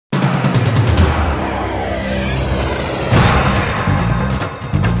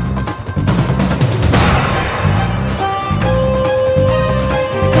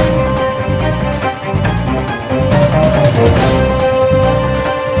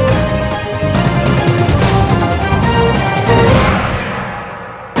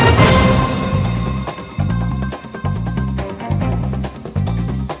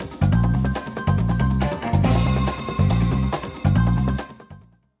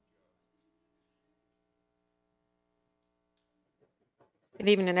Good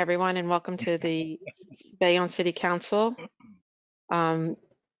evening, everyone, and welcome to the Bayonne City Council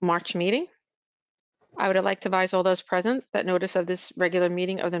March meeting. I would like to advise all those present that notice of this regular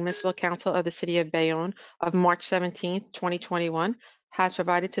meeting of the Municipal Council of the City of Bayonne of March 17th, 2021 has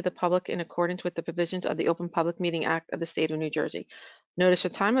provided to the public in accordance with the provisions of the Open Public Meeting Act of the State of New Jersey. Notice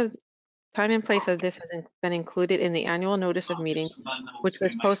of time and place of this has been included in the annual notice of meeting, which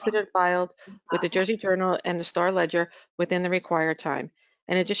was posted and filed with the Jersey Journal and the Star Ledger within the required time.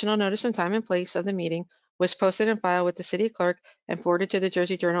 An additional notice of time and place of the meeting was posted and filed with the city clerk and forwarded to the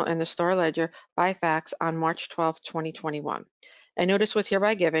Jersey Journal and the Star Ledger by fax on March 12, 2021. A notice was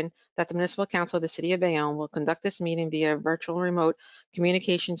hereby given that the Municipal Council of the City of Bayonne will conduct this meeting via virtual remote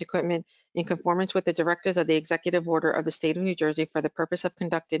communications equipment in conformance with the directives of the Executive Order of the State of New Jersey for the purpose of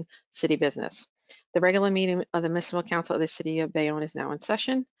conducting city business. The regular meeting of the Municipal Council of the City of Bayonne is now in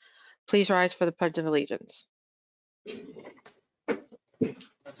session. Please rise for the Pledge of Allegiance.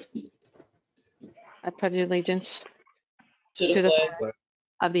 I pledge allegiance to the flag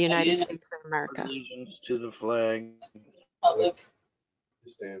of the United States of America, allegiance to the flag, Republic,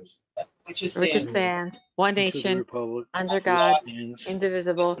 which which stands one to the nation, republic, under God, stands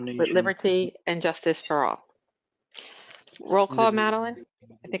indivisible, one with nation. liberty and justice for all. Roll call, Madeline.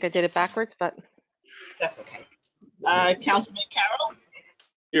 I think I did it backwards, but that's okay. Councilman Carroll,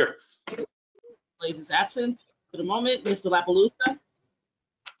 Here. Blaze is absent for the moment. Mr. LaPalooza,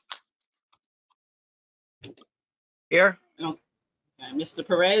 Here. and Mr.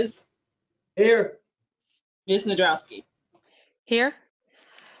 Perez, Here. Ms. Nadrowski. here.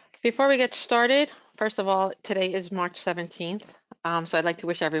 Before we get started, first of all, today is March 17th. So I'd like to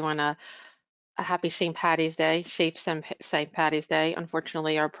wish everyone a happy St. Patty's Day, safe St. Patty's Day.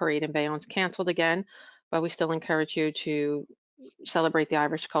 Unfortunately, our parade in Bayonne's canceled again, but we still encourage you to celebrate the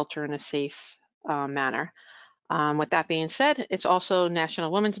Irish culture in a safe manner. With that being said, it's also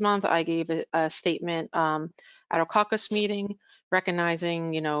National Women's Month. I gave a statement at our caucus meeting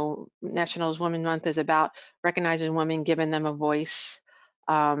recognizing, National Women's Month is about recognizing women, giving them a voice,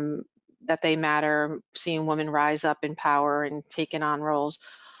 that they matter, seeing women rise up in power and taking on roles.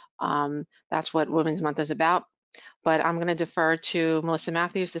 That's what Women's Month is about. But I'm going to defer to Melissa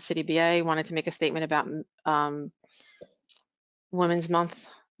Matthews, the City BA, wanted to make a statement about Women's Month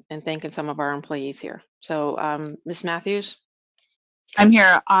and thanking some of our employees here. So, Ms. Matthews? I'm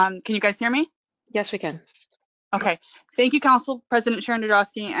here. Can you guys hear me? Yes, we can. Okay. Thank you, Council President Sharon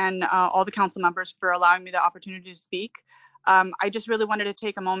Nadrowski and all the council members for allowing me the opportunity to speak. I just really wanted to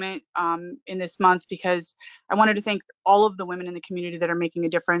take a moment in this month because I wanted to thank all of the women in the community that are making a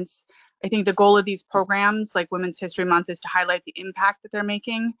difference. I think the goal of these programs like Women's History Month is to highlight the impact that they're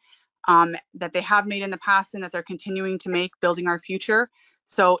making, that they have made in the past and that they're continuing to make, building our future.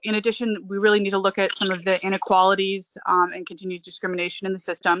 So in addition, we really need to look at some of the inequalities and continued discrimination in the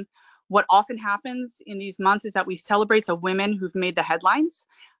system. What often happens in these months is that we celebrate the women who've made the headlines,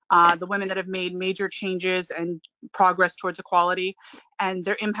 the women that have made major changes and progress towards equality, and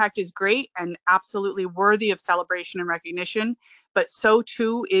their impact is great and absolutely worthy of celebration and recognition. But so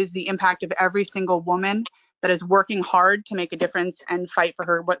too is the impact of every single woman that is working hard to make a difference and fight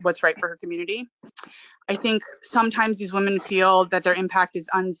for what's right for her community. I think sometimes these women feel that their impact is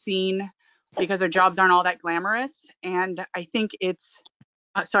unseen because their jobs aren't all that glamorous. And I think it's,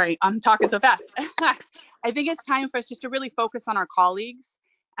 sorry, I'm talking so fast. I think it's time for us just to really focus on our colleagues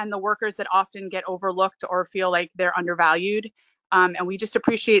and the workers that often get overlooked or feel like they're undervalued. And we just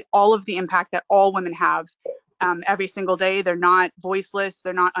appreciate all of the impact that all women have every single day. They're not voiceless,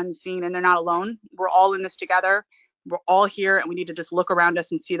 they're not unseen, and they're not alone. We're all in this together. We're all here, and we need to just look around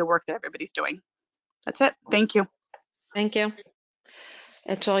us and see the work that everybody's doing. That's it. Thank you. Thank you.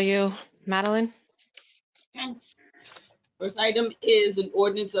 It's all you, Madeline. Okay. First item is an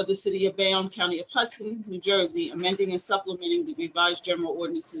ordinance of the City of Bayonne, County of Hudson, New Jersey, amending and supplementing the revised general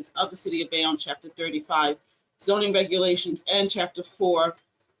ordinances of the City of Bayonne, Chapter 35, zoning regulations, and Chapter 4,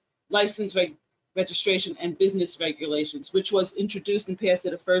 license registration and business regulations, which was introduced and passed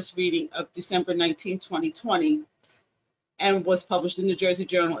at a first reading of December 19, 2020, and was published in the Jersey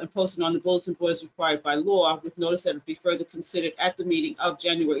Journal and posted on the bulletin board as required by law, with notice that it would be further considered at the meeting of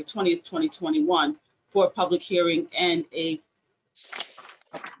January 20th, 2021 for a public hearing and a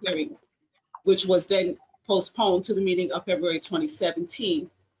hearing, which was then postponed to the meeting of February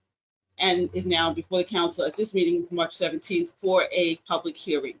 2017 and is now before the council at this meeting, March 17th, for a public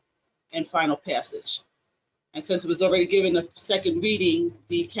hearing and final passage. And since it was already given a second reading,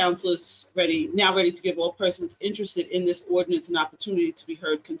 the council is now ready to give all persons interested in this ordinance an opportunity to be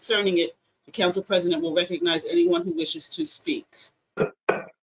heard concerning it. The council president will recognize anyone who wishes to speak.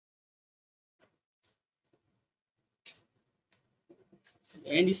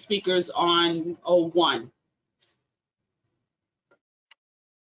 there any speakers on 01?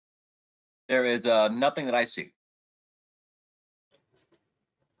 There is nothing that I see.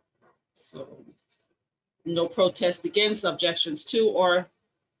 So no protest against, objections to, or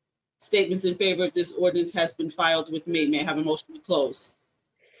statements in favor of this ordinance has been filed with me. May I have a motion to close?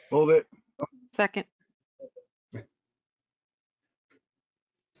 Move it. Second.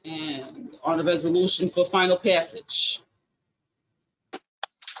 And on the resolution for final passage.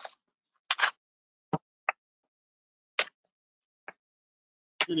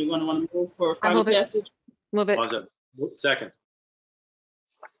 Anyone want to move for I final move it. passage? Move it. Second.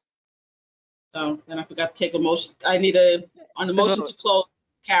 Oh, and I forgot to take a motion. I need a, on the motion vote. to close,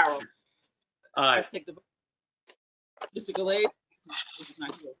 Carol. I Aye. take the vote. Mr. Galais? He's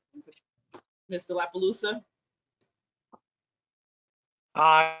not here. Mr. La Palusa?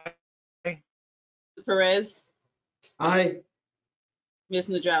 Aye. Mr. Perez? Aye. Ms.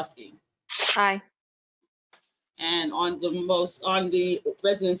 Nadrowski? Aye. And on the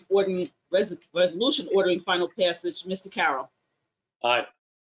resolution ordering final passage, Mr. Carroll? Aye.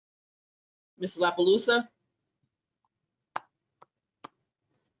 Mr. La Palusa?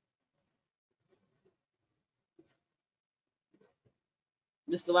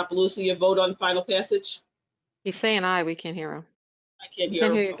 Mr. La Palusa, your vote on final passage? He's saying aye. We can't hear him. I can't hear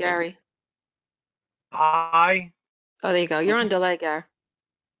Can't him. hear you, Okay. Gary. Aye. Oh, there you go. You're on delay, Gary.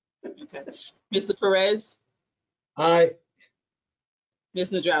 Okay. Mr. Perez? Aye.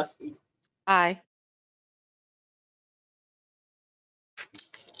 Ms. Nadrowski? Aye.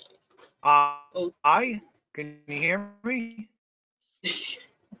 Aye. Can you hear me?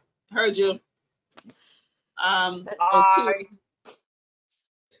 Heard you. Aye.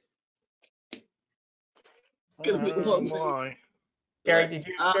 Gonna make a motion. Boy. Gary, did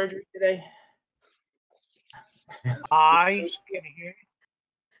you have surgery today? Aye. Can you hear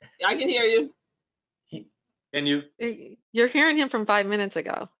me? I can hear you. Can you You're hearing him from 5 minutes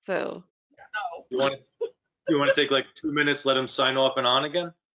ago. So No. you want to take like 2 minutes, let him sign off and on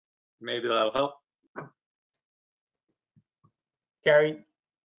again? Maybe that'll help. Gary?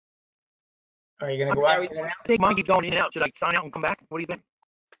 Are you gonna go out? Gary. in and out? I think mine keeps going in and out. Should I sign out and come back? What do you think?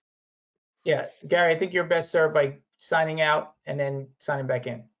 Yeah, Gary, I think you're best served by signing out and then signing back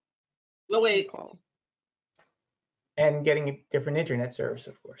in Well, wait. and getting a different internet service,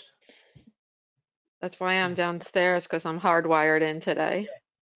 of course. that's why I'm downstairs, because I'm hardwired in today.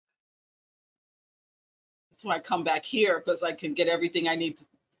 That's why I come back here, because I can get everything I need to.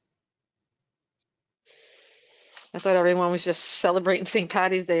 I thought everyone was just celebrating St.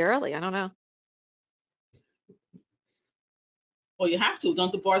 Patty's Day early. I don't know. Well, you have to.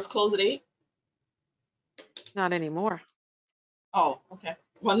 Don't the bars close at 8? Not anymore. Oh, okay.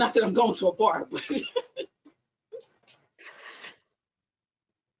 Well, not that I'm going to a bar, but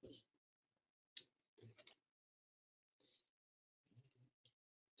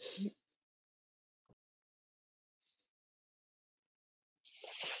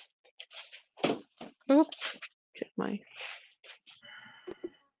Oops. Get my.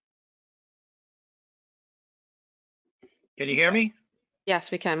 Can you hear me?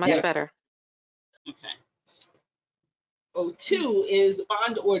 Yes, we can. Much Yeah. better. okay. 02 is a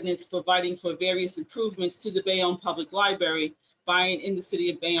bond ordinance providing for various improvements to the Bayonne Public Library by and in the city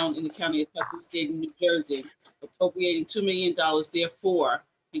of Bayonne in the county of Hudson, state of New Jersey, appropriating $2 million therefore,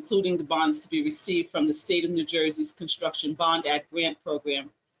 including the bonds to be received from the state of New Jersey's Construction Bond Act grant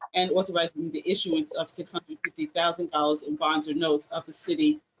program, and authorizing the issuance of $650,000 in bonds or notes of the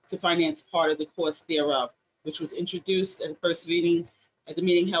city to finance part of the cost thereof, which was introduced at the first reading at the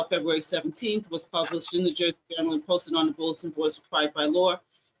meeting held February 17th, was published in the Jersey Journal and posted on the bulletin board as required by law,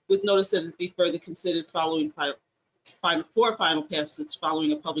 with notice that it be further considered following final passage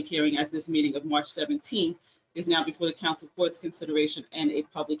following a public hearing at this meeting of March 17th, is now before the council for its consideration and a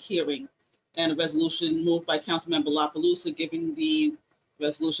public hearing. And a resolution moved by Councilmember La Palusa, giving the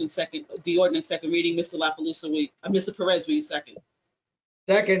resolution the ordinance second reading. Mr. La Palusa, Mr. Perez, will you second?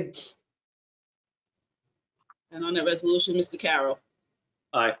 Second. And on that resolution, Mr. Carroll,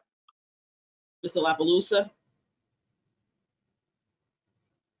 Aye. Mr. La Palusa.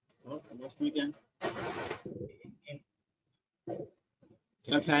 Oh, I lost him again.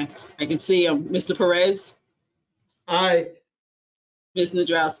 Okay, I can see him. Mr. Perez, Aye. Ms.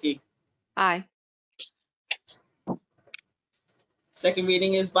 Nadrowski. Aye. Second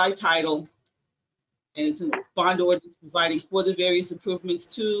reading is by title, and it's a bond ordinance providing for the various improvements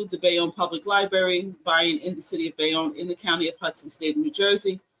to the Bayonne Public Library by and in the city of Bayonne in the county of Hudson, state of New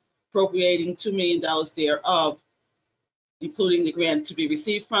Jersey, appropriating $2 million thereof, including the grant to be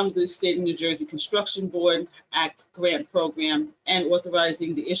received from the State of New Jersey Construction Board Act Grant Program, and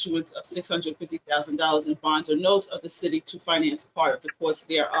authorizing the issuance of $650,000 in bonds or notes of the city to finance part of the cost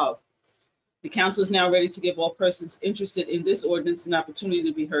thereof. The council is now ready to give all persons interested in this ordinance an opportunity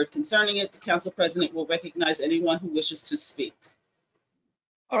to be heard concerning it. The council president will recognize anyone who wishes to speak.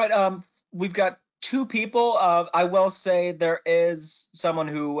 All right, we've got two people. I will say there is someone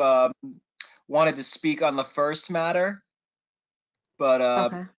who wanted to speak on the first matter, but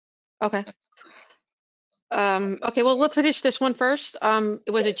Okay. Okay. Okay, well, we'll finish this one first.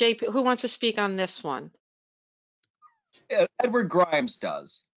 Was it JP? Who wants to speak on this one? Edward Grimes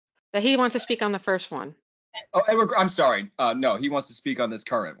does. That he wants to speak on the first one. Oh, Edward, I'm sorry. No, he wants to speak on this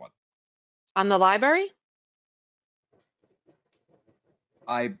current one. On the library?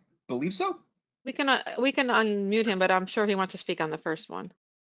 I believe so. We can unmute him, but I'm sure he wants to speak on the first one.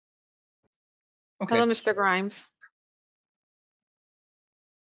 Okay. Hello, Mr. Grimes.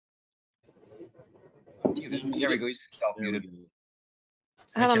 There we go. He's self-muted.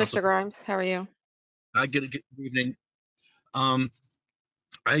 Hi, Hello, Council. Mr. Grimes. How are you? Good evening.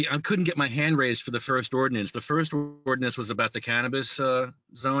 I couldn't get my hand raised for the first ordinance. The first ordinance was about the cannabis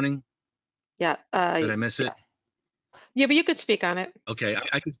zoning. Yeah. Did I miss it? Yeah, but you could speak on it. Okay,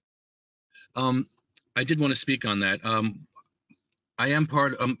 I could. I did want to speak on that. I am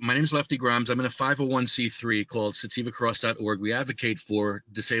part. My name is Lefty Grimes. I'm in a 501c3 called sativacross.org. We advocate for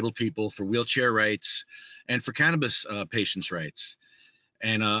disabled people, for wheelchair rights, and for cannabis patients' rights.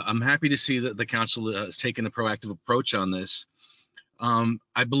 And I'm happy to see that the council has taken a proactive approach on this.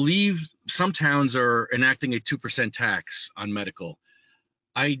 I believe some towns are enacting a 2% tax on medical.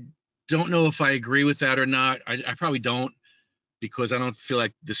 I don't know if I agree with that or not. I probably don't, because I don't feel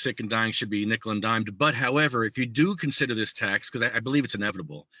like the sick and dying should be nickel and dimed. But however, if you do consider this tax, because I believe it's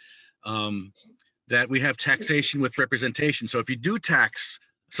inevitable, that we have taxation with representation. So if you do tax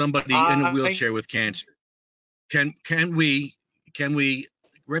somebody in a wheelchair with cancer, can we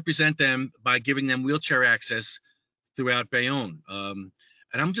represent them by giving them wheelchair access throughout Bayonne? And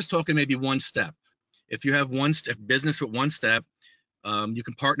I'm just talking maybe one step. If you have one step business with one step, you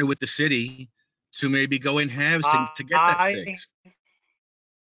can partner with the city to maybe go in halves to get that fixed.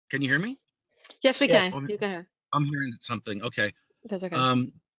 Can you hear me? Yes, we Yes. can. You can. I'm hearing something. Okay. That's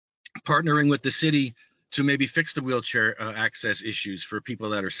okay. Partnering with the city to maybe fix the wheelchair access issues for people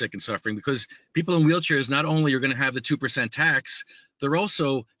that are sick and suffering, because people in wheelchairs not only are going to have the 2% tax, they're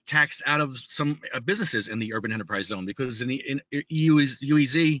also taxed out of some businesses in the urban enterprise zone, because in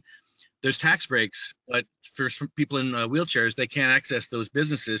UEZ, there's tax breaks, but for people in wheelchairs, they can't access those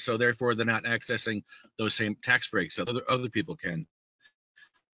businesses, so therefore they're not accessing those same tax breaks that other people can.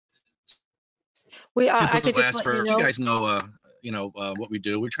 I could just let you know. You guys know, what we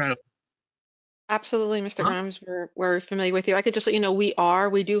do. We're trying to. Absolutely, Mr. Grimes, we're familiar with you. I could just let you know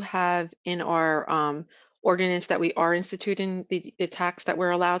we do have in our ordinance that we are instituting the tax that we're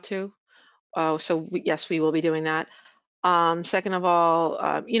allowed to. So yes, we will be doing that. Second of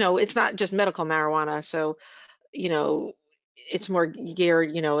all, it's not just medical marijuana, so it's more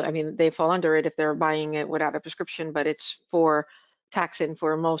geared, I mean, they fall under it if they're buying it without a prescription, but it's for taxing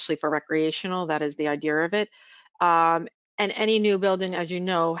for mostly for recreational. That is the idea of it. And any new building, as you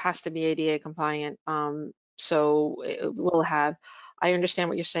know, has to be ADA compliant. So we'll have, I understand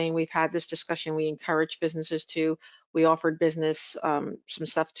what you're saying. We've had this discussion. We encourage businesses to, we offered business some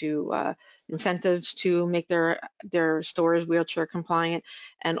stuff to incentives to make their stores wheelchair compliant,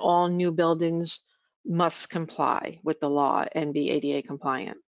 and all new buildings must comply with the law and be ADA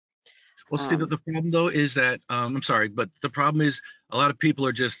compliant. Well, see, the problem though is that I'm sorry, but the problem is a lot of people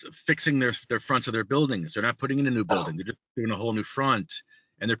are just fixing their fronts of their buildings. They're not putting in a new building. They're just doing a whole new front,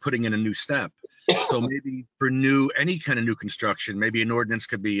 and they're putting in a new step. So maybe for any kind of new construction, maybe an ordinance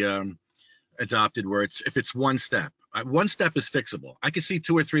could be adopted where if it's one step is fixable. I can see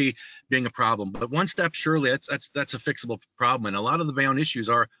 2 or 3 being a problem, but one step, surely that's a fixable problem. And a lot of the Bayonne issues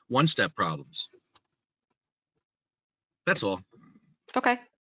are one-step problems. That's all. Okay,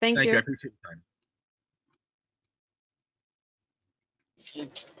 thank you. I appreciate the time.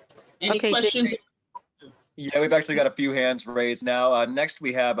 Any Okay, questions? Yeah, we've actually got a few hands raised now. Next,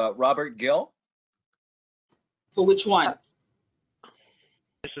 we have Robert Gill. For which one?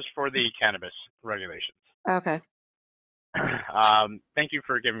 This is for the cannabis regulations. Okay. Thank you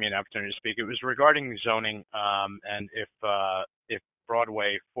for giving me an opportunity to speak. It was regarding zoning, and if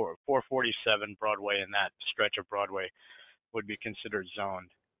Broadway, 447 Broadway and that stretch of Broadway would be considered zoned.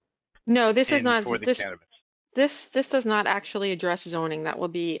 No, this is not for the this. cannabis. This does not actually address zoning. That will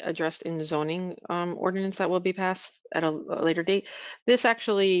be addressed in the zoning ordinance that will be passed at a later date. This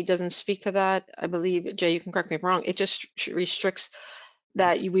actually doesn't speak to that. I believe, Jay, you can correct me if I'm wrong. It just restricts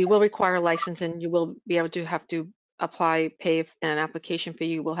that we will require a license and you will be able to have to apply, pay an application fee.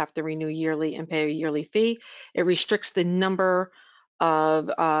 You will have to renew yearly and pay a yearly fee. It restricts the number of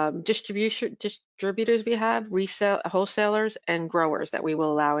distributors we have, resale wholesalers and growers that we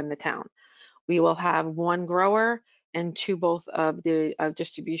will allow in the town. We will have one grower and two both of the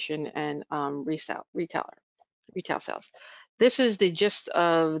distribution and retail sales. This is the gist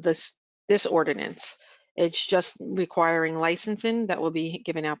of this ordinance. It's just requiring licensing that will be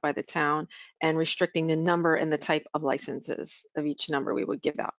given out by the town and restricting the number and the type of licenses of each number we would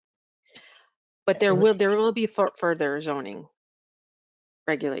give out. But there will be further zoning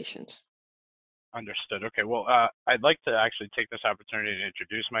regulations. Understood. Okay. Well, I'd like to actually take this opportunity to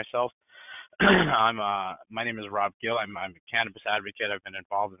introduce myself. My name is Rob Gill. I'm a cannabis advocate. I've been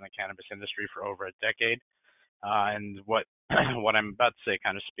involved in the cannabis industry for over a decade. And what what I'm about to say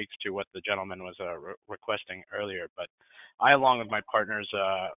kind of speaks to what the gentleman was requesting earlier. But I, along with my partners,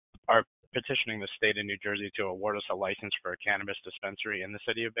 are petitioning the state of New Jersey to award us a license for a cannabis dispensary in the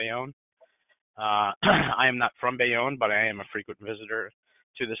city of Bayonne. I am not from Bayonne, but I am a frequent visitor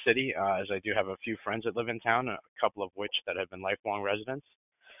to the city, as I do have a few friends that live in town, a couple of which that have been lifelong residents.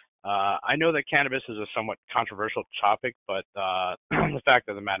 I know that cannabis is a somewhat controversial topic, but the fact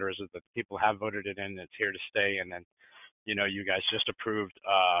of the matter is that people have voted it in. It's here to stay. And then, you know, you guys just approved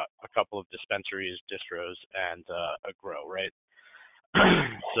a couple of dispensaries, distros, and a grow, right?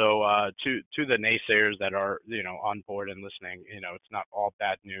 So to the naysayers that are, you know, on board and listening, you know, it's not all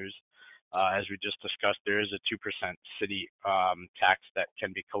bad news. As we just discussed, there is a 2% city tax that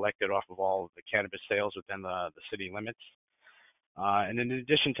can be collected off of all of the cannabis sales within the city limits. And in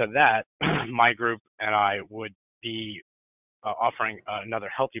addition to that, my group and I would be offering another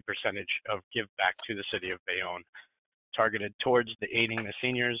healthy percentage of give back to the city of Bayonne, targeted towards the aiding the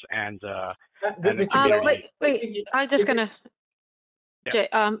seniors and the community. Wait, I'm just gonna, Yeah. Jay,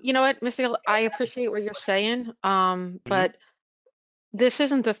 you know what, Mr. Gill, I appreciate what you're saying, but this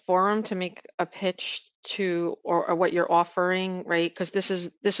isn't the forum to make a pitch to or what you're offering, right? Because this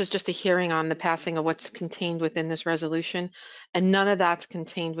is just a hearing on the passing of what's contained within this resolution, and none of that's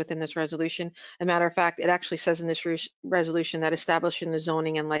contained within this resolution. As a matter of fact, it actually says in this resolution that establishing the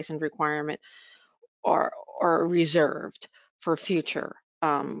zoning and license requirement are reserved for future.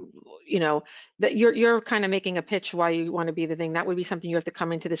 You know, that you're kind of making a pitch why you want to be the thing. That would be something you have to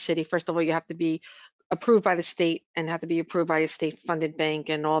come into the city. First of all, you have to be approved by the state and have to be approved by a state-funded bank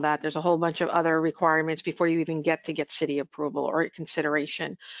and all that. There's a whole bunch of other requirements before you even get city approval or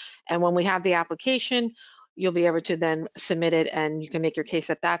consideration. And when we have the application, you'll be able to then submit it and you can make your case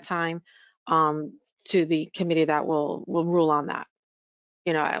at that time to the committee that will rule on that.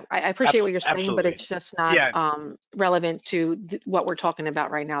 You know, I appreciate what you're saying, but Absolutely. it's just not Yeah, relevant to what we're talking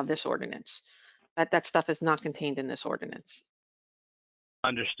about right now, this ordinance. That stuff is not contained in this ordinance.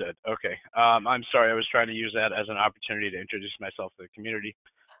 understood. Okay. I'm sorry. I was trying to use that as an opportunity to introduce myself to the community.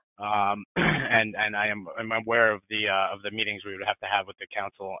 And I'm aware of the meetings we would have to have with the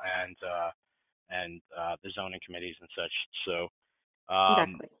council and the zoning committees and such. So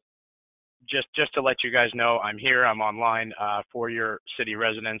Exactly. just to let you guys know, I'm here. I'm online for your city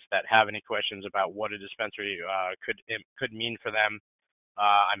residents that have any questions about what a dispensary could mean for them.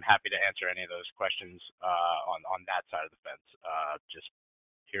 I'm happy to answer any of those questions on that side of the fence. Just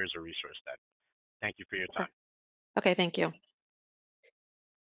here's a resource then. Thank you for your time. Okay, thank you.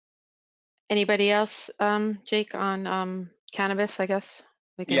 Anybody else, Jake, on cannabis, I guess?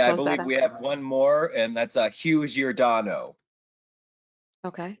 We can Yeah, I close that believe out. we have one more, and that's Hugh Giordano.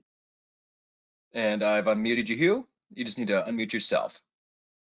 Okay. And I've unmuted you, Hugh. You just need to unmute yourself.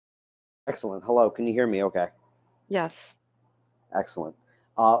 Excellent. Hello, can you hear me okay? Yes. Excellent.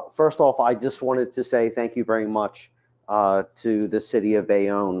 First off, I just wanted to say thank you very much to the city of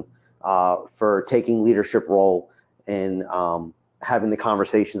Bayonne for taking leadership role in having the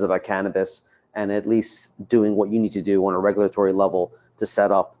conversations about cannabis and at least doing what you need to do on a regulatory level to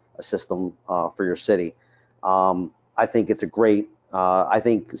set up a system for your city. I think it's a great, I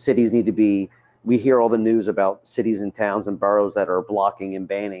think cities need to be, we hear all the news about cities and towns and boroughs that are blocking and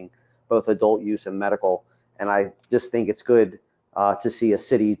banning both adult use and medical. And I just think it's good to see a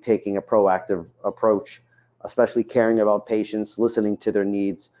city taking a proactive approach, especially caring about patients, listening to their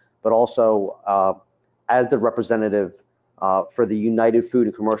needs, but also as the representative for the United Food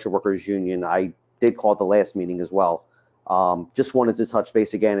and Commercial Workers Union, I did call at the last meeting as well. Just wanted to touch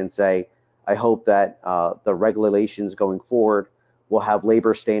base again and say, I hope that the regulations going forward will have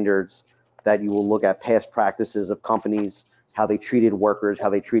labor standards that you will look at past practices of companies, how they treated workers, how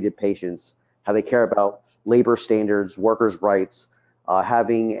they treated patients, how they care about labor standards, workers' rights,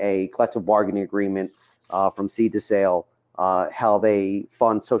 having a collective bargaining agreement from seed to sale, how they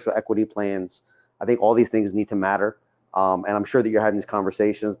fund social equity plans. I think all these things need to matter. And I'm sure that you're having these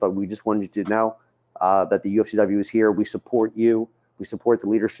conversations, but we just wanted you to know that the UFCW is here. We support you. We support the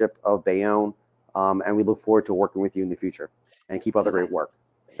leadership of Bayonne, and we look forward to working with you in the future. And keep up the great work.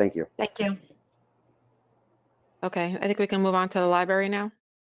 Thank you. Thank you. Okay, I think we can move on to the library now.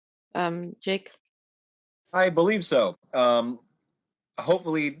 Jake? I believe so.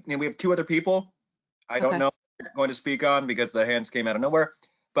 Hopefully, we have two other people. I don't Okay. know what they're going to speak on because the hands came out of nowhere.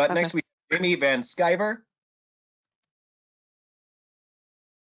 But Okay. next we have Jamie Van Sciver.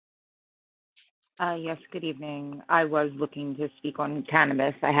 Yes, good evening. I was looking to speak on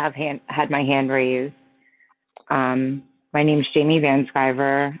cannabis. I have had my hand raised. My name is Jamie Van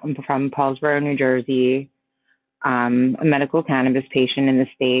Sciver. I'm from Paulsboro, New Jersey. I'm a medical cannabis patient in the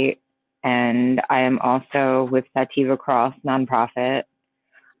state, and I am also with Sativa Cross nonprofit.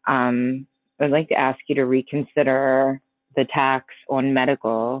 I'd like to ask you to reconsider the tax on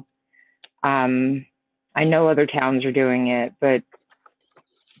medical. I know other towns are doing it, but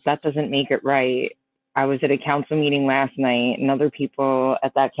that doesn't make it right. I was at a council meeting last night, and other people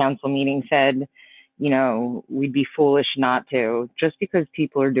at that council meeting said, you know, we'd be foolish not to. Just because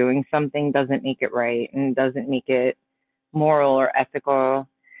people are doing something doesn't make it right and doesn't make it moral or ethical.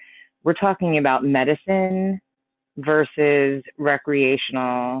 We're talking about medicine versus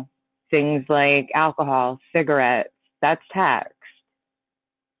recreational things like alcohol, cigarettes. That's taxed.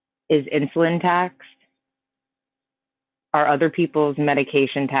 Is insulin taxed? Are other people's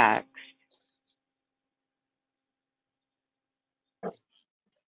medication taxed?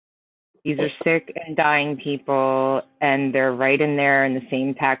 These are sick and dying people, and they're right in there in the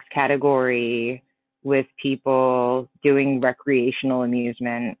same tax category with people doing recreational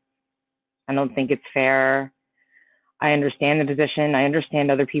amusement. I don't think it's fair. I understand the position. I understand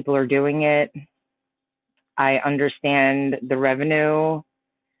other people are doing it. I understand the revenue.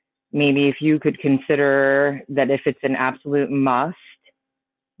 Maybe if you could consider that if it's an absolute must,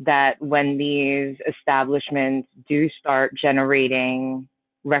 that when these establishments do start generating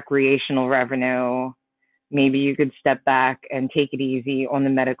recreational revenue, maybe you could step back and take it easy on the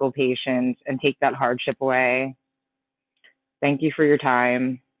medical patients and take that hardship away. Thank you for your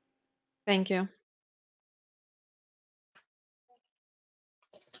time. Thank you.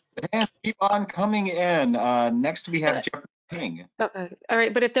 The hands keep on coming in. Next we have Jeffrey King. Okay. All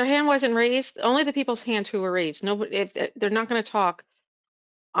right, but if their hand wasn't raised, only the people's hands who were raised. Nobody, if they're not going to talk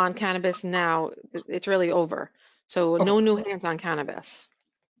on cannabis now, it's really over. So no new hands on cannabis.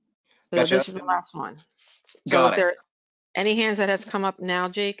 So Gotcha. this is the last one. So Got if it. there any hands that has come up now,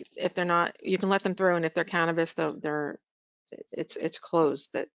 Jake, if they're not, you can let them through, and if they're cannabis, it's closed.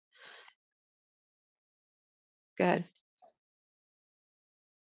 That Go ahead.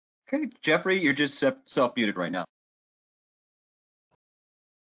 Okay, Jeffrey, you're just self-muted right now.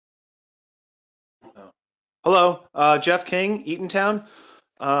 Hello, Jeff King, Eatontown.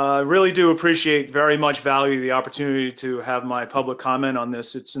 I really do appreciate, very much value the opportunity to have my public comment on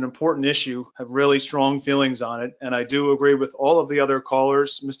this. It's an important issue, have really strong feelings on it, and I do agree with all of the other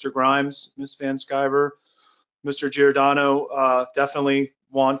callers, Mr. Grimes, Ms. Van Sciver, Mr. Giordano. Definitely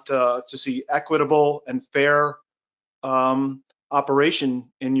want to see equitable and fair operation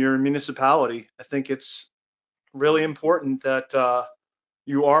in your municipality. I think it's really important that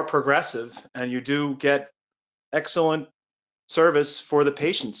you are progressive and you do get excellent service for the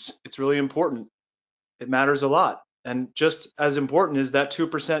patients. It's really important. It matters a lot. And just as important is that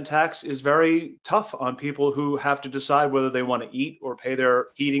 2% tax is very tough on people who have to decide whether they want to eat or pay their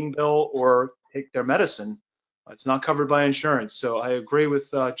heating bill or take their medicine. It's not covered by insurance. So I agree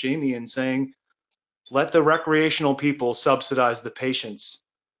with Jamie in saying, let the recreational people subsidize the patients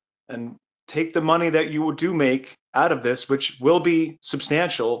and take the money that you do make out of this, which will be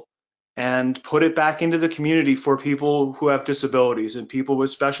substantial, and put it back into the community for people who have disabilities and people with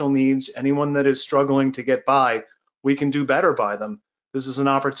special needs, anyone that is struggling to get by. We can do better by them. This is an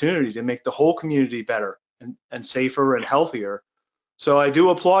opportunity to make the whole community better and safer and healthier. So I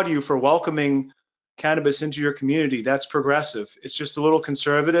do applaud you for welcoming cannabis into your community. That's progressive. It's just a little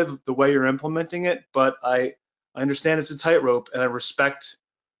conservative the way you're implementing it, but I understand it's a tightrope, and I respect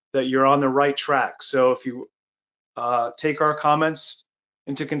that you're on the right track. So if you take our comments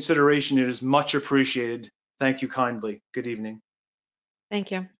into consideration, it is much appreciated. Thank you kindly. Good evening.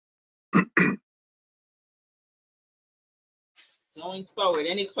 Thank you. Going forward,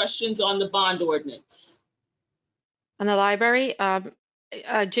 any questions on the bond ordinance? On the library,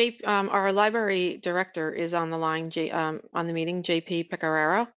 Our library director is on the line, on the meeting, JP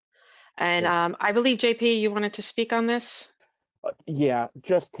Pecoraro. And Yes. I believe, JP, you wanted to speak on this? Yeah,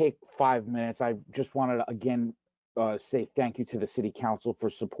 just take 5 minutes. I just wanted to again say thank you to the city council for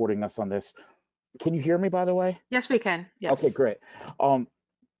supporting us on this. Can you hear me, by the way? Yes, we can. Yes. Okay, great. Um,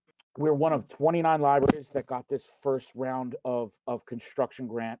 we're one of 29 libraries that got this first round of construction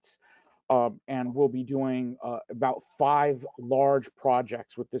grants. And we'll be doing about 5 large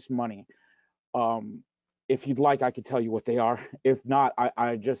projects with this money. If you'd like, I could tell you what they are. If not,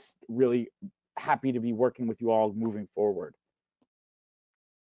 I just really happy to be working with you all moving forward.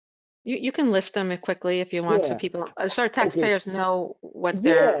 You can list them quickly if you want, so Yeah. people, so our Okay. taxpayers know what Yeah,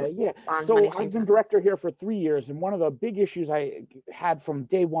 their yeah. bond So money's being I've been spent. director here for 3 years, and one of the big issues I had from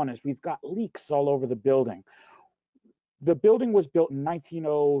day one is we've got leaks all over the building. The building was built in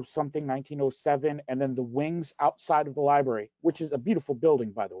 1900 something, 1907, and then the wings outside of the library, which is a beautiful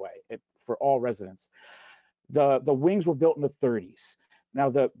building, by the way, for all residents. The wings were built in the 30s.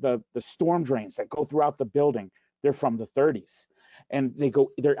 Now the storm drains that go throughout the building, they're from the 30s, and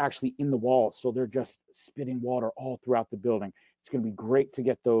they're actually in the walls, so they're just spitting water all throughout the building. It's going to be great to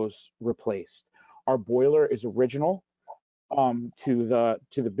get those replaced. Our boiler is original to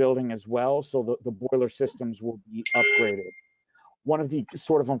the building as well, so the boiler systems will be upgraded. One of the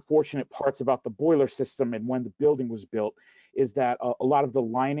sort of unfortunate parts about the boiler system and when the building was built is that a lot of the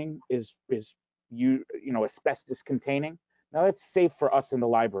lining is asbestos containing. Now that's safe for us in the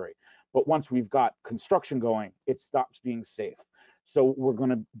library, but once we've got construction going, it stops being safe. So we're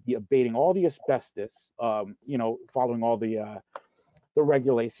going to be abating all the asbestos, following all the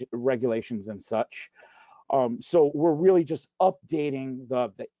regulations and such. So we're really just updating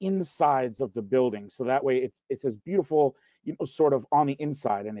the insides of the building, so that way it's as beautiful, sort of on the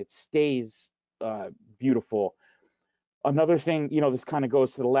inside, and it stays beautiful. Another thing, this kind of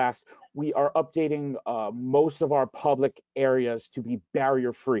goes to the last. We are updating most of our public areas to be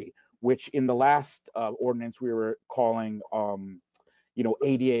barrier free, which in the last ordinance we were calling,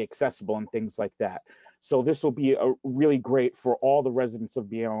 ADA accessible and things like that. So this will be really great for all the residents of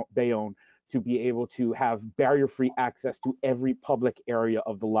Bayonne to be able to have barrier-free access to every public area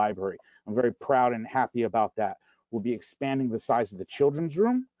of the library. I'm very proud and happy about that. We'll be expanding the size of the children's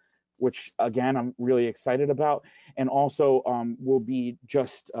room, which again, I'm really excited about. And also we'll be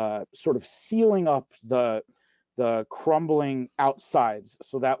just sort of sealing up the crumbling outsides,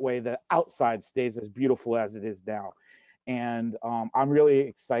 so that way the outside stays as beautiful as it is now. And I'm really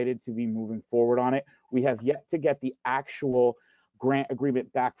excited to be moving forward on it. We have yet to get the actual grant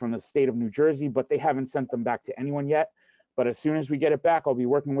agreement back from the state of New Jersey, but they haven't sent them back to anyone yet. But as soon as we get it back, I'll be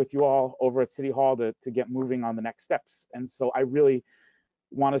working with you all over at City Hall to get moving on the next steps. And so I really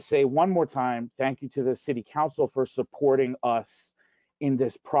want to say one more time, thank you to the City Council for supporting us in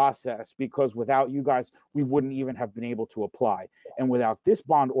this process, because without you guys, we wouldn't even have been able to apply. And without this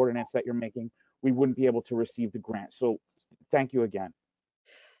bond ordinance that you're making, we wouldn't be able to receive the grant. So thank you again.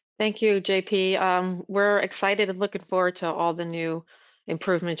 Thank you, JP. We're excited and looking forward to all the new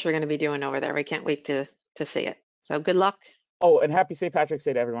improvements you're going to be doing over there. We can't wait to see it. So good luck. Oh, and happy St. Patrick's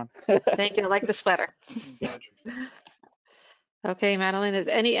Day to everyone. Thank you. I like the sweater. Okay, Madeline, is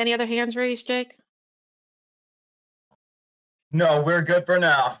any other hands raised, Jake? No, we're good for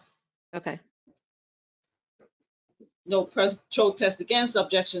now. Okay. No protest against,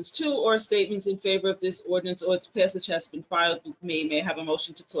 objections to, or statements in favor of this ordinance or its passage has been filed with me. May I have a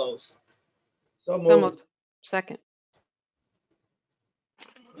motion to close? So moved. Second.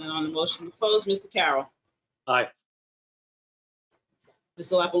 And on the motion to close, Mr. Carroll. Aye.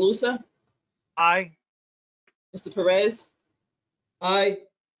 Mr. La Palusa? Aye. Mr. Perez? Aye.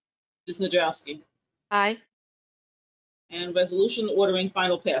 Ms. Nadrowski? Aye. And resolution ordering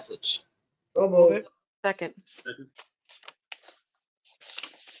final passage. So moved. Second.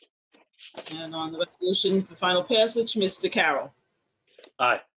 And on the resolution for final passage, Mr. Carroll.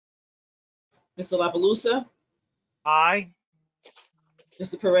 Aye. Mr. La Palusa? Aye.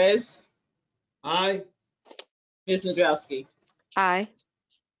 Mr. Perez? Aye. Ms. Nadrowski? Aye.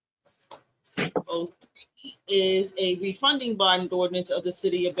 03 is a refunding bond ordinance of the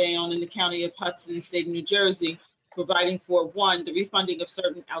city of Bayonne in the county of Hudson, state of New Jersey, providing for, one, the refunding of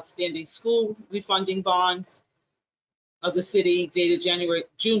certain outstanding school refunding bonds of the city dated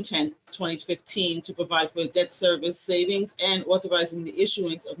June 10th, 2015, to provide for debt service savings, and authorizing the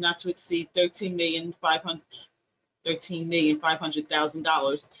issuance of not to exceed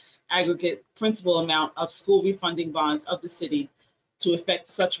 $13,500,000 aggregate principal amount of school refunding bonds of the city to effect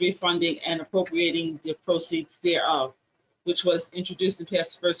such refunding and appropriating the proceeds thereof, which was introduced and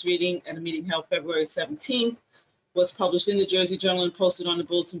passed first reading at a meeting held February 17th, was published in the Jersey Journal and posted on the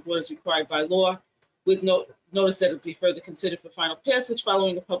bulletin board as required by law, with notice that it would be further considered for final passage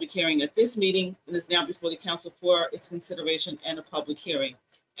following the public hearing at this meeting, and is now before the council for its consideration and a public hearing.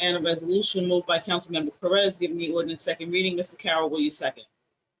 And a resolution moved by Councilmember Perez, giving the ordinance second reading. Mr. Carroll, will you second?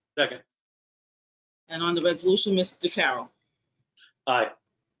 Second. And on the resolution, Mr. Carroll. Aye.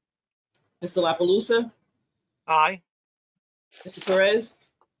 Mr. La Palusa? Aye. Mr. Perez?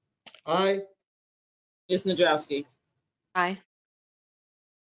 Aye. Ms. Nadrowski? Aye.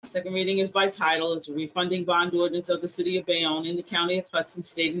 Second reading is by title. It's a refunding bond ordinance of the city of Bayonne in the county of Hudson,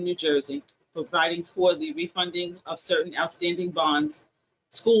 state of New Jersey, providing for the refunding of certain outstanding bonds,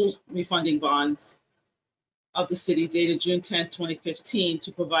 school refunding bonds of the city dated June 10, 2015,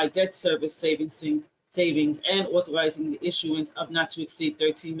 to provide debt service savings and authorizing the issuance of not to exceed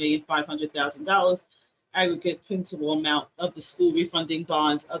 $13,500,000 aggregate principal amount of the school refunding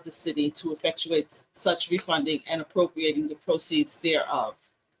bonds of the city to effectuate such refunding and appropriating the proceeds thereof.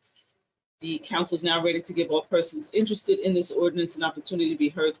 The council is now ready to give all persons interested in this ordinance an opportunity to be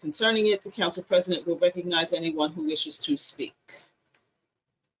heard concerning it. The council president will recognize anyone who wishes to speak.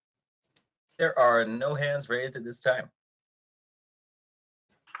 There are no hands raised at this time.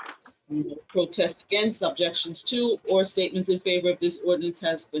 No protest against, objections to, or statements in favor of this ordinance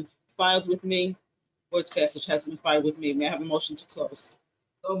has been filed with me, or its passage has been filed with me. May I have a motion to close?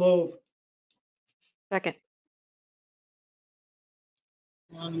 So move. Second.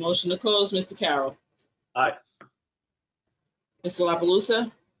 On the motion to close, Mr. Carroll. Aye. Mr. La Palusa?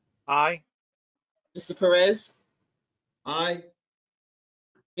 Aye. Mr. Perez? Aye.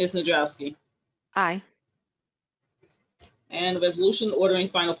 Ms. Nadrowski? Aye. And a resolution ordering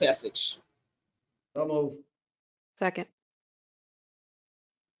final passage. So move. Second.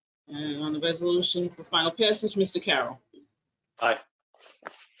 And on the resolution for final passage, Mr. Carroll. Aye.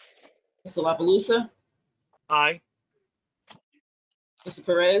 Mr. La Palusa? Aye. Mr.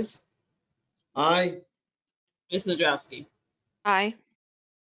 Perez? Aye. Ms. Nadrowski? Aye.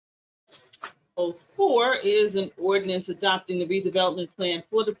 04 is an ordinance adopting the redevelopment plan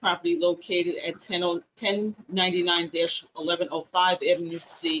for the property located at 1099-1105 Avenue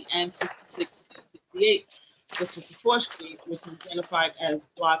C and 6668 West 54th Street, which is identified as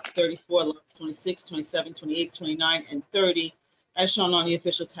Block 34, lots 26, 27, 28, 29, and 30, as shown on the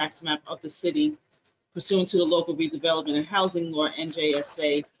official tax map of the city, pursuant to the local redevelopment and housing law,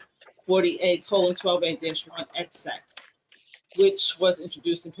 NJSA 40A:12A-1 exec, which was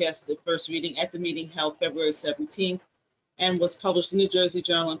introduced and passed the first reading at the meeting held February 17th and was published in the Jersey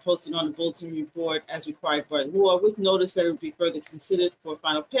Journal and posted on the bulletin board as required by law, with notice that it would be further considered for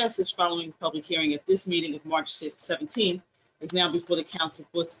final passage following public hearing at this meeting of March 17th, is now before the council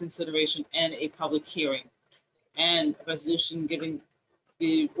for its consideration and a public hearing. And a resolution giving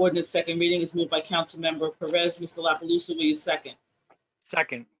the ordinance second reading is moved by Councilmember Perez. Mr. La Palusa, will you second?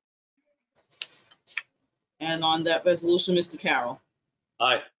 Second. And on that resolution, Mr. Carroll.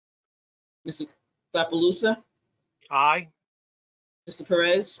 Aye. Mr. La Palusa? Aye. Mr.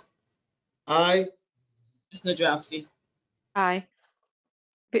 Perez? Aye. Ms. Nadrowski? Aye.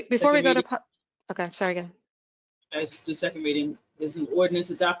 Before we Second go to, reading. okay, sorry again. The second reading is an ordinance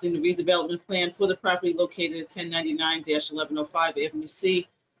adopting the redevelopment plan for the property located at 1099-1105 Avenue C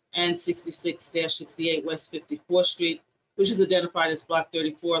and 66-68 West 54th Street, which is identified as Block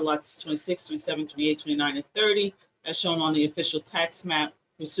 34, lots 26, 27, 28, 29, and 30, as shown on the official tax map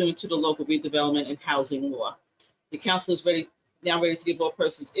pursuant to the local redevelopment and housing law. The council is now ready to give all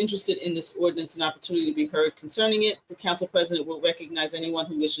persons interested in this ordinance an opportunity to be heard concerning it. The council president will recognize anyone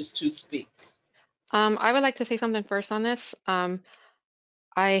who wishes to speak. I would like to say something first on this. I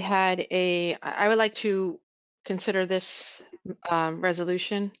would like to consider this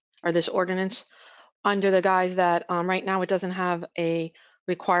resolution or this ordinance under the guise that right now it doesn't have a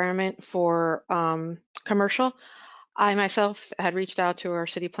requirement for commercial. I myself had reached out to our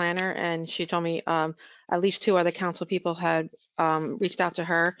city planner and she told me at least two other council people had reached out to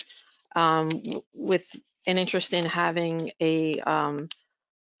her with an interest in having a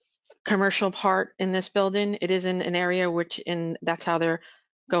commercial part in this building. It is in an area that's how they're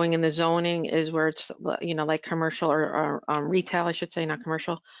going in the zoning, is where it's, like commercial or retail, I should say, not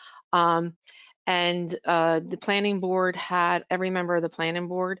commercial. And the planning board every member of the planning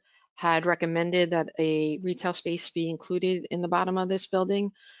board had recommended that a retail space be included in the bottom of this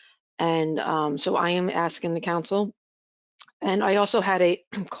building. And so I am asking the council. And I also had a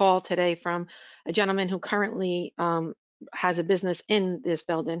call today from a gentleman who currently has a business in this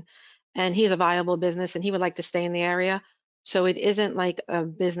building, and he's a viable business and he would like to stay in the area. So it isn't like a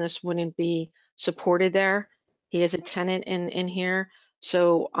business wouldn't be supported there. He is a tenant in here.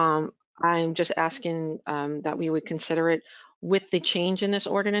 So I'm just asking that we would consider it with the change in this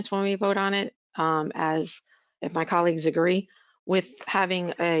ordinance when we vote on it, as if my colleagues agree, with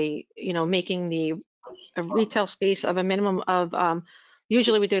having making a retail space of a minimum of,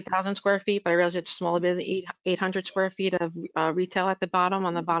 usually we do 1,000 square feet, but I realize it's smaller, bit 800 square feet of retail at the bottom,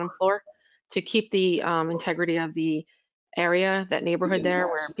 on the bottom floor, to keep the integrity of the area, that neighborhood there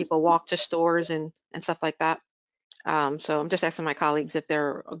where people walk to stores and stuff like that. So I'm just asking my colleagues if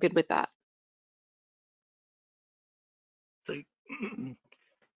they're good with that. So,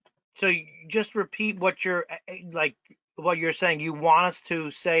 so you just repeat what you're like, what you're saying. You want us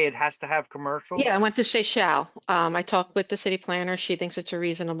to say it has to have commercial? Yeah, I want to say shall. I talked with the city planner. She thinks it's a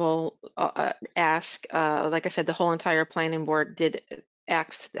reasonable ask. Like I said, the whole entire planning board did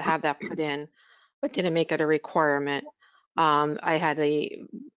ask to have that put in, but didn't make it a requirement. I had a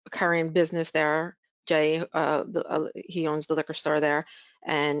current business there, Jay, he owns the liquor store there,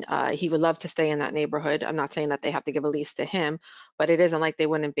 and he would love to stay in that neighborhood. I'm not saying that they have to give a lease to him, but it isn't like they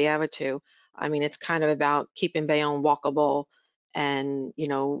wouldn't be able to. I mean, it's kind of about keeping Bayonne walkable and,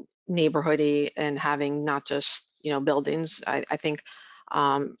 neighborhoody, and having not just, buildings. I think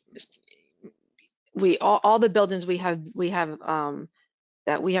um, all the buildings we have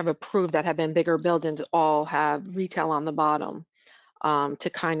that we have approved that have been bigger buildings all have retail on the bottom, to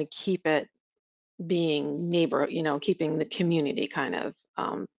kind of keep it being neighbor, keeping the community kind of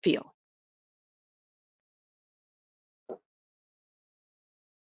feel.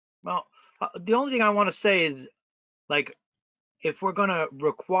 Well, the only thing I want to say is, like, if we're going to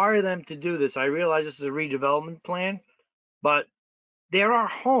require them to do this, I realize this is a redevelopment plan, but there are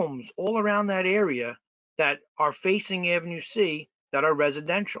homes all around that area that are facing Avenue C that are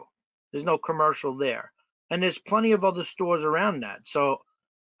residential. There's no commercial there. And there's plenty of other stores around that. So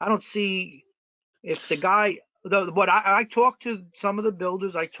I don't see if the guy, what I talked to some of the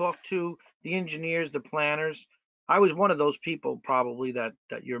builders, I talked to the engineers, the planners. I was one of those people probably that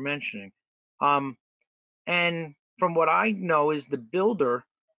you're mentioning. And from what I know is the builder,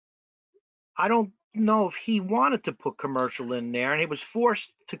 I don't know if he wanted to put commercial in there, and it was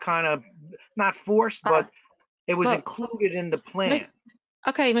forced to kind of, not forced, Uh, but it was well, included in the mi- plan.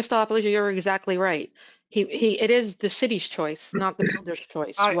 okay, Mr. LaPalooza, you're exactly right. It is the city's choice, not the builder's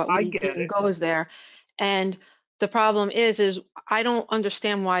choice. What I we get deem it. goes there, and the problem is I don't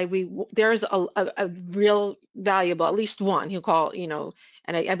understand why there's a real valuable, at least one he'll call,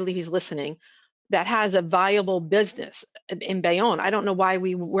 and I believe he's listening, that has a viable business in Bayonne. I don't know why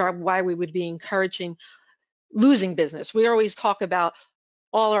we would be encouraging losing business. We always talk about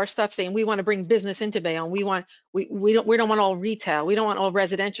all our stuff saying we want to bring business into Bayonne. We don't want all retail. We don't want all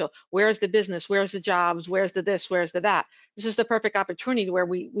residential. Where's the business? Where's the jobs? Where's the this? Where's the that? This is the perfect opportunity where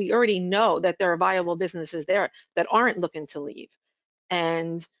we already know that there are viable businesses there that aren't looking to leave,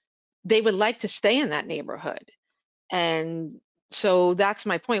 and they would like to stay in that neighborhood. And so that's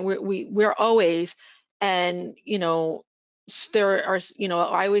my point. We're always, and there are,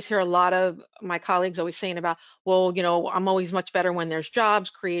 I always hear a lot of my colleagues always saying about, well, I'm always much better when there's jobs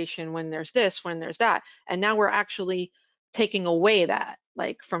creation, when there's this, when there's that. And now we're actually taking away that,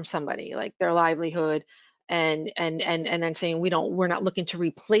 like, from somebody, like their livelihood, and then saying we're not looking to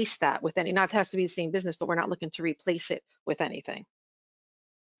replace that with any, not it has to be the same business, but we're not looking to replace it with anything.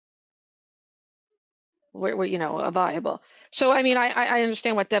 We're viable. So I mean, I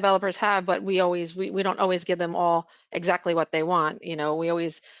understand what developers have, but we don't always give them all exactly what they want. We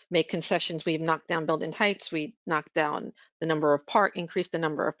always make concessions. We've knocked down building heights. We knocked down the number of increased the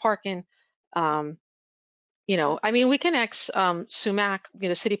number of parking. Um, I mean, we can ask Sumac,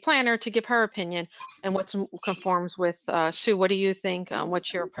 the city planner, to give her opinion and what conforms with Sue. What do you think?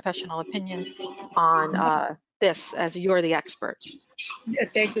 What's your professional opinion on this, as you're the expert?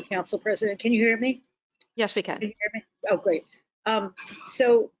 Thank you, Council President. Can you hear me? Yes, we can. Can you hear me? Oh, great.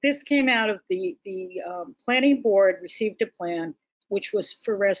 So this came out of the planning board received a plan which was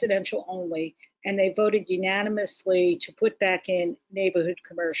for residential only, and they voted unanimously to put back in neighborhood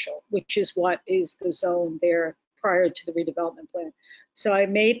commercial, which is what is the zone there prior to the redevelopment plan. So I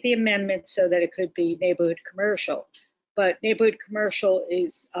made the amendment so that it could be neighborhood commercial, but neighborhood commercial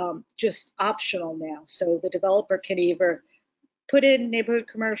is just optional now. So the developer can either put in neighborhood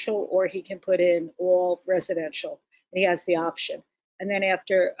commercial or he can put in all residential. He has the option. And then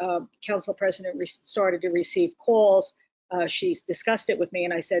after Council President started to receive calls, she's discussed it with me,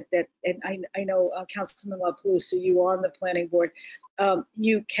 and I said that, and I know Councilman LaPalooza, you on the planning board,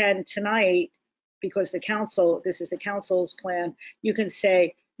 you can tonight, because this is the council's plan, you can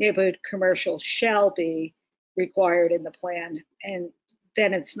say neighborhood commercial shall be required in the plan, and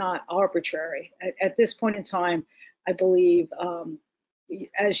then it's not arbitrary. At this point in time, I believe,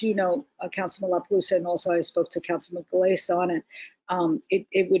 as you know, Councilman La Palusa, and also I spoke to Councilman Galais on it.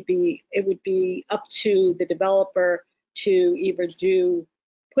 It would be up to the developer to either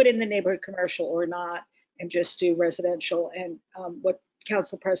put in the neighborhood commercial or not, and just do residential. And what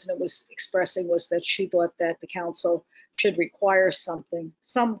Council President was expressing was that she thought that the council should require some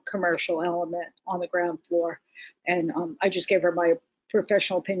commercial element on the ground floor. And I just gave her my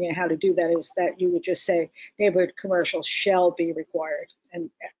professional opinion how to do that, is that you would just say neighborhood commercial shall be required, and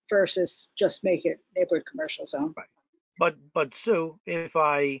versus just make it neighborhood commercial zone. But Sue, if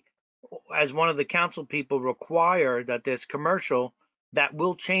I, as one of the council people, require that there's commercial, that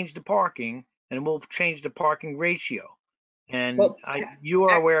will change the parking and will change the parking ratio. And Well, you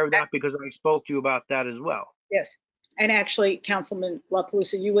are aware of that because I spoke to you about that as well. Yes. And actually, Councilman La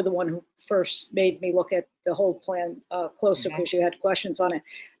Palusa, you were the one who first made me look at the whole plan closer because you had questions on it.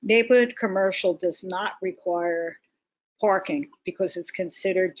 Neighborhood commercial does not require parking because it's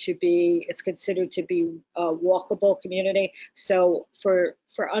considered to be a walkable community. So for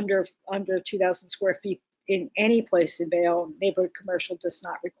under 2,000 square feet in any place in Bayonne, neighborhood commercial does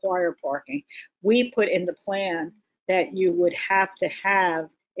not require parking. We put in the plan that you would have to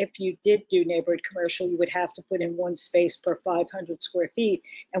have, if you did do neighborhood commercial, you would have to put in one space per 500 square feet.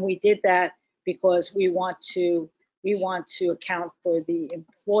 And we did that because we want to account for the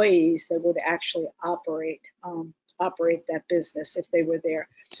employees that would actually operate that business if they were there.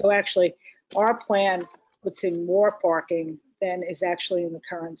 So actually, our plan puts in more parking than is actually in the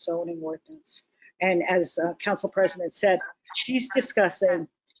current zoning ordinance. And as Council President said, she's discussing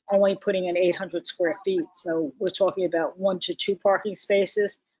only putting in 800 square feet. So we're talking about 1 to 2 parking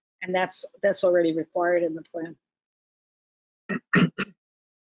spaces, and that's already required in the plan.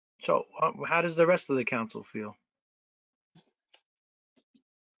 So how does the rest of the council feel?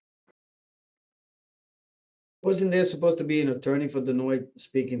 Wasn't there supposed to be an attorney for Denoy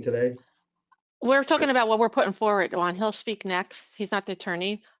speaking today? We're talking about what we're putting forward on. He'll speak next. He's not the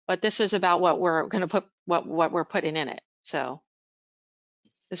attorney, but this is about what we're going to put, what we're putting in it. So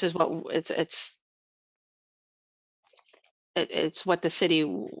this is what it's what the city,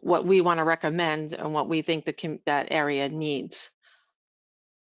 what we want to recommend and what we think that area needs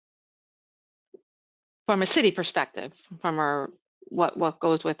from a city perspective, from our what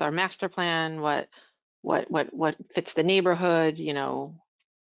goes with our master plan, what fits the neighborhood,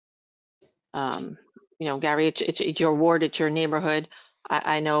 Gary, it's your ward, it's your neighborhood.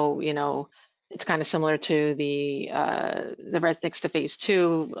 I know, it's kind of similar to the res next to phase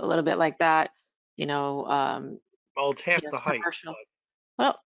 2, a little bit like that, Well, it's half the height. commercial.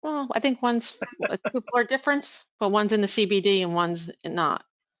 Well, I think one's a 2-floor difference, but one's in the CBD and one's not.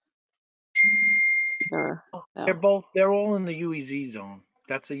 They're all in the UEZ zone.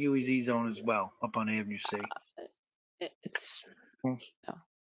 That's a UEZ zone as well, up on Avenue C.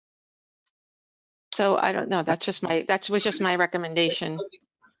 So I don't know. That was just my recommendation.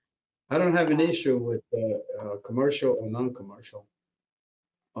 I don't have an issue with commercial or non-commercial.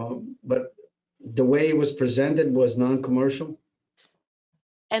 But the way it was presented was non-commercial.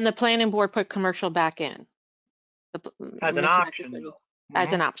 And the planning board put commercial back in. As an option.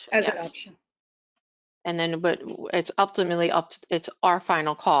 As an option. As yes. an option. And then, but it's ultimately it's our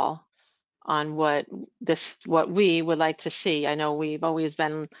final call on what we would like to see. I know we've always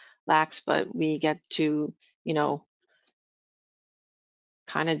been lax, but we get to,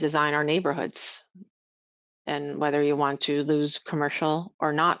 kind of design our neighborhoods. And whether you want to lose commercial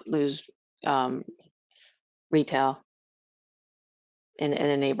or not lose retail in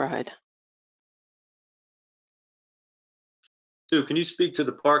a neighborhood. Sue, can you speak to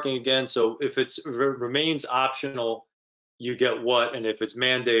the parking again? So if it remains optional, you get what? And if it's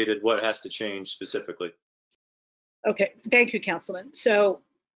mandated, what has to change specifically? Okay, thank you, Councilman. So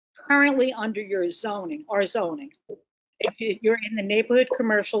currently under your zoning, our zoning, if you're in the neighborhood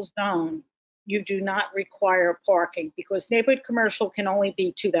commercial zone, you do not require parking because neighborhood commercial can only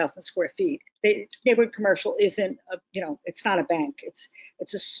be 2,000 square feet. Neighborhood commercial isn't, it's not a bank.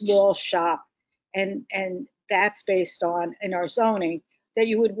 It's a small shop, and that's based on, in our zoning, that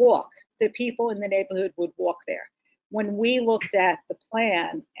you would walk. The people in the neighborhood would walk there. When we looked at the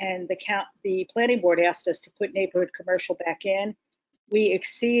plan and the planning board asked us to put neighborhood commercial back in, we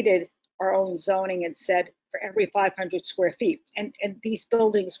exceeded our own zoning and said for every 500 square feet. And these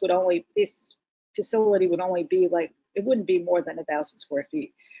buildings this facility would only be it wouldn't be more than 1,000 square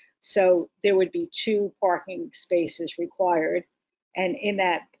feet. So there would be 2 parking spaces required. And in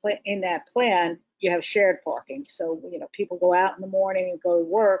that plan, you have shared parking. So, people go out in the morning and go to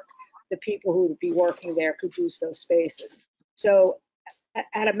work. The people who would be working there could use those spaces. So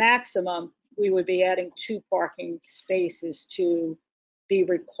at a maximum, we would be adding 2 parking spaces to be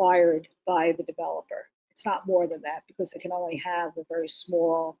required by the developer. It's not more than that because it can only have a very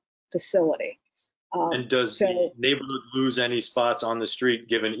small facility. And does So the neighborhood lose any spots on the street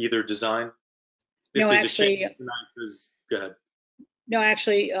given either design? If no, there's actually, a change tonight, go ahead. no,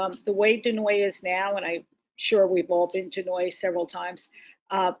 actually, the way Denoy is now, and I'm sure we've all been to Denoy several times,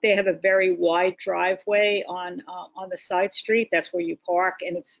 they have a very wide driveway on the side street. That's where you park,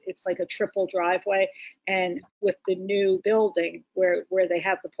 and it's like a triple driveway. And with the new building where they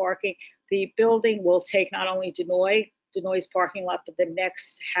have the parking, the building will take not only Denoy's parking lot, but the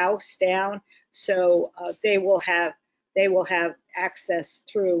next house down. So they will have access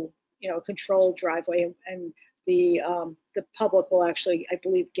through a controlled driveway, and the public will actually, I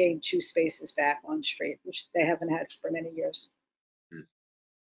believe, gain 2 spaces back on the street, which they haven't had for many years.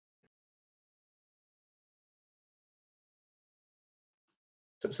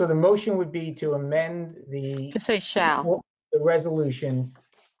 So the motion would be to amend the To say shall, resolution.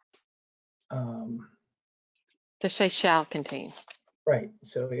 to say shall contain. Right,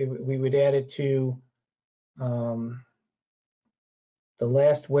 so we would add it to the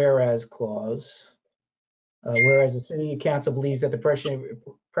last whereas clause. Whereas the city council believes that the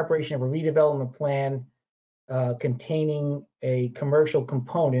preparation of a redevelopment plan containing a commercial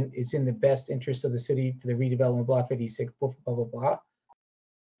component is in the best interest of the city for the redevelopment of block 56, blah, blah, blah, blah.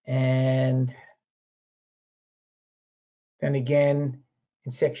 And then again,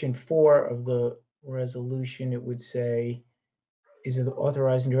 in section 4 of the resolution, it would say, is it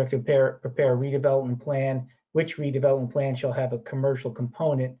authorizing director to prepare a redevelopment plan, which redevelopment plan shall have a commercial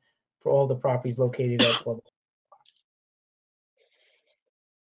component for all the properties located at blah,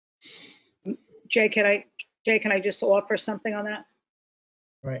 blah. Jay, can I just offer something on that?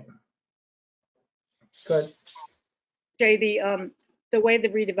 Right. Good. Jay, the way the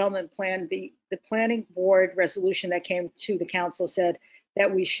redevelopment plan, the planning board resolution that came to the council said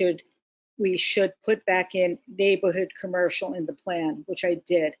that we should put back in neighborhood commercial in the plan, which I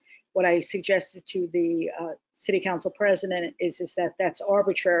did. What I suggested to the city council president is that that's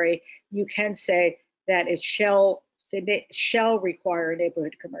arbitrary. You can say that it shall require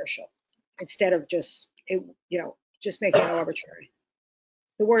neighborhood commercial instead of just making it arbitrary.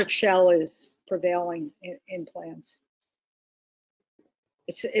 The word shall is prevailing in plans.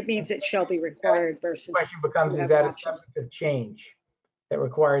 It means it shall be required The versus question becomes, you is have an that a option. substantive change that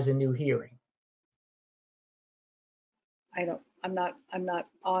requires a new hearing? I'm not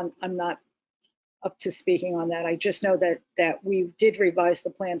up to speaking on that. I just know that we did revise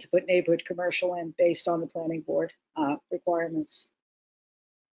the plan to put neighborhood commercial in based on the planning board requirements.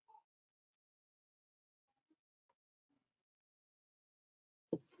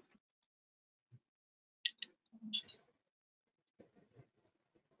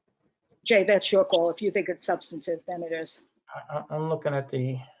 Jay, that's your call. If you think it's substantive, then it is. I'm looking at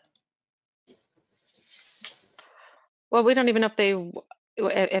the, Well, we don't even know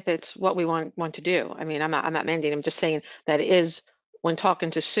if it's what we want to do. I mean, I'm not mandating. I'm just saying that it is, when talking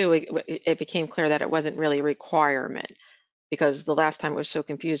to Sue, it became clear that it wasn't really a requirement, because the last time it was so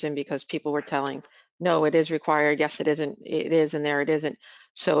confusing because people were telling, no, it is required. Yes, it isn't. It is, and there it isn't.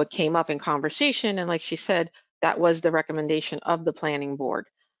 So it came up in conversation, and like she said, that was the recommendation of the planning board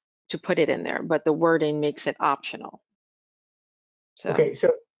to put it in there, but the wording makes it optional. So okay,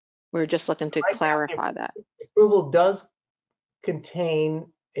 so we're just looking to right now, clarify that. approval does contain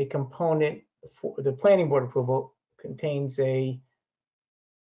a component for the planning board approval contains a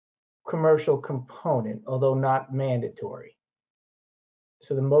commercial component, although not mandatory.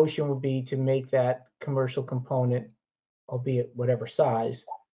 So the motion would be to make that commercial component, albeit whatever size,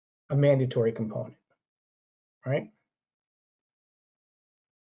 a mandatory component, right?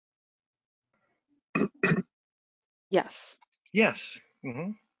 Yes. Yes.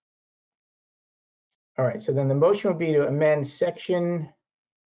 Mhm. All right, so then the motion would be to amend section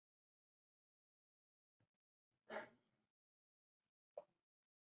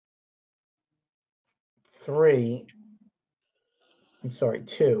 2,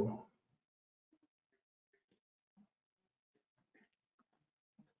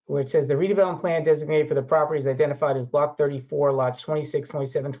 where it says the redevelopment plan designated for the properties identified as block 34, lots 26,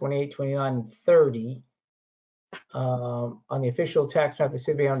 27, 28, 29, and 30 on the official tax map of the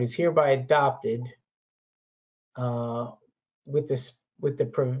city of Bayonne is hereby adopted with the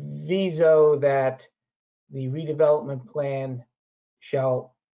proviso that the redevelopment plan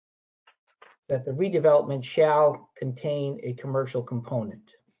shall contain a commercial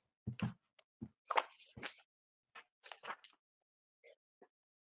component.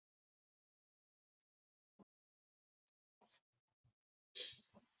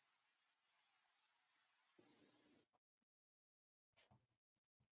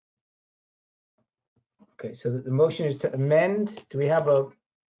 Okay, so the motion is to amend. Do we have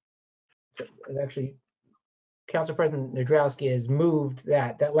actually, Council President Nadrowski has moved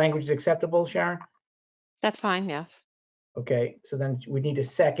that. That language is acceptable, Sharon? That's fine, yes. Okay, so then we need a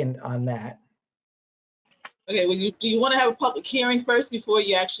second on that. Okay, well, do you want to have a public hearing first before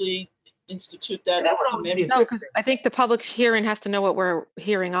you actually institute that That would always be a amendment? No, good because I think the public hearing has to know what we're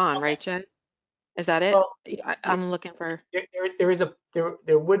hearing on, right, Jay? Is that it? Well, I'm looking for,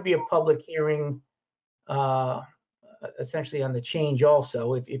 there would be a public hearing essentially on the change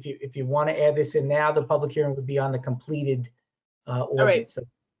also. If you want to add this in now, the public hearing would be on the completed ordinance. So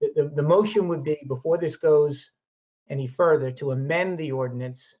the motion would be, before this goes any further, to amend the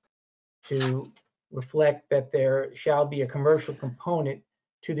ordinance to reflect that there shall be a commercial component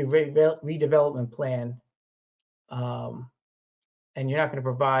to the redevelopment plan. And you're not going to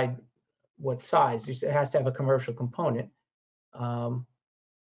provide what size, it has to have a commercial component. And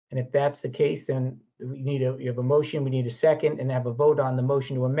if that's the case, then you have a motion, we need a second, and have a vote on the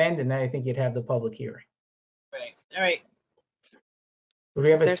motion to amend, and then I think you'd have the public hearing. Right. All right. Do we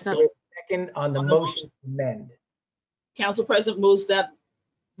have a There's no- second on the On the motion to amend? Council President moves that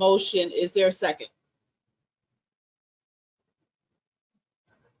motion. Is there a second?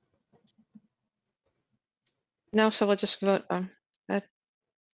 no, so we'll just vote.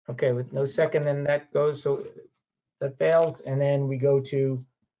 Okay, with no second, then that goes, so that fails, and then we go to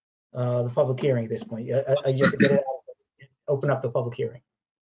the public hearing at this point. You have to get it out, open up the public hearing.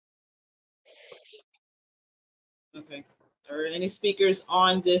 Okay. Are there any speakers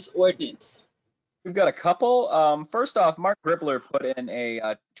on this ordinance? We've got a couple. First off, Mark Gribler put in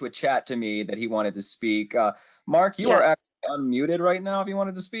to a chat to me that he wanted to speak. Mark, you are actually unmuted right now if you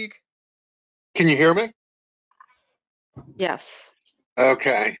wanted to speak. Can you hear me? Yes.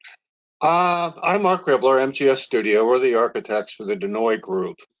 Okay. I'm Mark Gribler, MGS Studio. We're the architects for the Denoy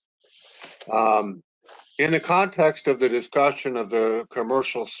Group. In the context of the discussion of the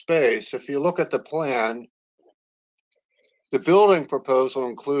commercial space, if you look at the plan, the building proposal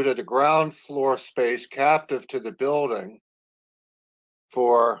included a ground floor space captive to the building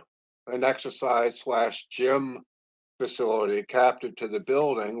for an exercise/gym facility captive to the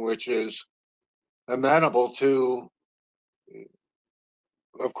building, which is amenable to,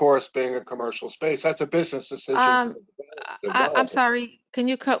 of course, being a commercial space. That's a business decision. I'm sorry, can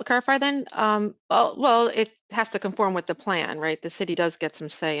you clarify then? Well, it has to conform with the plan, right? The city does get some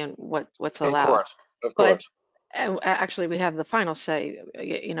say in what's allowed. Of But course. actually, we have the final say,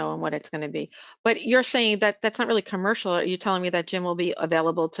 on what it's going to be. But you're saying that that's not really commercial. Are you telling me that gym will be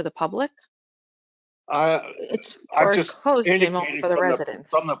available to the public? It's I'm just closed gym only indicating for the residents.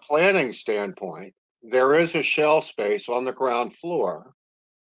 from the planning standpoint, there is a shell space on the ground floor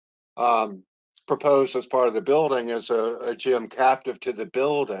proposed as part of the building as a gym captive to the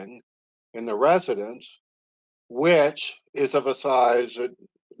building in the residence, which is of a size that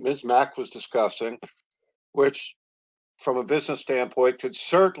Ms. Mack was discussing, which from a business standpoint could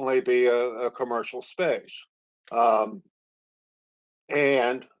certainly be a commercial space.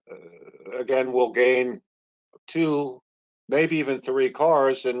 And again, we'll gain 2, maybe even 3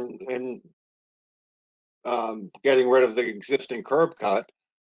 cars in getting rid of the existing curb cut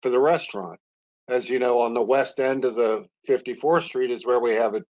for the restaurant. As you know, on the west end of the 54th Street is where we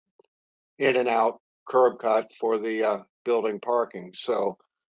have an in and out curb cut for the building parking. So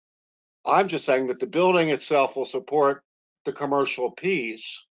I'm just saying that the building itself will support the commercial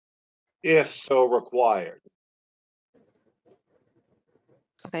piece if so required.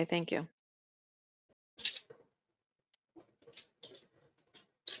 Okay, thank you.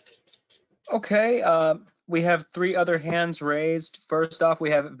 Okay, we have 3 other hands raised. First off, we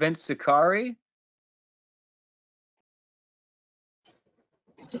have Vince Sicari.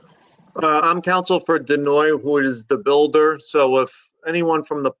 I'm counsel for Denoy, who is the builder. So if anyone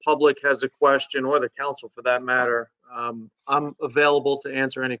from the public has a question, or the council for that matter, I'm available to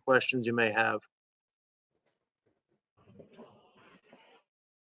answer any questions you may have.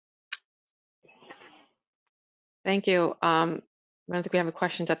 Thank you. I don't think we have any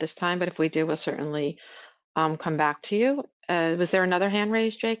questions at this time, but if we do, we'll certainly come back to you. Was there another hand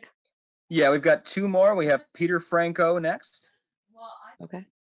raised, Jake? Yeah, we've got 2 more. We have Peter Franco next. Okay.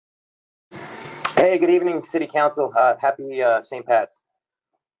 Hey, good evening, City Council. Happy St. Pat's.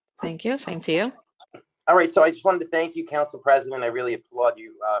 Thank you. Same to you. All right, so I just wanted to thank you, Council President. I really applaud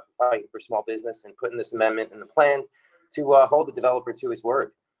you for fighting for small business and putting this amendment in the plan to hold the developer to his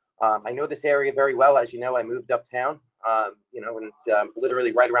word. I know this area very well. As you know, I moved uptown, and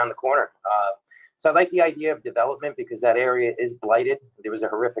literally right around the corner. So I like the idea of development because that area is blighted. There was a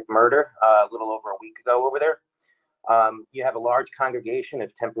horrific murder a little over a week ago over there. You have a large congregation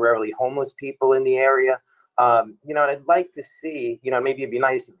of temporarily homeless people in the area. You know, and I'd like to see, you know, maybe it'd be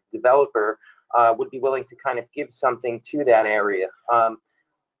nice if the developer would be willing to kind of give something to that area.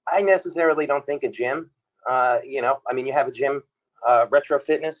 I necessarily don't think a gym, you know, I mean, you have a gym, Retro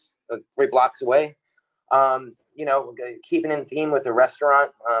Fitness, 3 blocks away. You know, keeping in theme with the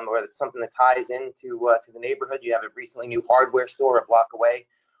restaurant, or it's something that ties into to the neighborhood. You have a recently new hardware store a block away.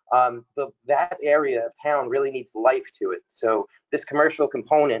 That area of town really needs life to it. So this commercial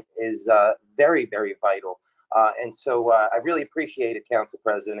component is very, very vital. And so I really appreciate it, Council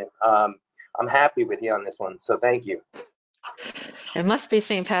President. I'm happy with you on this one. So thank you. It must be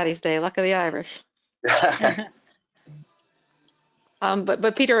St. Patty's Day. Luck of the Irish.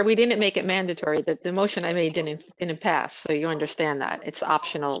 But Peter, we didn't make it mandatory. The motion I made didn't pass, so you understand that it's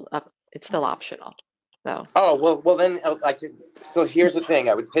optional. It's still optional. So. Oh, well then, so here's the thing.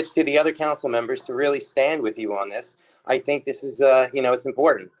 I would pitch to the other council members to really stand with you on this. I think this is, you know, it's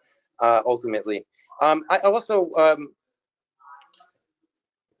important, ultimately. I also,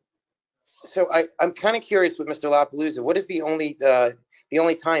 so I'm kind of curious with Mr. LaPalooza. What is the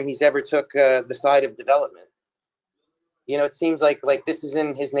only time he's ever took the side of development? You know, it seems like this is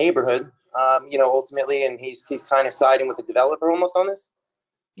in his neighborhood, you know, ultimately, and he's kind of siding with the developer almost on this.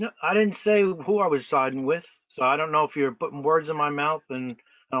 No, I didn't say who I was siding with, so I don't know if you're putting words in my mouth, and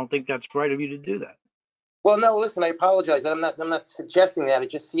I don't think that's right of you to do that. Well, no, listen, I apologize. I'm not suggesting that. It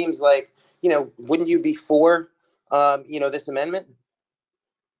just seems like, you know, wouldn't you be for, you know, this amendment?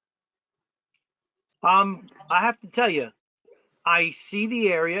 I have to tell you, I see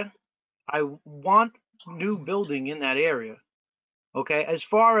the area. I want new building in that area. Okay, as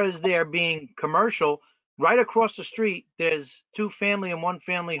far as there being commercial, right across the street, there's 2 family and 1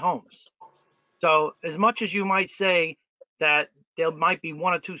 family homes. So as much as you might say that there might be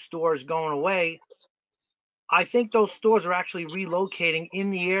 1 or 2 stores going away, I think those stores are actually relocating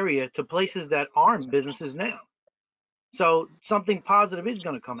in the area to places that aren't businesses now. So something positive is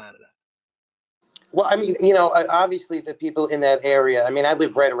going to come out of that. Well, I mean, you know, obviously the people in that area, I mean, I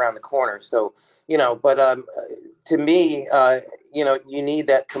live right around the corner, so, you know, but to me, you know, you need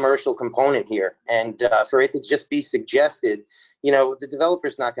that commercial component here. And for it to just be suggested, you know, the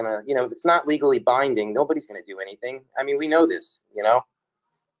developer's not going to, you know, if it's not legally binding, nobody's going to do anything. I mean, we know this, you know.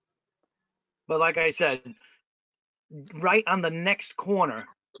 But like I said, right on the next corner,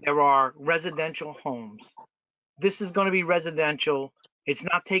 there are residential homes. This is going to be residential. It's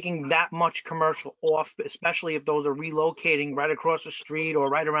not taking that much commercial off, especially if those are relocating right across the street or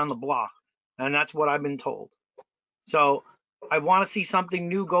right around the block. And that's what I've been told. So I want to see something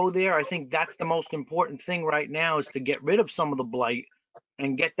new go there. I think that's the most important thing right now, is to get rid of some of the blight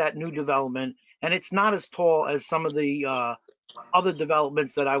and get that new development. And it's not as tall as some of the other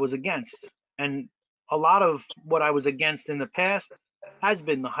developments that I was against. And a lot of what I was against in the past has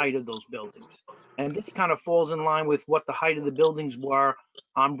been the height of those buildings. And this kind of falls in line with what the height of the buildings were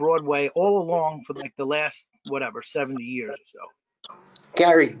on Broadway all along for like the last, whatever, 70 years or so.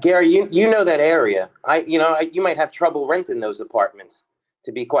 Gary, you know that area. You might have trouble renting those apartments,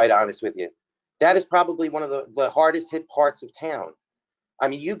 to be quite honest with you. That is probably one of the hardest hit parts of town. I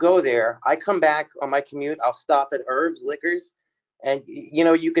mean, you go there, I come back on my commute, I'll stop at Herbs Liquors, and, you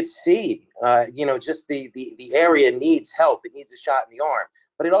know, you could see, you know, just the area needs help. It needs a shot in the arm,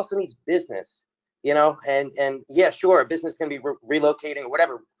 but it also needs business, you know, and yeah, sure, a business can be relocating or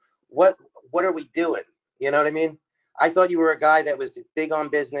whatever. What are we doing? You know what I mean? I thought you were a guy that was big on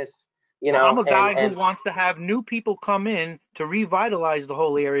business, you Well, I'm know, a guy who and wants to have new people come in to revitalize the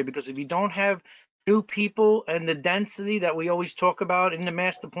whole area, because if you don't have new people and the density that we always talk about in the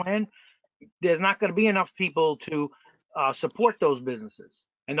master plan, there's not going to be enough people to support those businesses.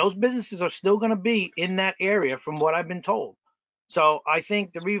 And those businesses are still going to be in that area from what I've been told. So I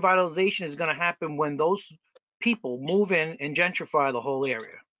think the revitalization is going to happen when those people move in and gentrify the whole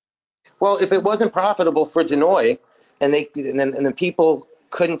area. well, if it wasn't profitable for Denoy and the people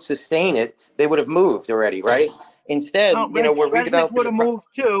couldn't sustain it, they would have moved already, right? Instead, you know, we're Residents would redeveloping have moved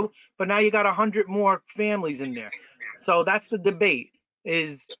too, but now you got 100 more families in there. So that's the debate.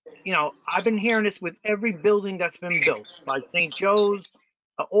 Is, you know, I've been hearing this with every building that's been built by St. Joe's,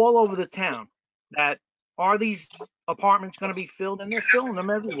 all over the town, that are these apartments going to be filled? And they're filling them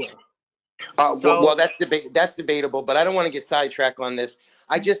everywhere. Well, that's debatable, but I don't want to get sidetracked on this.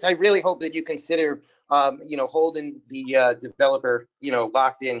 I really hope that you consider, you know, holding the developer, you know,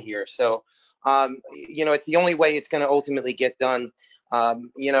 locked in here. So, you know, it's the only way it's going to ultimately get done.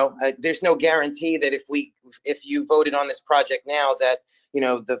 You know, there's no guarantee that if you voted on this project now, that, you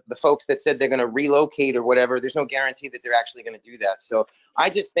know, the folks that said they're going to relocate or whatever, there's no guarantee that they're actually going to do that. So I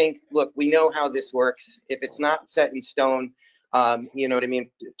just think, look, we know how this works. If it's not set in stone, You know what I mean?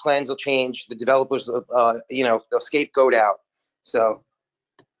 Plans will change. The developers, you know, they'll scapegoat out. So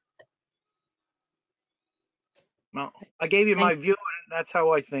Well, I gave you my view, and that's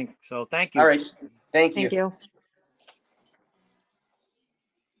how I think. So thank you. all right, thank you. Thank you.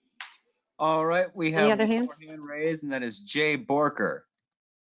 All right, we Any have other one hands? more hand raised, and that is Jay Borker.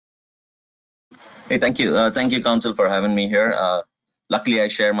 Hey, thank you. Thank you, Council, for having me here. Luckily, I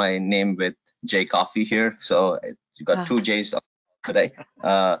share my name with Jay Coffee here, so you got two Jays today.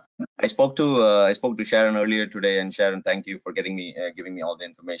 I spoke to Sharon earlier today, and Sharon, thank you for giving me all the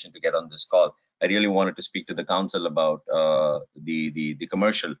information to get on this call. I really wanted to speak to the council about the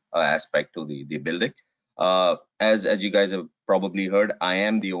commercial aspect to the building. As you guys have probably heard, I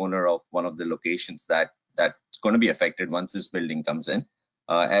am the owner of one of the locations that's going to be affected once this building comes in.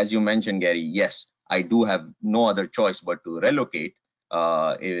 As you mentioned, Gary, yes, I do have no other choice but to relocate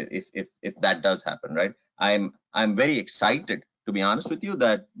if that does happen, right? I'm very excited, to be honest with you,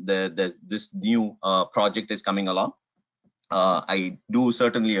 that this new project is coming along. I do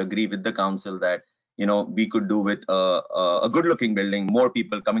certainly agree with the council that, you know, we could do with a good-looking building, more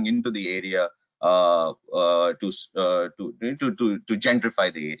people coming into the area to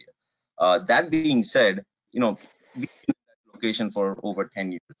gentrify the area. That being said, you know, we've been in that location for over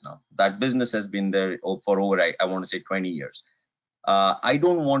 10 years now. That business has been there for over, I want to say, 20 years. I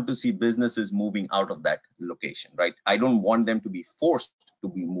don't want to see businesses moving out of that location, right? I don't want them to be forced to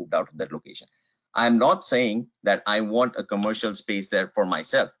be moved out of that location. I'm not saying that I want a commercial space there for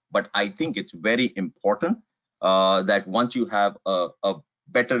myself, but I think it's very important that once you have a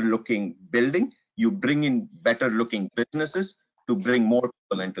better looking building, you bring in better looking businesses to bring more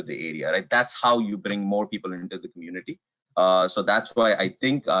people into the area, right? That's how you bring more people into the community. So that's why I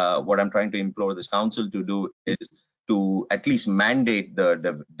think what I'm trying to implore this council to do is to at least mandate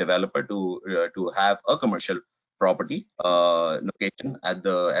the developer to have a commercial property location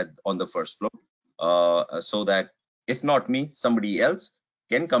on the first floor, so that if not me, somebody else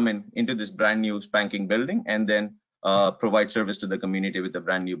can come into this brand new spanking building and then provide service to the community with a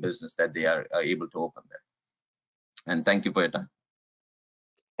brand new business that they are able to open there. And thank you for your time.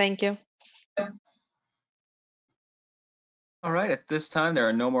 Thank you. All right, at this time, there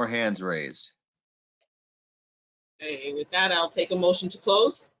are no more hands raised. Okay, with that, I'll take a motion to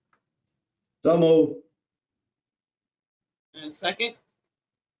close. So moved. And a second.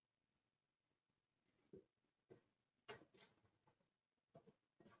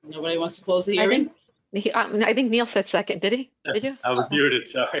 Nobody wants to close the hearing? I think Neil said second. Did he? Did you? I was muted,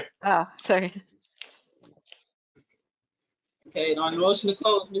 sorry. Oh, sorry. Okay, on the motion to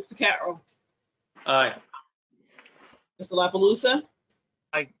close, Mr. Carroll, Aye. Mr. La Palusa,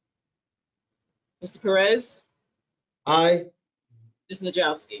 Aye. Mr. Perez, Aye. Ms.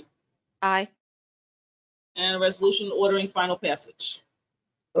 Nadrowski, Aye. and a resolution ordering final passage.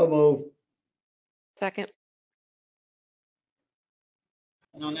 So moved. Second.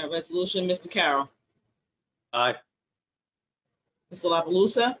 And on that resolution, Mr. Carroll, Aye. Mr. La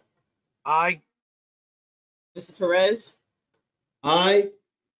Palusa, Aye. Mr. Perez, Aye.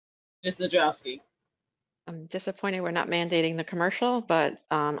 Ms. Nadrowski. I'm disappointed we're not mandating the commercial, but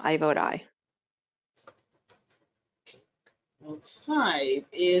I vote aye. 5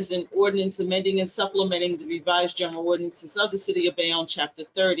 is an ordinance amending and supplementing the revised general ordinances of the City of Bayonne, Chapter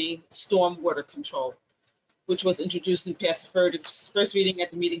 30, Stormwater Control, which was introduced and passed first reading at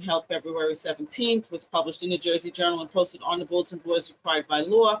the meeting held February 17th, was published in the Jersey Journal and posted on the bulletin board as required by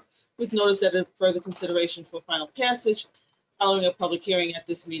law, with notice that a further consideration for final passage following a public hearing at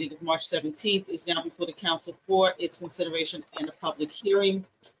this meeting of March 17th is now before the council for its consideration and a public hearing.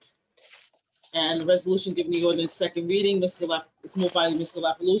 And the resolution giving the ordinance second reading, is moved by Mr.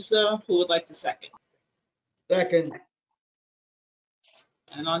 La Palusa. Who would like to second? Second.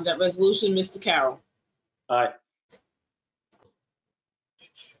 And on that resolution, Mr. Carroll, Aye.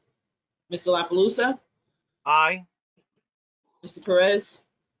 Mr. La Palusa, Aye. Mr. Perez,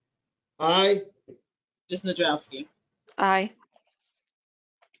 Aye. Ms. Nadrowski. Aye.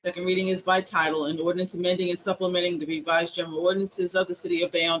 Second reading is by title, an ordinance amending and supplementing the revised general ordinances of the City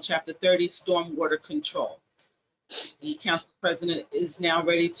of Bayonne, Chapter 30, Stormwater Control. The council president is now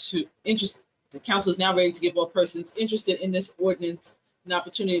ready to the council is now ready to give all persons interested in this ordinance an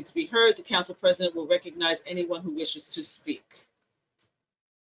opportunity to be heard. The council president will recognize anyone who wishes to speak.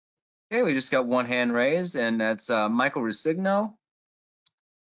 Okay, we just got one hand raised, and that's Michael Resigno.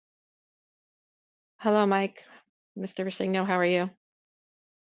 Hello, Mike. Mr. Rosigno, how are you?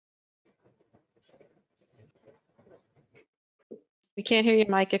 We can't hear you,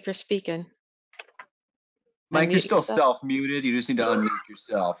 Mike, if you're speaking. Mike, you're Unmute still yourself. self-muted. You just need to unmute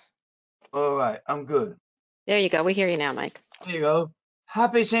yourself. All right, I'm good. There you go. We hear you now, Mike. There you go.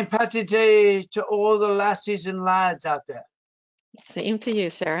 Happy St. Patrick's Day to all the lassies and lads out there. Same to you,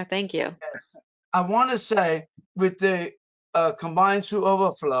 Sarah. Thank you. I want to say with the combined sewer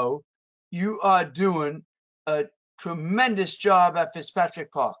overflow, you are doing a tremendous job at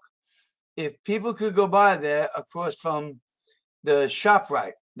Fitzpatrick Park. If people could go by there across from the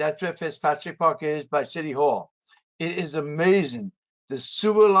ShopRite, that's where Fitzpatrick Park is by City Hall. It is amazing. The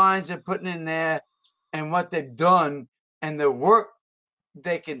sewer lines they're putting in there and what they've done and the work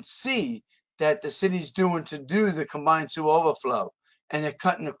they can see that the city's doing to do the combined sewer overflow. And they're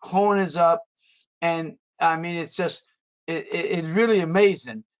cutting the corners up. And I mean, it's just, it's really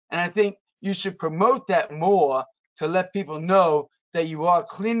amazing. And I think you should promote that more to let people know that you are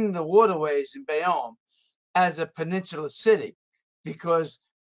cleaning the waterways in Bayonne as a peninsula city, because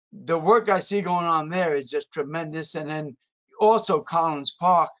the work I see going on there is just tremendous. And then also Collins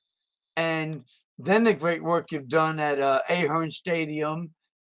Park, and then the great work you've done at Ahern Stadium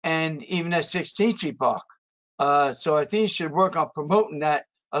and even at 16th Street Park. So I think you should work on promoting that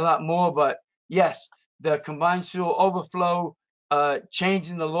a lot more. But yes, the combined sewer overflow,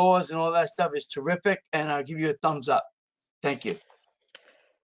 changing the laws and all that stuff is terrific. And I'll give you a thumbs up. Thank you.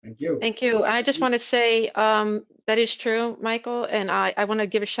 Thank you. Thank you. I just want to say that is true, Michael. And I want to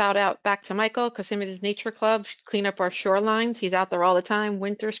give a shout out back to Michael because him and his nature club clean up our shorelines. He's out there all the time,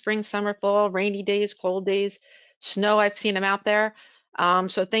 winter, spring, summer, fall, rainy days, cold days, snow. I've seen him out there.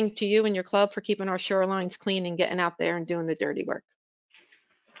 So thank to you and your club for keeping our shorelines clean and getting out there and doing the dirty work.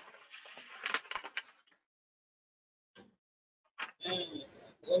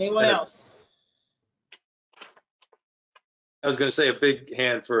 Anyone else? I was going to say a big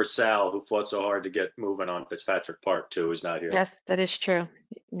hand for Sal, who fought so hard to get moving on Fitzpatrick Park too, is not here. Yes, that is true.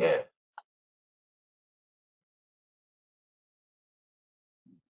 Yeah.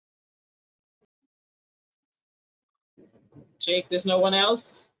 Jake, there's no one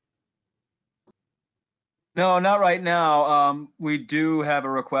else? No, not right now. We do have a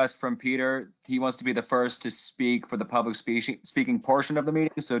request from Peter. He wants to be the first to speak for the public speaking portion of the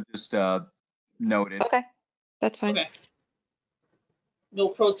meeting, so just noted. Okay, that's fine. Okay. No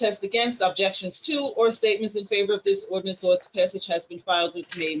protest against, objections to, or statements in favor of this ordinance or its passage has been filed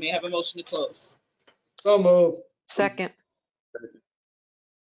with me. May I have a motion to close? So move. Second.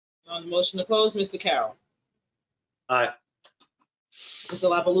 On the motion to close, Mr. Carroll. Aye. Mr.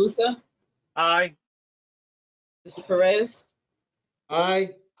 La Palusa? Aye. Mr. Perez?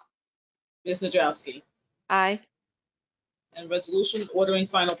 Aye. Ms. Nadrowski? Aye. And resolution ordering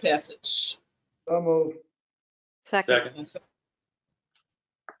final passage. So move. Second. Second.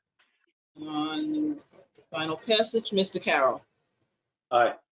 On final passage, Mr. Carroll.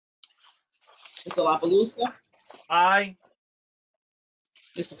 Aye. Mr. La Palusa? Aye.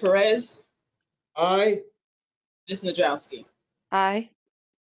 Mr. Perez? Aye. Ms. Nadrowski? Aye.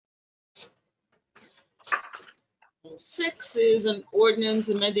 6 is an ordinance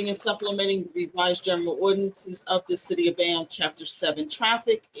amending and supplementing the revised general ordinances of the City of Bayonne, Chapter 7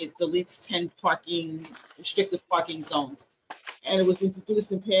 Traffic. It deletes 10 restrictive parking zones. And it was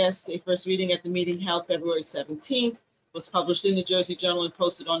introduced and passed a first reading at the meeting held February 17th, was published in the Jersey Journal and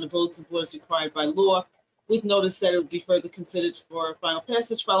posted on the bulletin board as required by law, with notice that it would be further considered for final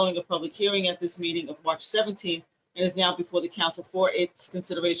passage following a public hearing at this meeting of March 17th, and is now before the council for its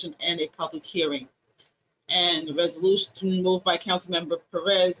consideration and a public hearing. And the resolution moved by Councilmember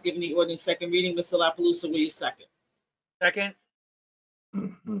Perez, giving the ordinance second reading. Mr. La Palusa, will you second? Second.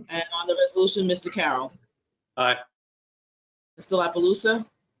 And on the resolution, Mr. Carroll. Aye. Mr. La Palusa?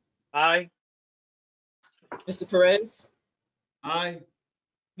 Aye. Mr. Perez? Aye.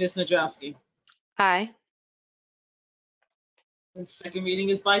 Ms. Nadrowski? Aye. And second reading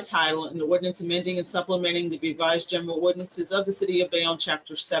is by title, and the ordinance amending and supplementing the revised general ordinances of the City of Bayonne,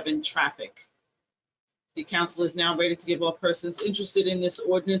 Chapter 7 Traffic. The council is now ready to give all persons interested in this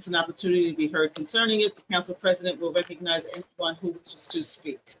ordinance an opportunity to be heard concerning it. The council president will recognize anyone who wishes to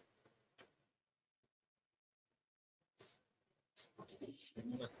speak.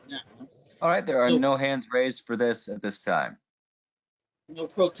 All right, there are no hands raised for this at this time. No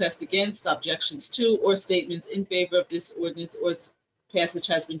protest against, objections to, or statements in favor of this ordinance or its passage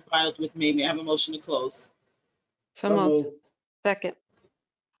has been filed with me. May I have a motion to close? So moved. Second.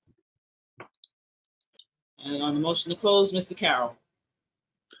 And on the motion to close, Mr. Carroll.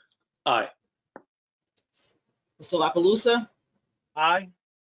 Aye. Mr. La Palusa? Aye.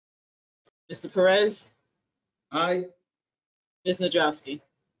 Mr. Perez? Aye. Ms. Nadrowski?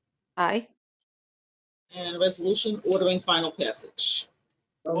 Aye. And a resolution ordering final passage.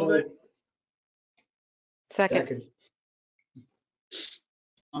 So Move move. it. Second.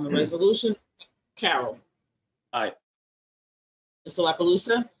 On the resolution, Carroll. Aye. Mr. La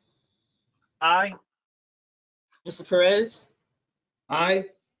Palusa, Aye. Mr. Perez, Aye.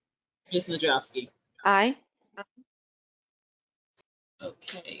 Ms. Nadrowski. Aye.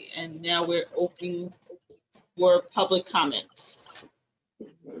 Okay, and now we're open for public comments.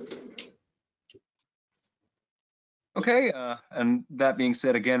 Okay, and that being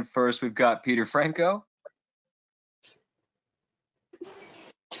said, again, first we've got Peter Franco.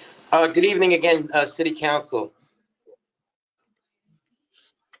 Good evening again, City Council.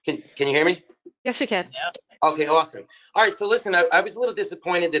 Can you hear me? Yes, we can. Okay, awesome. All right, so listen, I was a little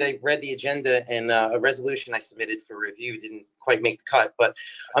disappointed that I read the agenda and a resolution I submitted for review didn't quite make the cut, but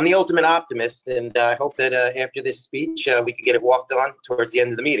I'm the ultimate optimist, and I hope that after this speech, we can get it walked on towards the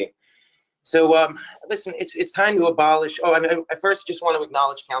end of the meeting. So listen, it's time to abolish. Oh, I first just want to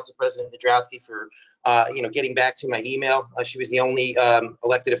acknowledge Council President Nadrowski for getting back to my email. She was the only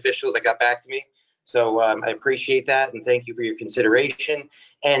elected official that got back to me. So I appreciate that, and thank you for your consideration.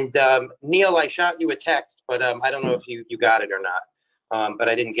 And Neil, I shot you a text, but I don't know if you got it or not. But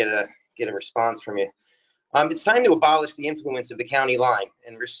I didn't get a response from you. It's time to abolish the influence of the county line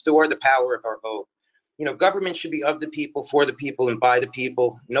and restore the power of our vote. Government should be of the people, for the people, and by the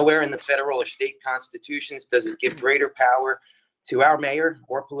people. Nowhere in the federal or state constitutions does it give greater power to our mayor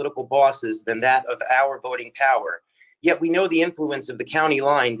or political bosses than that of our voting power. Yet we know the influence of the county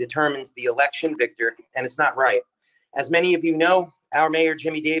line determines the election victor, and it's not right. As many of you know, our mayor,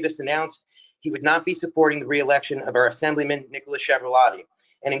 Jimmy Davis, announced he would not be supporting the re-election of our Assemblyman, Nicholas Chevroletti,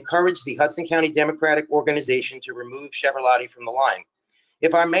 and encouraged the Hudson County Democratic Organization to remove Chevroletti from the line.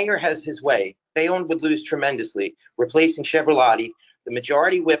 If our mayor has his way, Bayonne would lose tremendously, replacing Chevroletti, the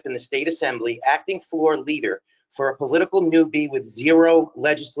majority whip in the state assembly, acting floor leader for a political newbie with zero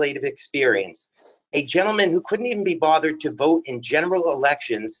legislative experience, a gentleman who couldn't even be bothered to vote in general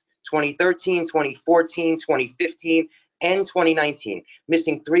elections 2013, 2014, 2015, and 2019,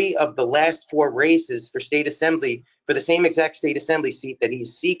 missing 3 of the last 4 races for state assembly for the same exact state assembly seat that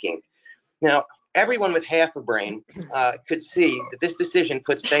he's seeking. Now, everyone with half a brain could see that this decision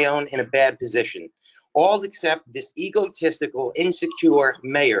puts Bayonne in a bad position, all except this egotistical, insecure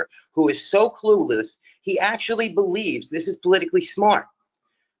mayor who is so clueless, he actually believes this is politically smart.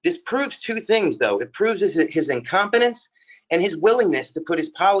 This proves 2 things, though. It proves his incompetence and his willingness to put his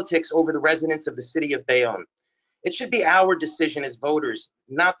politics over the residents of the city of Bayonne. It should be our decision as voters,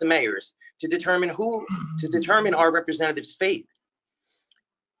 not the mayor's, to determine our representatives' fate.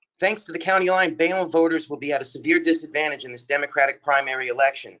 Thanks to the county line, Bayonne voters will be at a severe disadvantage in this Democratic primary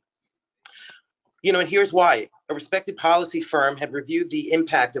election. And here's why. A respected policy firm had reviewed the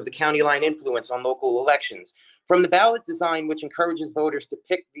impact of the county line influence on local elections. From the ballot design, which encourages voters to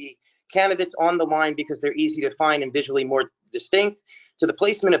pick the candidates on the line because they're easy to find and visually more distinct, to the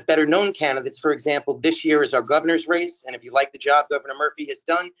placement of better known candidates. For example, this year is our governor's race, and if you like the job Governor Murphy has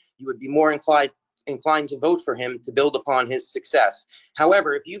done, you would be more inclined to vote for him to build upon his success.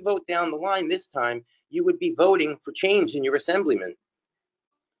 However, if you vote down the line this time, you would be voting for change in your assemblyman.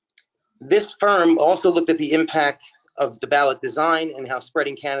 This firm also looked at the impact of the ballot design and how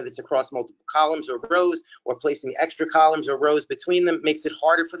spreading candidates across multiple columns or rows or placing extra columns or rows between them makes it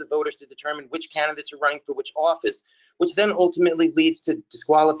harder for the voters to determine which candidates are running for which office, which then ultimately leads to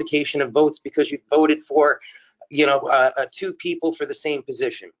disqualification of votes because you voted for, 2 people for the same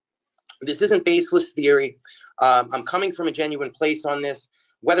position. This isn't baseless theory. I'm coming from a genuine place on this.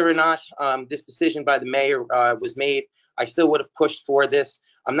 Whether or not this decision by the mayor was made, I still would have pushed for this.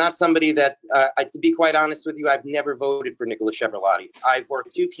 I'm not somebody that, to be quite honest with you, I've never voted for Nicholas Chevroletti. I've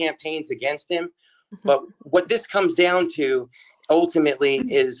worked 2 campaigns against him. But what this comes down to ultimately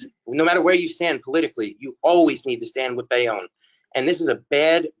is no matter where you stand politically, you always need to stand with Bayonne. And this is a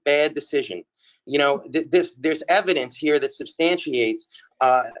bad, bad decision. There's evidence here that substantiates,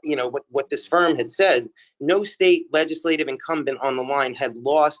 what this firm had said. No state legislative incumbent on the line had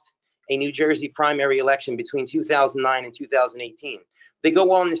lost a New Jersey primary election between 2009 and 2018. They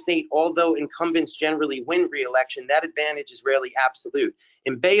go on to state, although incumbents generally win re-election, that advantage is rarely absolute.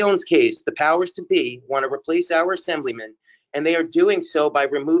 In Bayonne's case, the powers to be want to replace our assemblyman, and they are doing so by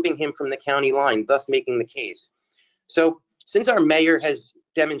removing him from the county line, thus making the case. So since our mayor has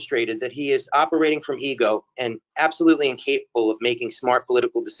demonstrated that he is operating from ego and absolutely incapable of making smart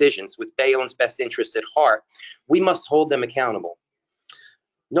political decisions with Bayonne's best interests at heart, we must hold them accountable.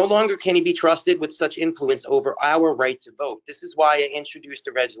 No longer can he be trusted with such influence over our right to vote. This is why I introduced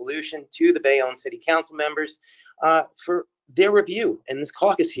a resolution to the Bayonne City Council members for their review in this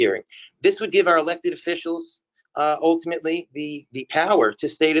caucus hearing. This would give our elected officials ultimately the power to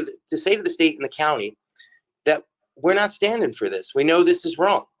say to the state and the county that we're not standing for this. We know this is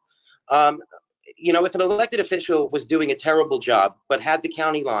wrong. if an elected official was doing a terrible job but had the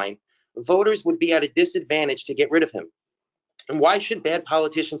county line, voters would be at a disadvantage to get rid of him. And why should bad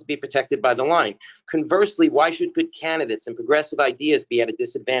politicians be protected by the line? Conversely, why should good candidates and progressive ideas be at a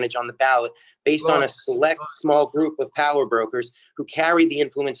disadvantage on the ballot based on a select small group of power brokers who carry the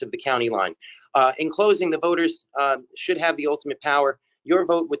influence of the county line? In closing, the voters should have the ultimate power. Your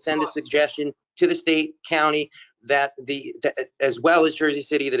vote would send a suggestion to the state, county, that as well as Jersey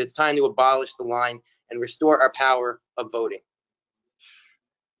City, that it's time to abolish the line and restore our power of voting.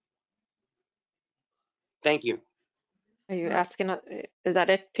 Thank you. Are you asking, is that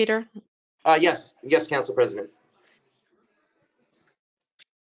it, Peter? Yes, Council President.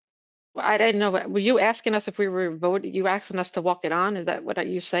 Well, I didn't know, were you asking us if we were voting? You asking us to walk it on? Is that what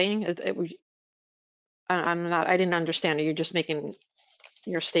you saying? I'm not, I didn't understand. Are you just making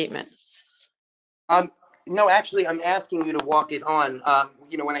your statement? No, actually, I'm asking you to walk it on.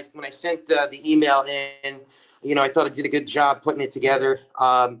 When I sent the email in, I thought I did a good job putting it together.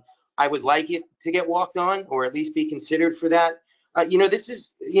 I would like it to get walked on, or at least be considered for that. This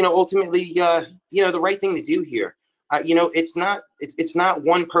is, ultimately, the right thing to do here. It's not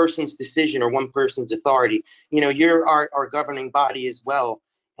one person's decision or one person's authority. You're our governing body as well.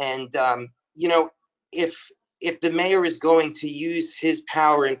 And, if the mayor is going to use his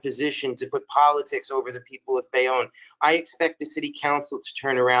power and position to put politics over the people of Bayonne, I expect the city council to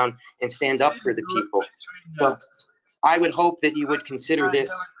turn around and stand up for the people. So I would hope that you would consider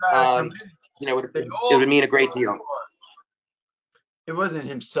this. It would mean a great deal. It wasn't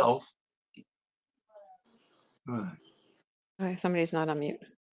himself. Okay, somebody's not on mute.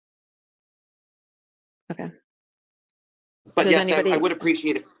 Okay. But Does yes, anybody... I would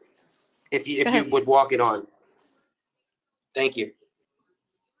appreciate it if you would walk it on. Thank you.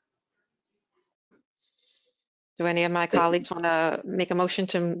 Do any of my colleagues want to make a motion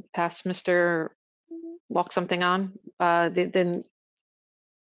to pass walk something on? Then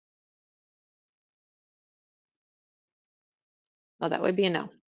oh, that would be a no.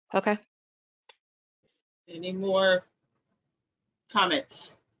 Okay. Any more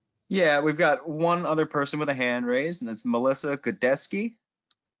comments? Yeah, we've got one other person with a hand raised, and that's Melissa Godeski.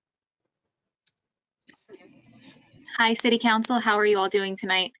 Hi, City Council. How are you all doing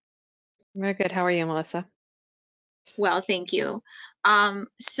tonight? Very good. How are you, Melissa? Well, thank you.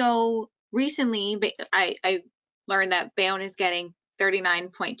 So recently, I learned that Bayonne is getting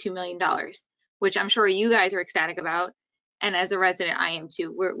 $39.2 million, which I'm sure you guys are ecstatic about. And as a resident, I am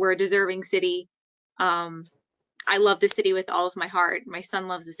too. We're a deserving city. I love the city with all of my heart. My son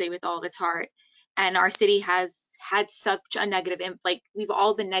loves the city with all of his heart. And our city has had such a negative, we've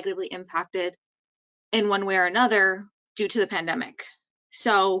all been negatively impacted in one way or another due to the pandemic.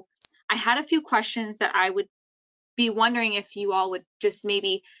 So I had a few questions that I would be wondering if you all would just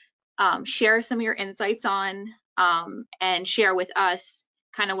maybe share some of your insights on and share with us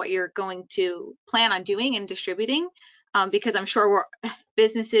kind of what you're going to plan on doing and distributing, because I'm sure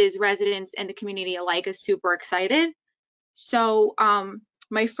businesses, residents, and the community alike is super excited. So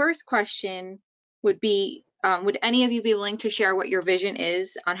my first question would be, would any of you be willing to share what your vision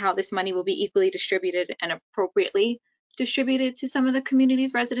is on how this money will be equally distributed and appropriately distributed to some of the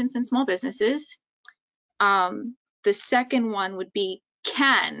community's residents and small businesses? The second one would be,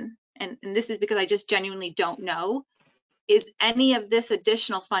 and this is because I just genuinely don't know, is any of this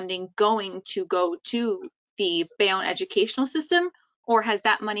additional funding going to go to the Bayonne educational system, or has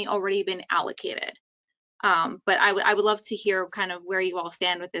that money already been allocated? But I would love to hear kind of where you all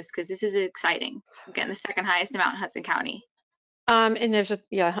stand with this, because this is exciting. I'm getting the second highest amount in Hudson County. And there's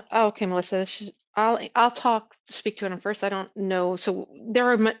okay, Melissa, I'll speak to it on first. I don't know. So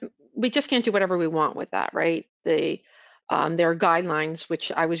we just can't do whatever we want with that, right? There are guidelines,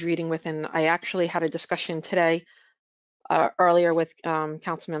 which I was reading with, and I actually had a discussion today earlier with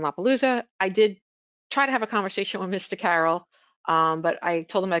Councilman LaPalooza. I did try to have a conversation with Mr. Carroll, but I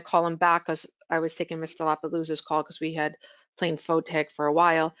told him I'd call him back because I was taking Mr. LaPalooza's call because we had played phone tag for a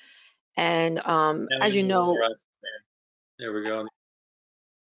while. And as you know, there we go.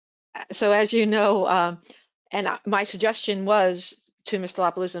 so as you know, and my suggestion was to Mr.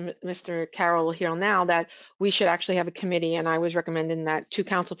 LaPalooza and Mr. Carroll here now that we should actually have a committee, and I was recommending that 2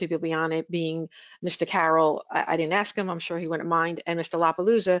 council people be on it, being Mr. Carroll, I didn't ask him, I'm sure he wouldn't mind, and Mr.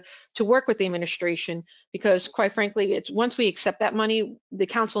 LaPalooza, to work with the administration, because quite frankly, it's once we accept that money, the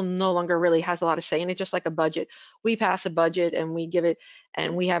council no longer really has a lot of say in it, just like a budget. We pass a budget and we give it,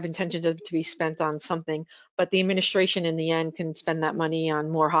 and we have intention to be spent on something, but the administration in the end can spend that money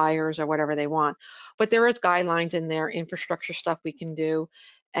on more hires or whatever they want. But there is guidelines in there, infrastructure stuff we can do,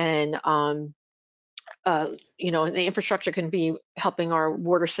 and you know, the infrastructure can be helping our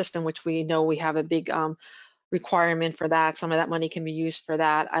water system, which we know we have a big requirement for that. Some of that money can be used for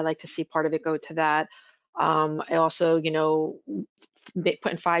that. I like to see part of it go to that. I also, you know,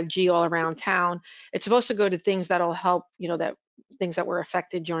 putting 5G all around town. It's supposed to go to things that'll help, you know, that things that were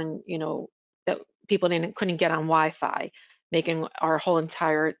affected during, you know, that people couldn't get on Wi-Fi, making our whole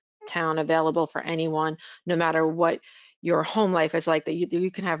entire town available for anyone, no matter what your home life is like, that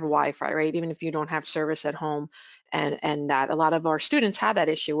you can have Wi-Fi, right? Even if you don't have service at home. And that a lot of our students had that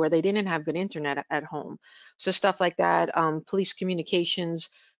issue where they didn't have good internet at home. So stuff like that, police communications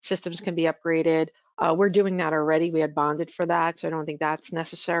systems can be upgraded. We're doing that already. We had bonded for that, so I don't think that's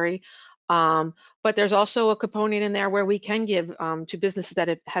necessary. But there's also a component in there where we can give to businesses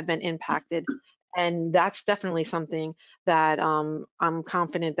that have been impacted. And that's definitely something that I'm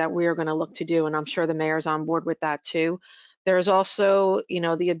confident that we are going to look to do. And I'm sure the mayor's on board with that too. There's also, you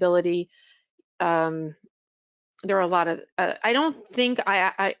know, the ability, there are a lot of, I don't think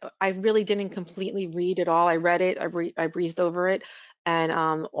I really didn't completely read it all. I read it, I breezed over it, and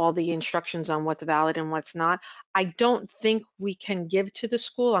all the instructions on what's valid and what's not. I don't think we can give to the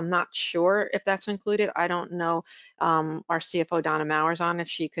school. I'm not sure if that's included. I don't know. Our CFO Donna Mowers on if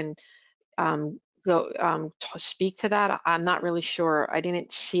she can go speak to that. I'm not really sure. I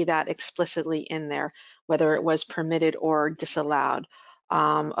didn't see that explicitly in there, whether it was permitted or disallowed.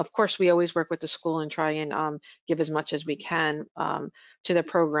 Of course, we always work with the school and try and give as much as we can to the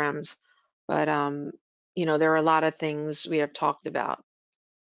programs, but you know, there are a lot of things we have talked about.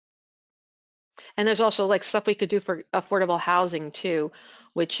 And there's also like stuff we could do for affordable housing too,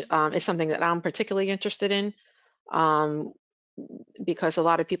 which is something that I'm particularly interested in. Um, because a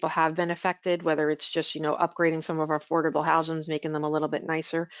lot of people have been affected, whether it's just, you know, upgrading some of our affordable houses, making them a little bit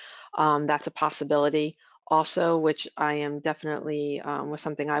nicer. That's a possibility also, which I am definitely was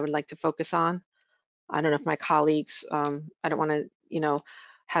something I would like to focus on. I don't know if my colleagues, I don't want to, you know,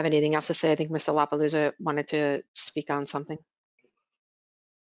 have anything else to say. I think Mr. LaPalooza wanted to speak on something.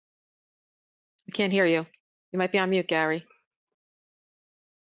 We can't hear you. You might be on mute, Gary.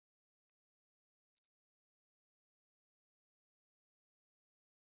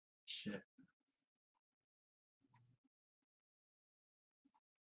 Shit.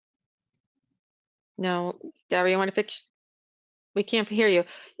 No, Gary, you want to fix? We can't hear you.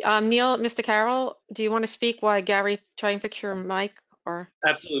 Neil, Mr. Carroll, do you want to speak while Gary try and fix your mic or?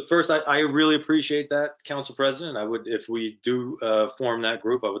 Absolutely. First, I really appreciate that, Council President. I would, if we do form that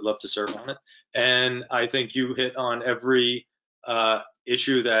group, I would love to serve on it. And I think you hit on every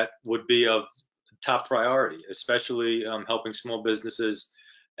issue that would be of top priority, especially helping small businesses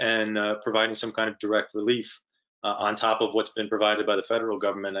and providing some kind of direct relief on top of what's been provided by the federal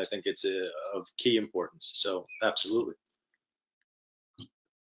government. I think it's of key importance. So absolutely.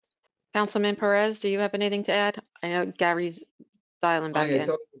 Councilman Perez, do you have anything to add? I know Gary's dialing back I in.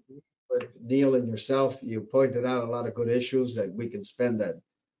 totally agree with Neil and yourself. You pointed out a lot of good issues that we can spend that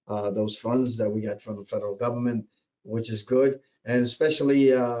those funds that we got from the federal government, which is good, and especially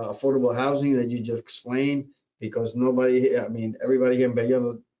affordable housing that you just explained, because nobody, I mean, everybody here in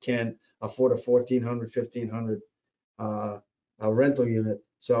Bayonne can afford a 1,400, 1,500 a rental unit.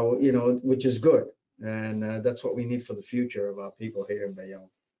 So, you know, which is good, and that's what we need for the future of our people here in Bayonne.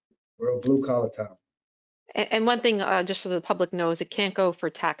 We're a blue collar town. And one thing, just so the public knows, it can't go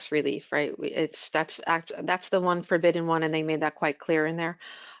for tax relief, right? That's the one forbidden one, and they made that quite clear in there.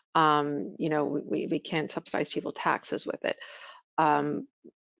 You know, we can't subsidize people taxes with it.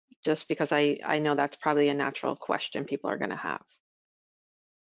 Just because I know that's probably a natural question people are going to have.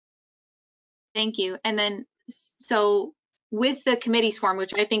 Thank you. And then, so with the committees form,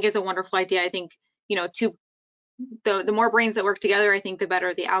 which I think is a wonderful idea, I think, you know, the more brains that work together, I think the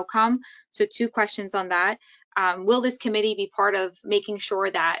better the outcome. So 2 questions on that. Will this committee be part of making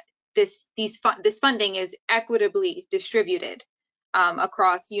sure that this funding is equitably distributed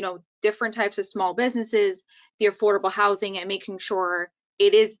across, you know, different types of small businesses, the affordable housing, and making sure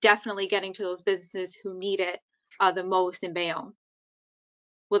it is definitely getting to those businesses who need it the most in Bayonne?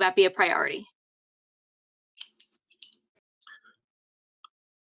 Will that be a priority?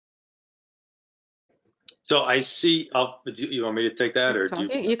 So I see, you want me to take that, or do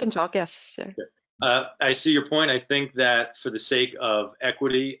you? You can talk, yes, sir. I see your point. I think that for the sake of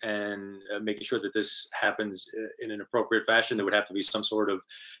equity and making sure that this happens in an appropriate fashion, there would have to be some sort of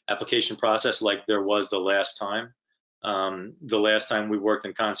application process like there was the last time. The last time we worked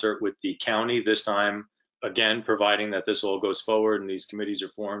in concert with the county. This time, again, providing that this all goes forward and these committees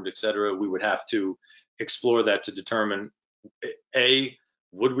are formed, et cetera, we would have to explore that to determine, A,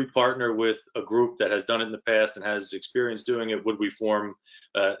 would we partner with a group that has done it in the past and has experience doing it? Would we form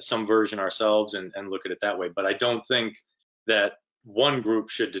some version ourselves and look at it that way? But I don't think that one group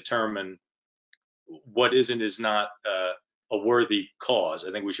should determine what is not a worthy cause.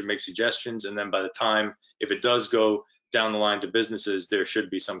 I think we should make suggestions, and then by the time, if it does go down the line to businesses, there should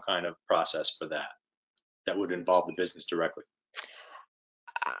be some kind of process for that would involve the business directly.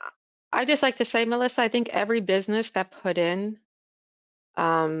 I just like to say, Melissa, I think every business that put in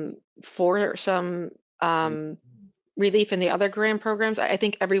for some relief in the other grant programs, I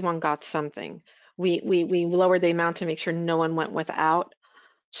think everyone got something. We lowered the amount to make sure no one went without.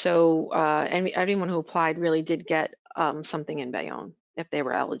 So everyone who applied really did get something in Bayonne if they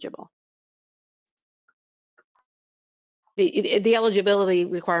were eligible. The eligibility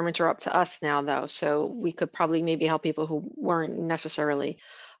requirements are up to us now, though, so we could probably maybe help people who weren't necessarily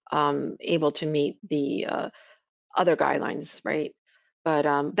able to meet the other guidelines, right?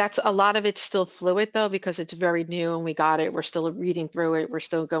 But that's a lot of it's still fluid, though, because it's very new and we got it. We're still reading through it. We're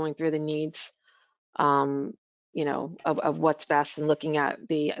still going through the needs, you know, of what's best and looking at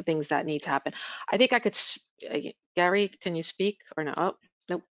the things that need to happen. I think I could, Gary, can you speak or no? Oh,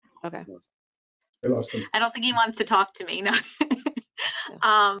 nope. Okay. I lost him. I don't think he wants to talk to me. No.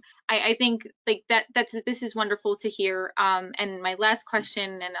 I think like this is wonderful to hear. And my last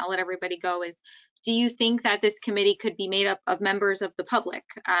question, and I'll let everybody go, is do you think that this committee could be made up of members of the public,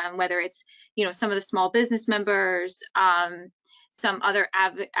 whether it's, you know, some of the small business members, some other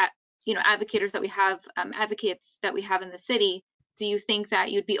advocates that we have in the city? Do you think that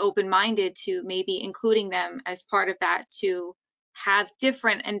you'd be open-minded to maybe including them as part of that, to have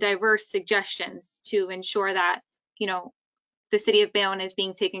different and diverse suggestions to ensure that, you know, the city of Bayonne is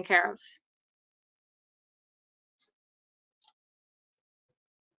being taken care of?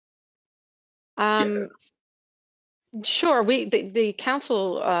 Sure. The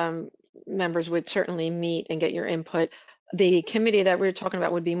council members would certainly meet and get your input. The committee that we're talking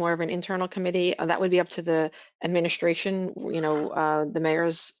about would be more of an internal committee. That would be up to the administration, you know, the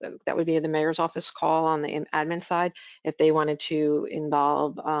mayor's, that would be the mayor's office call on the admin side if they wanted to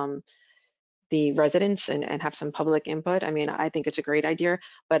involve the residents and have some public input. I mean, I think it's a great idea,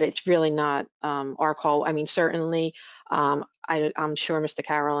 but it's really not our call. I mean, certainly, I'm sure Mr.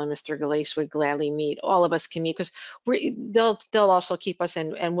 Carroll and Mr. Galais would gladly meet. All of us can meet because they'll also keep us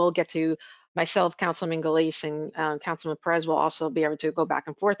in, and we'll get to myself, Councilman Galais, and Councilman Perez will also be able to go back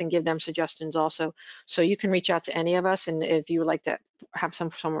and forth and give them suggestions also. So you can reach out to any of us, and if you would like to have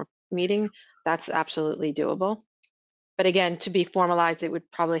some meeting, that's absolutely doable. But again, to be formalized, it would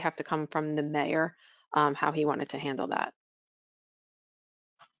probably have to come from the mayor, how he wanted to handle that.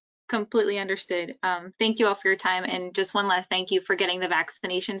 Completely understood. Thank you all for your time. And just one last thank you for getting the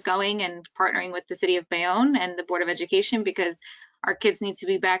vaccinations going and partnering with the City of Bayonne and the Board of Education, because our kids need to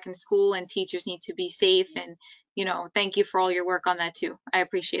be back in school and teachers need to be safe. And, you know, thank you for all your work on that too. I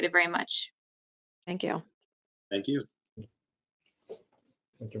appreciate it very much. Thank you. Thank you.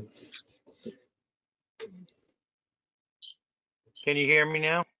 Thank you. Can you hear me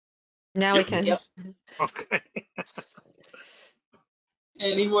now? Now we can. Yep. Okay.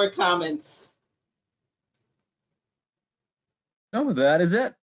 Any more comments? No, that is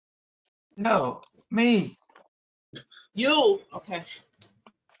it. No, me, You, okay,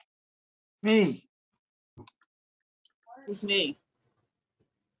 me, who's me?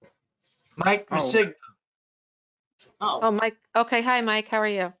 Mike Oh. Resigno. Oh, Oh, Mike. Okay. Hi, Mike. How are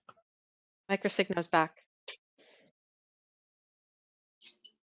you? Mike Resigno's back.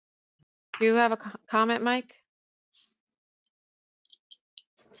 Do you have a comment, Mike?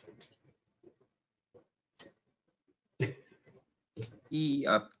 He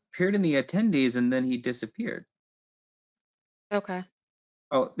appeared in the attendees and then he disappeared. Okay.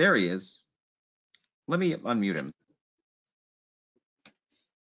 Oh, there he is. Let me unmute him.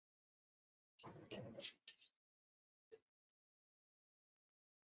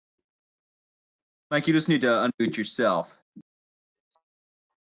 Mike, you just need to unmute yourself.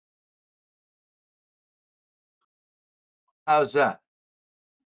 How's that?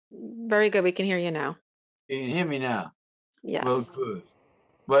 Very good. We can hear you now. You can hear me now? Yeah. Well, good.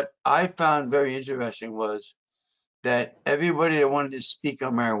 What I found very interesting was that everybody that wanted to speak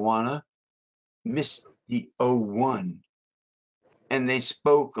on marijuana missed the 01 and they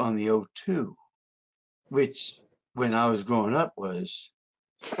spoke on the 02, which when I was growing up was,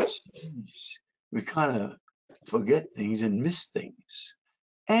 geez, we kind of forget things and miss things.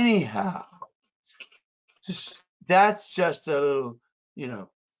 Anyhow, that's just a little, you know,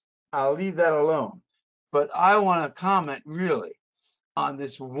 I'll leave that alone. But I want to comment really on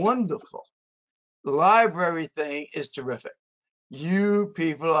this wonderful library thing is terrific. You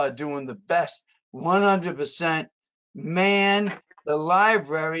people are doing the best, 100%. Man, the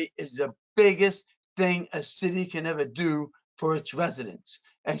library is the biggest thing a city can ever do for its residents,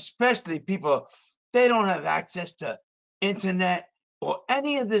 especially people, they don't have access to internet or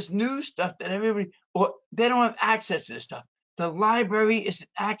any of this new stuff that everybody, or they don't have access to this stuff. The library is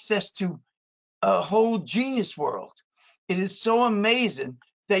access to a whole genius world. It is so amazing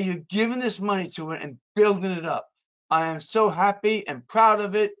that you're giving this money to it and building it up. I am so happy and proud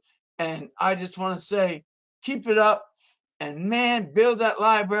of it. And I just want to say, keep it up. And man, build that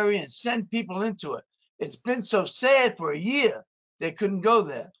library and send people into it. It's been so sad for a year they couldn't go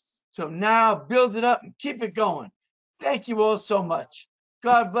there. So now build it up and keep it going. Thank you all so much.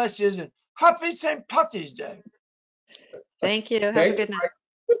 God bless you and happy St. Patty's Day. Thank you. Have a Thank good night.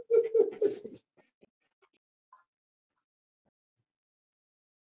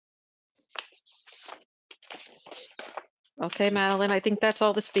 Okay, Madeline, I think that's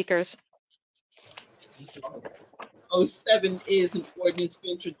all the speakers. 07 is an ordinance for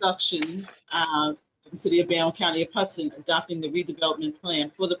introduction of the City of Bayonne, County of Hudson, adopting the redevelopment plan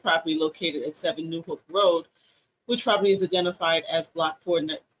for the property located at 7 New Hook Road, which property is identified as Block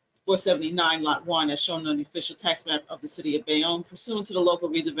 479, Lot 1, as shown on the official tax map of the City of Bayonne, pursuant to the local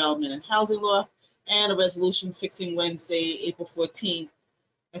redevelopment and housing law, and a resolution fixing Wednesday, April 14th,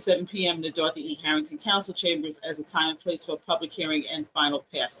 at 7 p.m. in the Dorothy E. Harrington Council Chambers as a time and place for a public hearing and final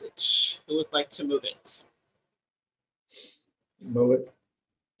passage. Who would like to move it? Move it.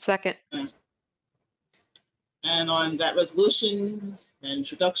 Second. And on that resolution and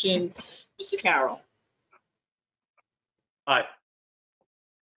introduction, Mr. Carroll. Aye.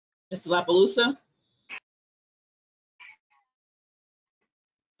 Mr. La Palusa?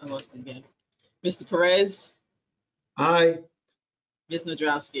 I lost him again. Mr. Perez? Aye. Ms.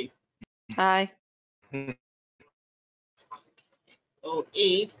 Nadrowski? Aye. 08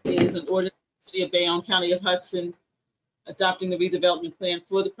 is an ordinance of the City of Bayonne, County of Hudson, adopting the redevelopment plan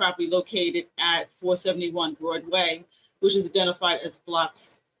for the property located at 471 Broadway, which is identified as Block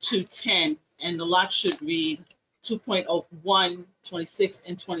 210, and the lot should read 2.01, 26,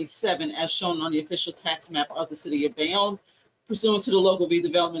 and 27, as shown on the official tax map of the City of Bayonne, pursuant to the local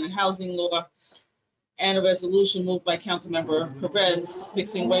redevelopment and housing law, and a resolution moved by Councilmember Perez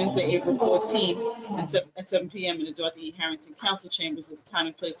fixing Wednesday, April 14th at 7 p.m. in the Dorothy E. Harrington Council Chambers as a time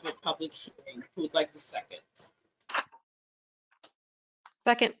and place for a public hearing. Who would like to second?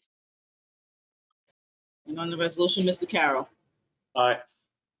 Second. And on the resolution, Mr. Carroll. Aye.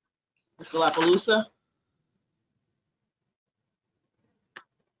 Mr. La Palusa?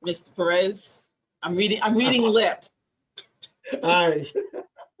 Mr. Perez? I'm reading lips. Aye.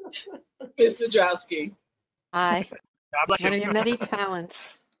 Ms. Nadrowski? Aye. God bless One you. of your many talents,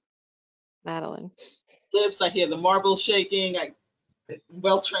 Madeline. Lips, I hear the marble shaking. I'm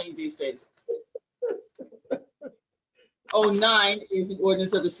well trained these days. 09 is an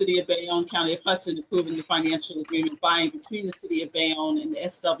ordinance of the City of Bayonne, County of Hudson, approving the financial agreement by and between the City of Bayonne and the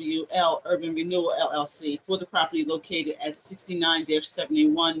SWL Urban Renewal LLC for the property located at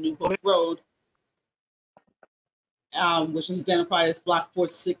 69-71 New Hook Road, which is identified as Block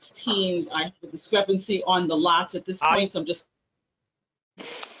 416. I have a discrepancy on the lots at this point, so I'm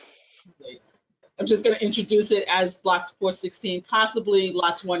just going to introduce it as Blocks 416, possibly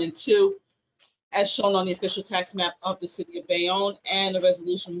lots 1 and 2. As shown on the official tax map of the City of Bayonne, and a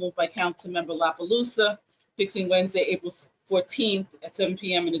resolution moved by Councilmember La Palusa, fixing Wednesday, April 14th at 7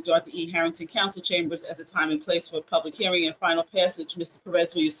 p.m. in the Dorothy E. Harrington Council Chambers as a time and place for a public hearing and final passage. Mr.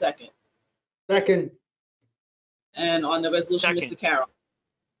 Perez, will you second? Second. And on the resolution, Second. Mr. Carroll.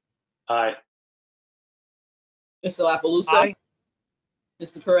 Aye. Mr. La Palusa? Aye.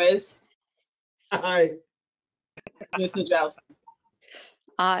 Mr. Perez? Aye. Ms. Nadrowski?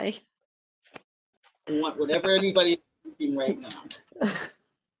 Aye. I want whatever anybody is thinking right now.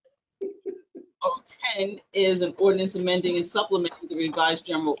 10 is an ordinance amending and supplementing the revised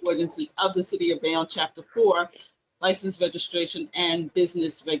general ordinances of the City of Bayonne, Chapter 4, license registration and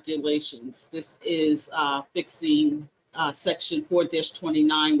business regulations. This is fixing section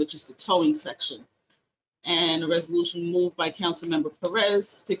 4-29, which is the towing section. And a resolution moved by Councilmember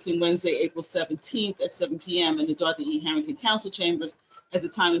Perez, fixing Wednesday, April 17th at 7 p.m. in the Dorothy E. Harrington Council Chambers as a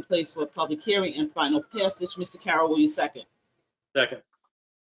time and place for a public hearing and final passage. Mr. Carroll, will you second? Second.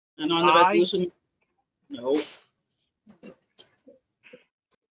 And on the Aye. resolution, no.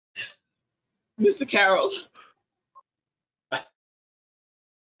 Mr. Carroll?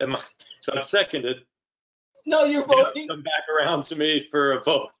 So I'm seconded. No, you're It'll voting. come back around to me for a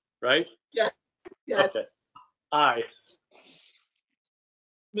vote, right? Yes. Yes. Okay. Aye.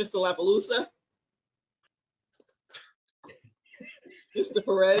 Mr. La Palusa? Mr.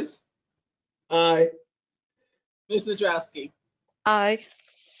 Perez, Aye. Ms. Nadrowski. Aye.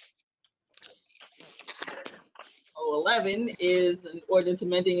 011 is an ordinance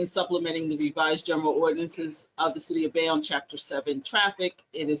amending and supplementing the revised general ordinances of the City of Bayonne, Chapter 7, Traffic.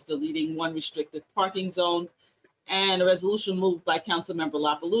 It is deleting one restricted parking zone, and a resolution moved by Councilmember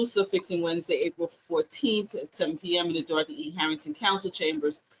La Palusa fixing Wednesday, April 14th at 7 p.m. in the Dorothy E. Harrington Council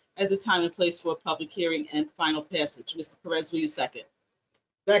Chambers as the time and place for a public hearing and final passage. Mr. Perez, will you second?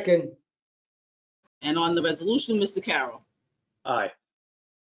 Second. And on the resolution, Mr. Carroll. Aye.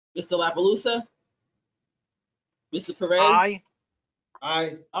 Mr. La Palusa? Mr. Perez? Aye.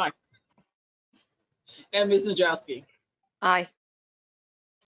 Aye. Aye. And Ms. Nadrowski. Aye.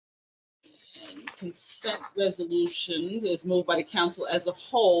 And consent resolution is moved by the council as a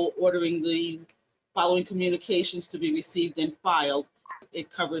whole, ordering the following communications to be received and filed.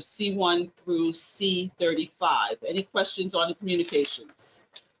 It covers C1 through C35. Any questions on the communications?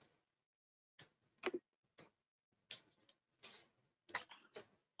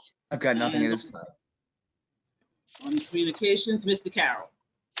 I've got nothing at And this time. on the communications, Mr. Carroll.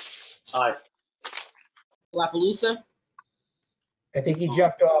 Aye. La Palusa? I think he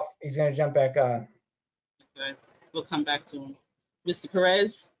jumped off. He's gonna jump back on. Okay, we'll come back to him. Mr.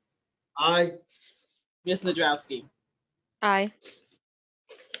 Perez? Aye. Ms. Nadrowski? Aye.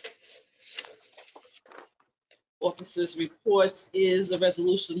 Officers' reports is a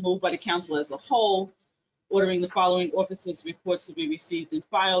resolution moved by the council as a whole, ordering the following officers' reports to be received and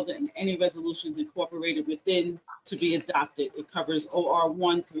filed, and any resolutions incorporated within to be adopted. It covers OR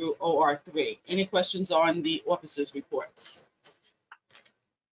 1 through OR 3. Any questions on the officers' reports?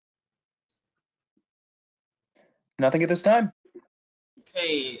 Nothing at this time.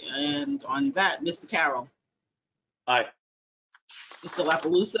 Okay, and on that, Mr. Carroll. Aye. Mr. La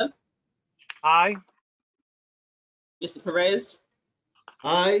Palusa? Aye. Mr. Perez?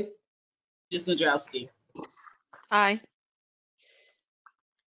 Aye. Ms. Nadrowski? Aye.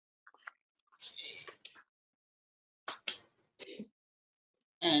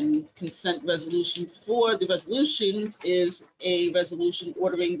 And consent resolution for the resolutions is a resolution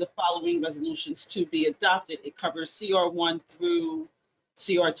ordering the following resolutions to be adopted. It covers CR 1 through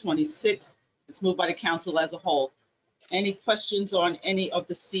CR 26. It's moved by the council as a whole. Any questions on any of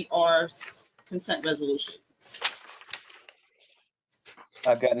the CR's consent resolutions?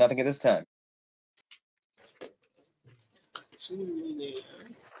 I've got nothing at this time. Two there.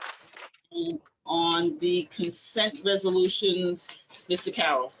 And on the consent resolutions, Mr.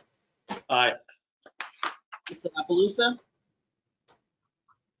 Carroll. Aye. Mr. La Palusa?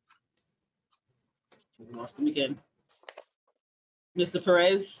 We lost him again. Mr.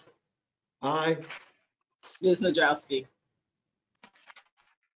 Perez? Aye. Ms. Nadrowski?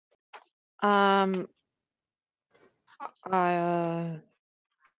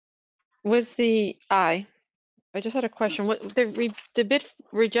 Was the aye? I just had a question. What the bid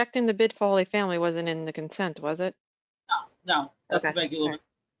rejecting the bid for Holy Family wasn't in the consent, was it? No, that's Okay. regular. All right.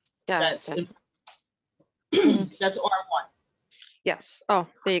 Yeah. That's Mhm. that's R1. Yes. Oh,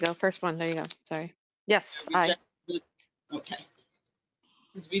 there you go. First one. There you go. Sorry. Yes. Aye. Okay.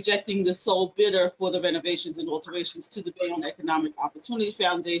 Is rejecting the sole bidder for the renovations and alterations to the Bayonne Economic Opportunity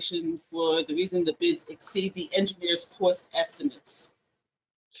Foundation for the reason the bids exceed the engineer's cost estimates.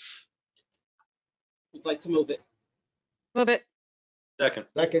 Would like to move it. Move it. Second.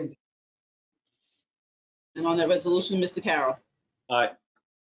 Second. And on that resolution, Mr. Carroll. Aye.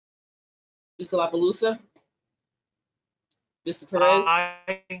 Mr. La Palusa? Mr. Perez?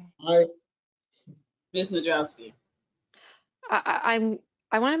 Aye. Aye. Ms. Nadrowski?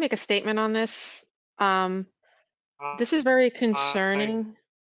 I want to make a statement on this. This is very concerning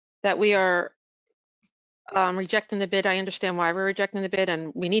that we are rejecting the bid. I understand why we're rejecting the bid,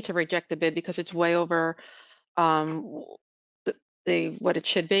 and we need to reject the bid because it's way over what it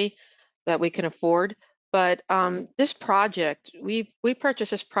should be that we can afford. But this project, we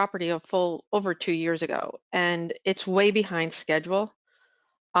purchased this property a full over 2 years ago, and it's way behind schedule.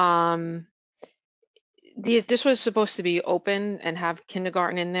 This was supposed to be open and have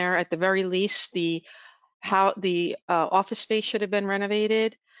kindergarten in there. At the very least, the office space should have been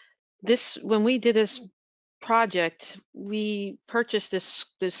renovated. When we did this project, we purchased this.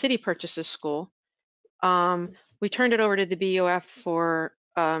 The city purchased this school. We turned it over to the BOF for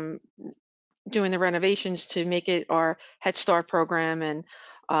doing the renovations to make it our Head Start program and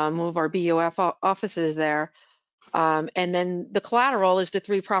move our BOF offices there. And then the collateral is the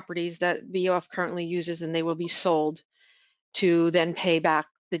 3 properties that BOF currently uses, and they will be sold to then pay back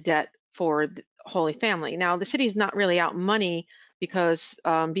the debt for the Holy Family. Now, the city is not really out money because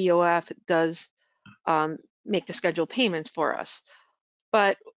BOF does make the scheduled payments for us.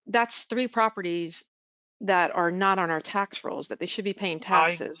 But that's 3 properties that are not on our tax rolls, that they should be paying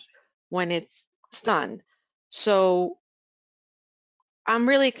Aye. taxes when it's done. So I'm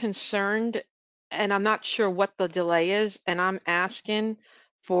really concerned, and I'm not sure what the delay is, and I'm asking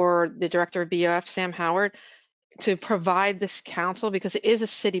for the director of BOF, Sam Howard, to provide this council, because it is a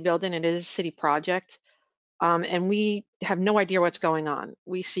city building, it is a city project, and we have no idea what's going on.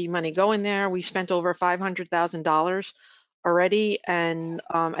 We see money going there. We spent over $500,000 already, and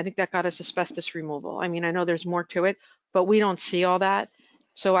I think that got us asbestos removal. I mean, I know there's more to it, but we don't see all that.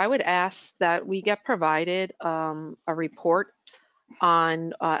 So I would ask that we get provided a report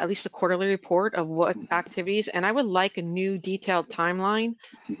on at least a quarterly report of what activities, and I would like a new detailed timeline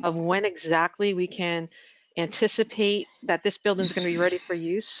of when exactly we can anticipate that this building is going to be ready for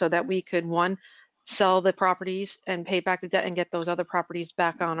use, so that we could, one, sell the properties and pay back the debt and get those other properties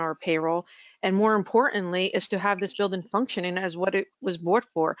back on our payroll. And more importantly, is to have this building functioning as what it was bought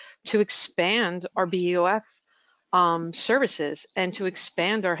for, to expand our BOF services and to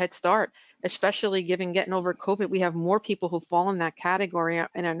expand our Head Start, especially given getting over COVID. We have more people who fall in that category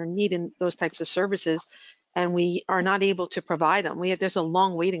and are needing those types of services, and we are not able to provide them. There's a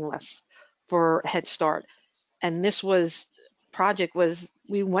long waiting list for Head Start, and this project was,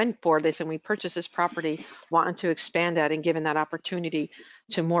 we went for this and we purchased this property wanting to expand that and giving that opportunity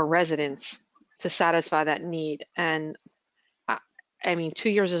to more residents to satisfy that need. And I mean, 2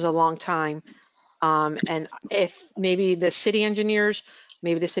 years is a long time. And if maybe the city engineers,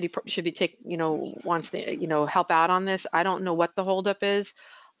 maybe the city should be wants to, help out on this. I don't know what the holdup is.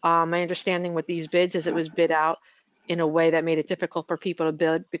 My understanding with these bids is it was bid out in a way that made it difficult for people to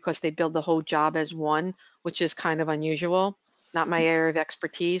bid, because they build the whole job as one, which is kind of unusual. Not my area of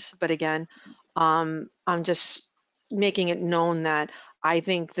expertise, but again, I'm just making it known that I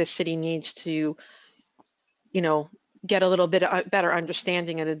think the city needs to, get a little bit better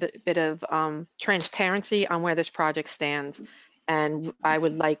understanding and a bit of transparency on where this project stands. And I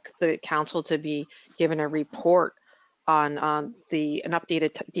would like the council to be given a report on an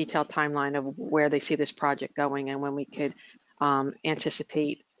updated detailed timeline of where they see this project going and when we could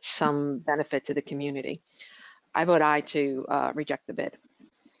anticipate some benefit to the community. I vote aye to reject the bid.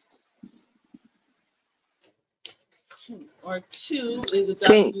 R2 is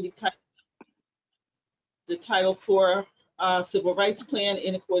adopting the Title IV Civil Rights Plan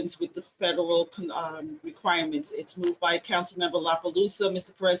in accordance with the federal requirements. It's moved by Councilmember La Palusa.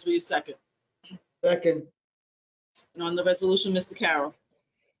 Mr. Perez, will you second? Second. And on the resolution, Mr. Carroll.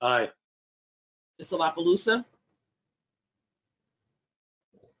 Aye. Mr. La Palusa.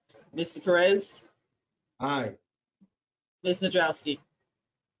 Mr. Perez. Aye. Ms. Nadrowski.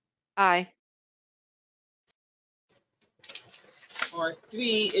 Aye.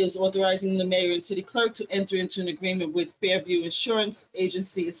 R3 is authorizing the mayor and city clerk to enter into an agreement with Fairview Insurance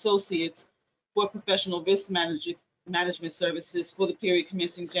Agency Associates for professional risk management services for the period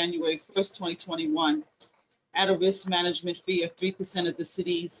commencing January 1st, 2021, at a risk management fee of 3% of the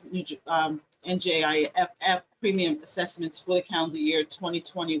city's NJIFF premium assessments for the calendar year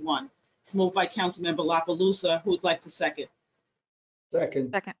 2021. It's moved by Councilmember La Palusa. Who would like to second?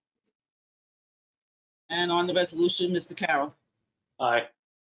 Second. Second. And on the resolution, Mr. Carroll. Aye.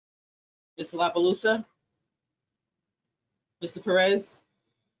 Mr. La Palusa. Mr. Perez.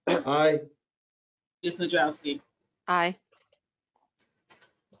 Aye. Ms. Nadrowski. Aye.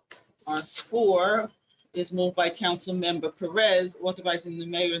 R4 is moved by Councilmember Perez, authorizing the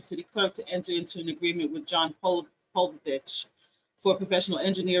mayor and city clerk to enter into an agreement with John Polovich for professional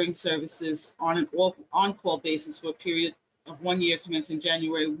engineering services on an on-call basis for a period of 1 year commencing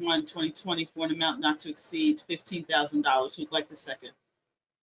January 1, 2020, for an amount not to exceed $15,000. Who'd like to second?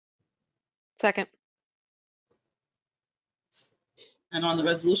 Second. And on the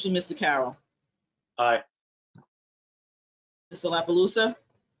resolution, Mr. Carroll. Aye. Mr. La Palusa.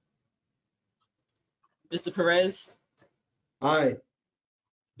 Mr. Perez. Aye.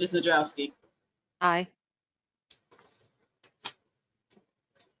 Ms. Nadrowski. Aye.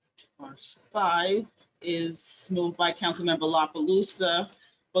 R5 is moved by Councilmember La Palusa,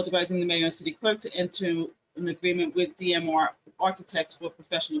 authorizing the mayor and city clerk to enter an agreement with DMR Architects for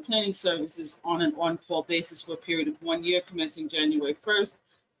professional planning services on an on-call basis for a period of 1 year commencing January 1st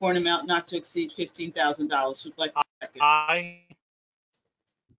for an amount not to exceed $15,000. Who'd like to second? Aye.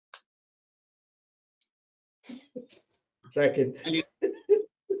 Second.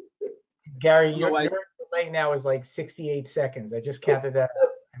 Gary, your delay now is like 68 seconds. I just counted that out.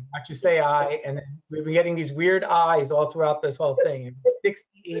 And watch you say aye, and then we've been getting these weird eyes all throughout this whole thing.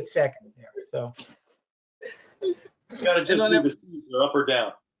 68 seconds there. So You gotta just do the up or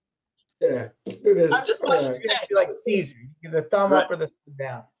down. Yeah, do this. I'm just Yeah. watching You're gonna be like Caesar. You give the thumb Right. up or the thumb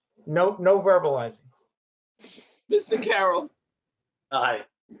down. No verbalizing. Mr. Carroll, Aye.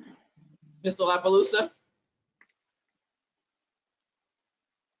 Mr. La Palusa,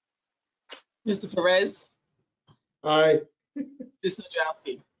 Mr. Perez, Aye. Ms.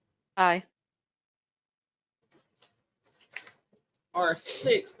 Nadrowski. Aye.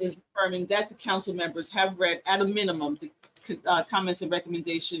 R6 is confirming that the council members have read at a minimum the comments and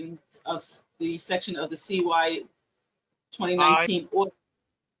recommendations of the section of the CY 2019 order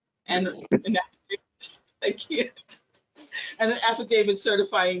and an affidavit, thank you, and an affidavit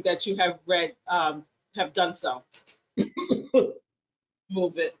certifying that you have read, have done so.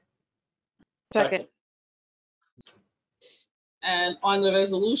 Move it. Second. And on the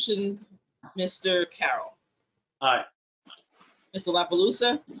resolution, Mr. Carroll, Aye. Mr. La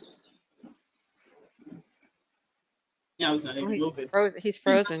Palusa. Now he's not Oh, even moving. he's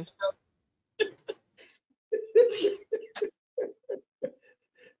frozen.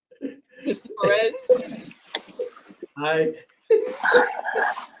 Mr. Perez. Aye.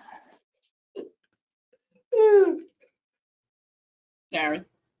 Karen.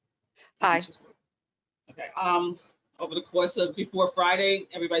 Aye. Okay. Over the course of before Friday,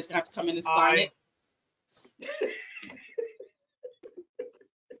 everybody's gonna have to come in and sign it.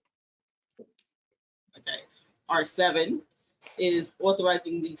 Okay. R7 is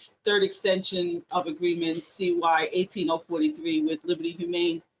authorizing the third extension of agreement CY 18043 with Liberty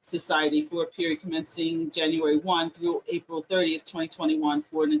Humane Society for a period commencing January 1 through April 30th, 2021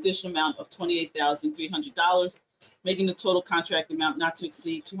 for an additional amount of $28,300, making the total contract amount not to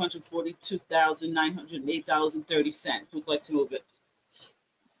exceed $242,908.30. Who'd like to move it?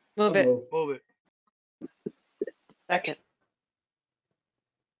 Move it. Move it. Second.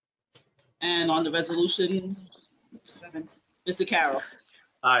 And on the resolution, 7, Mr. Carroll,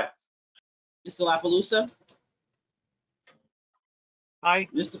 Aye. Mr. La Palusa, Aye.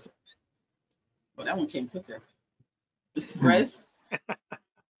 Mr. Oh, that one came quicker. Mr. Perez,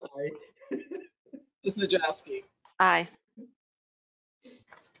 Aye. Ms. Nadrowski. Aye.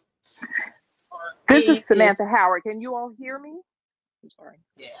 This is Eight Samantha Howard. Can you all hear me? I'm sorry.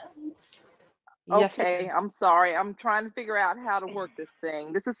 Yeah. Yes, Okay, I'm sorry. I'm trying to figure out how to work this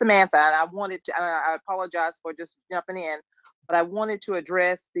thing. This is Samantha, and I wanted to. I apologize for just jumping in, but I wanted to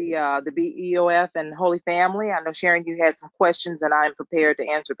address the BEOF and Holy Family. I know Sharon, you had some questions, and I'm prepared to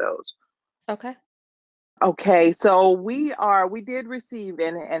answer those. Okay. Okay, so we did receive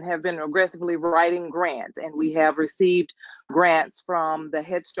and have been aggressively writing grants, and we have received grants from the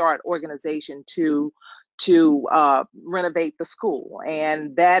Head Start organization to renovate the school,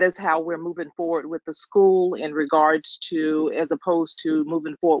 and that is how we're moving forward with the school in regards to, as opposed to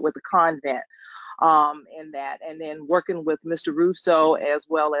moving forward with the convent. In that, and then working with Mr. Russo as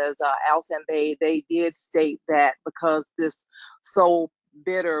well as Al Bay, they did state that because this sole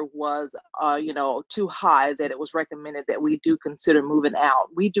bidder was too high, that it was recommended that we do consider moving out.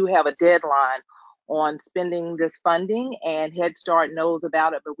 We do have a deadline on spending this funding, and Head Start knows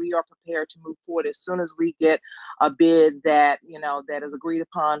about it, but we are prepared to move forward as soon as we get a bid that that is agreed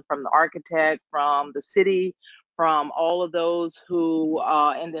upon from the architect, from the city, from all of those who,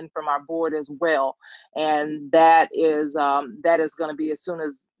 and then from our board as well. And that is going to be as soon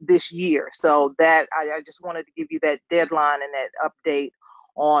as this year. So that I just wanted to give you that deadline and that update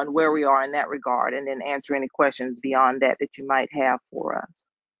on where we are in that regard, and then answer any questions beyond that you might have for us.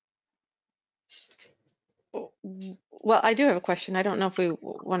 Well, I do have a question. I don't know if we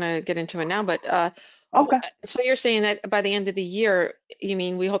want to get into it now, but Okay. so you're saying that by the end of the year, you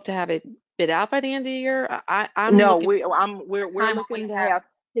mean we hope to have it bid out by the end of the year? I'm No, looking we're time looking when to we have have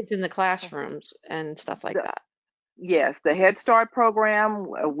kids in the classrooms and stuff like the, that. yes, the Head Start program.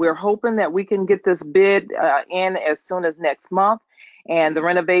 We're hoping that we can get this bid in as soon as next month, and the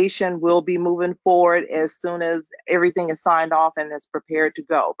renovation will be moving forward as soon as everything is signed off and is prepared to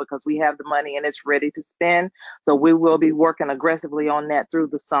go, because we have the money and it's ready to spend. So we will be working aggressively on that through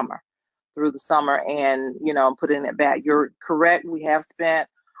the summer, and putting it back. You're correct. We have spent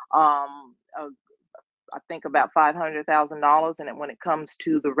I think about $500,000, and when it comes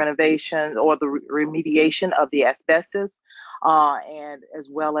to the renovation or the remediation of the asbestos, and as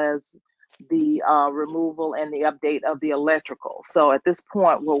well as the removal and the update of the electrical. So at this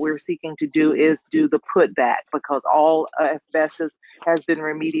point, what we're seeking to do is do the putback, because all asbestos has been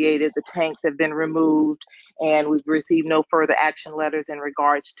remediated, the tanks have been removed, and we've received no further action letters in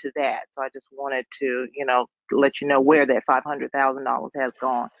regards to that. So I just wanted to, let you know where that $500,000 has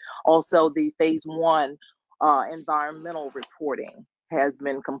gone. Also, the phase 1 environmental reporting has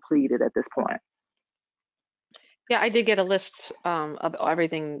been completed at this point. Yeah, I did get a list of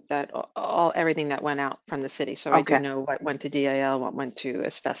everything that everything that went out from the city. So I do Okay. know what went to DAL, what went to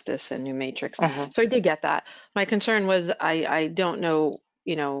asbestos and new matrix. Mhm. So I did get that. My concern was I don't know,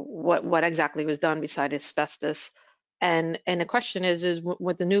 what exactly was done beside asbestos. And the question is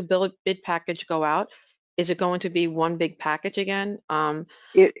would the new bid package go out? Is it going to be one big package again?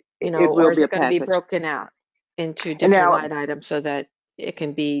 It will Or is be a it going to be package. broken out into And different now, line items so that it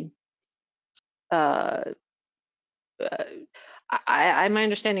can be uh uh, my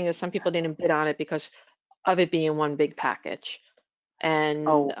understanding is some people didn't bid on it because of it being one big package and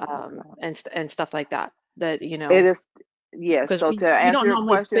oh, and stuff like that. That it is, yes. because So we to we answer don't your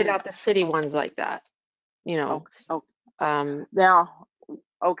normally bid question, out the city ones like that. You know, oh, um, now,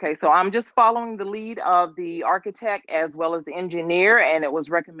 okay, so I'm just following the lead of the architect as well as the engineer, and it was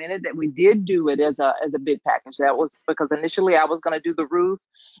recommended that we did do it as a bid package. That was because initially I was going to do the roof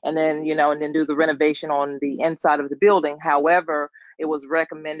and then, and then do the renovation on the inside of the building. However, it was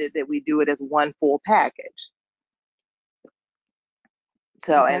recommended that we do it as one full package.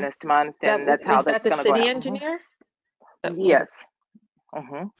 So, and okay. it's to my That understanding, that's how was that that's the going to go city out. engineer? That was Yes.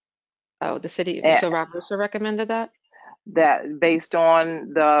 hmm oh the city. And So Rob Russo recommended that. that based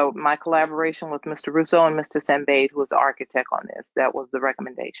on my collaboration with Mr. Russo and Mr. Sembade, who was the architect on this, that was the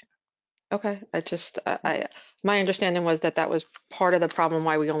recommendation. Okay, my understanding was that was part of the problem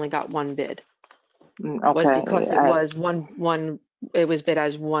why we only got one bid was Okay. because it was one it was bid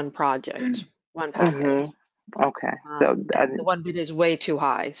as one project, one package. Okay. So, And the one bid is way too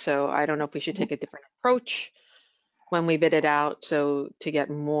high, so I don't know if we should take a different approach when we bid it out, so to get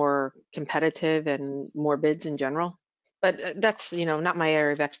more competitive and more bids in general. But that's, not my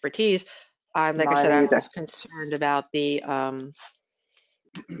area of expertise. Like I said, mine I either. was concerned about the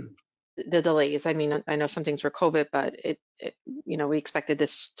delays. I mean, I know some things were COVID, but we expected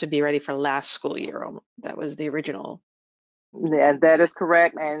this to be ready for last school year. That was the original. Yeah, that is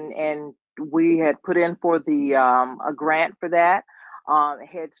correct. And we had put in for the a grant for that.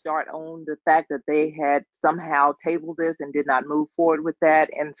 Head Start owned the fact that they had somehow tabled this and did not move forward with that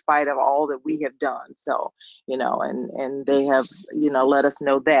in spite of all that we have done. So, and they have, let us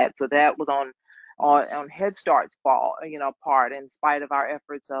know that. So that was on Head Start's fault, part in spite of our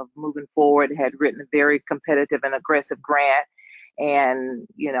efforts of moving forward, had written a very competitive and aggressive grant, and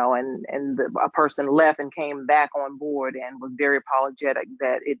a person left and came back on board and was very apologetic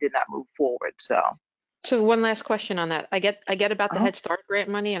that it did not move forward. So one last question on that. I get about the uh Head Start grant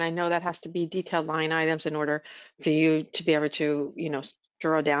money, and I know that has to be detailed line items in order for you to be able to,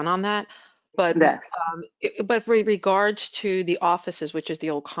 draw down on that. But Yes. but with regards to the offices, which is the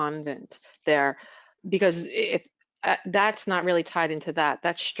old convent there, because if that's not really tied into that,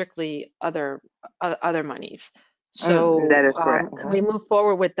 that's strictly other monies. That So is correct. can we move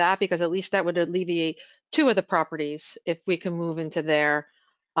forward with that? Because at least that would alleviate two of the properties if we can move into there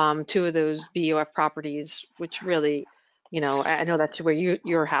two of those BOF properties, which really, I know that's where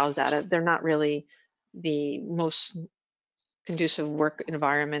you're housed at. They're not really the most conducive work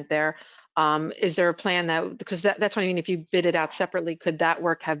environment there. Is there a plan because that's what I mean, if you bid it out separately, could that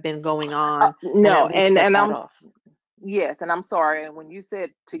work have been going on and No, at least get that off? yes, and I'm sorry. And when you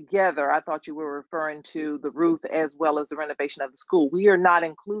said together, I thought you were referring to the roof as well as the renovation of the school. We are not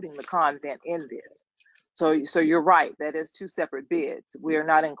including the convent in this. So you're right. That is two separate bids. We are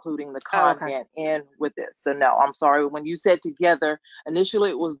not including the Oh, okay. convent in with this. So no, I'm sorry. When you said together,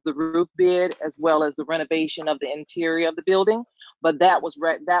 initially it was the roof bid as well as the renovation of the interior of the building. But that was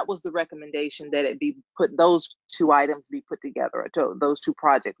the recommendation that it be put, those two items be put together, those two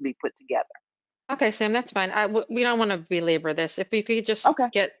projects be put together. Okay, Sam, that's fine. We don't want to belabor this. Okay.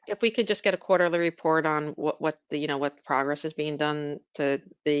 If we could just get a quarterly report on what what progress is being done to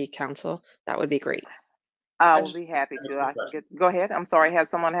the council, that would be great. I I will just be happy have a to. quick I can question. go ahead. I'm sorry. Had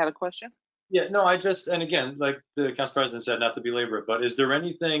someone had a question? Yeah, no, and again, like the council president said, not to belabor it, but is there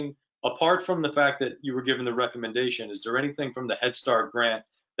anything, apart from the fact that you were given the recommendation, is there anything from the Head Start grant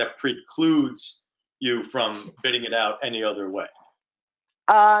that precludes you from bidding it out any other way?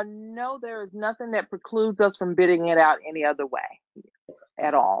 No, there is nothing that precludes us from bidding it out any other way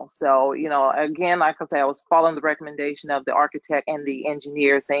at all. So, again, like I say, I was following the recommendation of the architect and the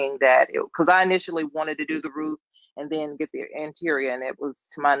engineer saying that, because I initially wanted to do the roof and then get the interior, and it was,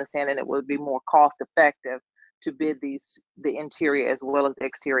 to my understanding, it would be more cost effective to bid the interior as well as the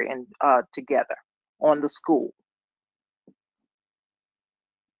exterior and together on the school.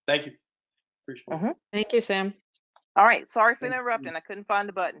 Thank you. Appreciate it. Thank you, Sam. All right. Sorry for interrupting. I couldn't find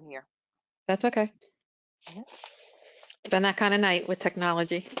the button here. That's okay. It's been that kind of night with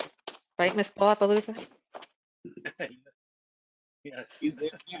technology, right, Miss Palapalooza? Yeah, she's there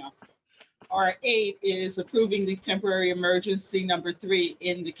now. R8 is approving the temporary emergency number 3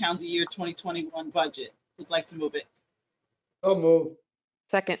 in the calendar year 2021 budget. Would like to move it. So move.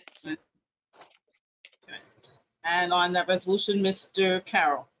 Second. Okay. And on that resolution, Mr.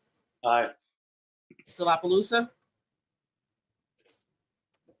 Carroll, Aye. Mr. La Palusa.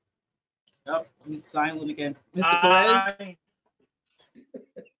 Oh, he's silent again. Mr. Perez, Aye.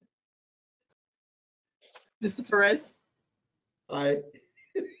 Mr. Perez, Aye.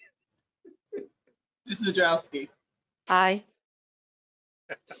 Ms. Nadrowski. Aye.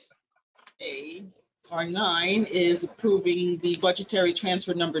 A. R9 is approving the budgetary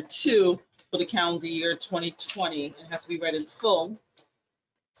transfer number 2 for the calendar year 2020. It has to be read in full.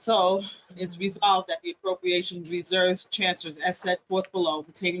 So it's resolved that the appropriation reserves transfers as set forth below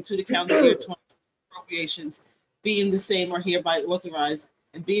pertaining to the calendar year 2020 appropriations being the same are hereby authorized,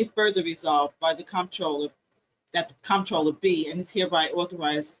 and be it further resolved by the comptroller that the comptroller be and is hereby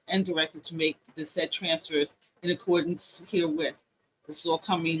authorized and directed to make the said transfers in accordance herewith. This is all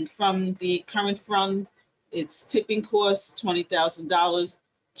coming from the current fund. It's tipping costs, $20,000,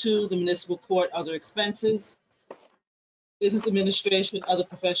 to the municipal court, other expenses, business administration, other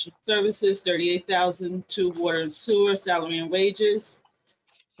professional services, $38,000, to water and sewer, salary and wages.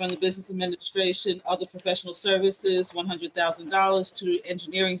 From the business administration, other professional services, $100,000, to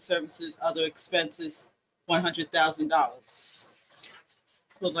engineering services, other expenses, $100,000.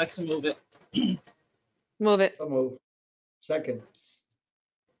 Would like to move it. Move it. So move. Second.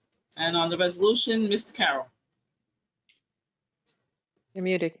 And on the resolution, Mr. Carroll, You're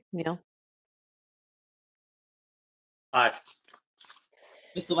muted, Neil. Aye.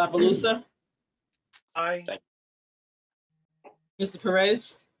 Mr. La Palusa, Aye. Mr.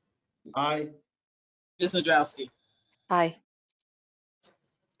 Perez, Aye. Ms. Nadrowski. Aye.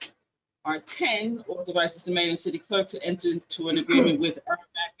 R10 authorizes the mayor and city clerk to enter into an agreement with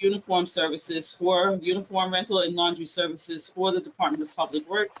Urbac Uniform Services for uniform rental and laundry services for the Department of Public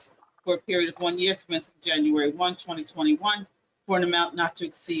Works for a period of 1 year commencing January 1, 2021, for an amount not to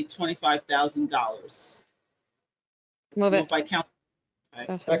exceed $25,000. Move it. Moved by Council. Oh,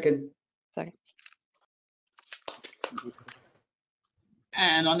 sorry. Second. Second.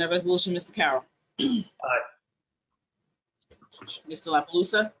 And on that resolution, Mr. Carroll. Aye. Mr. La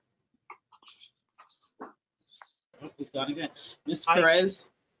Palusa. Oh, he's gone again. Mr. Aye. Perez,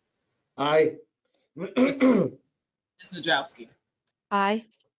 Aye. Ms. Nadrowski. Aye.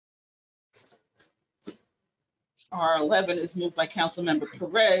 R11 is moved by Councilmember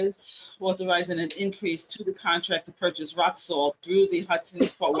Perez, authorizing an increase to the contract to purchase rock salt through the Hudson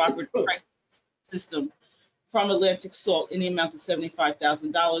Cooperative Price System from Atlantic Salt in the amount of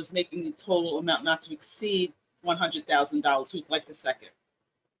 $75,000, making the total amount not to exceed $100,000. Who'd like to second?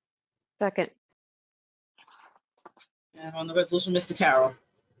 Second. And on the resolution, Mr. Carroll,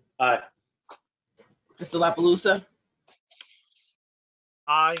 Aye. Mr. La Palusa,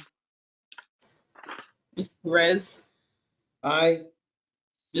 Aye. Mr. Perez, Aye.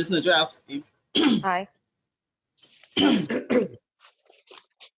 Ms. Nadrowski. Aye.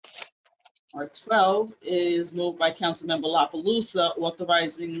 R12 is moved by Councilmember La Palusa,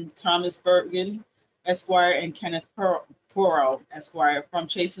 authorizing Thomas Bergen, Esquire, and Kenneth Poro, Esquire, from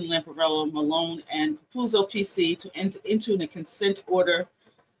Chasen, Lamparello, Malone, and Capuzzo PC to enter into a consent order,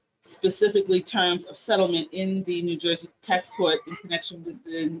 specifically terms of settlement in the New Jersey Tax Court in connection with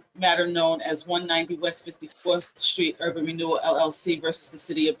the matter known as 190 West 54th Street Urban Renewal LLC versus the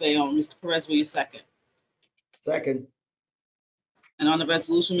City of Bayonne. Mr. Perez, will you second? Second. And on the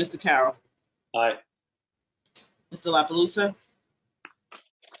resolution, Mr. Carroll, Aye. Mr. La Palusa,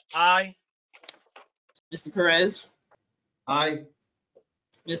 Aye. Mr. Perez, Aye.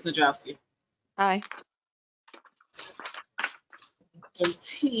 Ms. Nadrowski. Aye.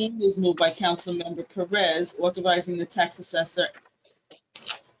 13 is moved by Councilmember Perez, authorizing the tax assessor,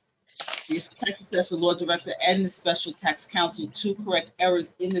 law director, and the special tax counsel to correct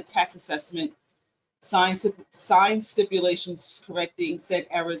errors in the tax assessment, sign stipulations correcting said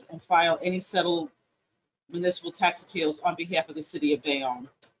errors, and file any settled municipal tax appeals on behalf of the City of Bayonne.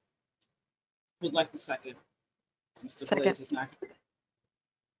 Would like the second. Mr. Second. Blaze is not here.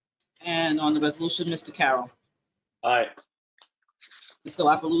 And on the resolution, Mr. Carroll, Aye. Mr.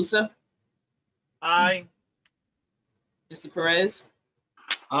 La Palusa, Aye. Mr. Perez,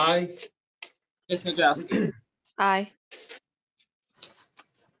 Aye. Ms. Nadrowski. Aye.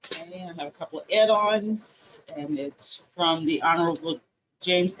 Okay, I have a couple of add-ons, and it's from the Honorable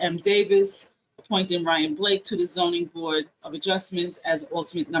James M. Davis, appointing Ryan Blake to the Zoning Board of Adjustments as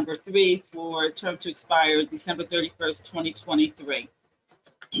alternate number 3 for a term to expire December 31st, 2023.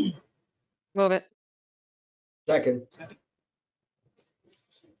 Move it. Second.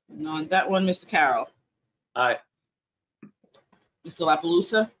 And on that one, Mr. Carroll, Aye. Mr. La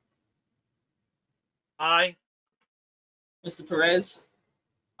Palusa, Aye. Mr. Perez,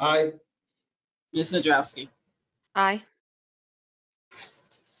 Aye. Ms. Nadrowski. Aye.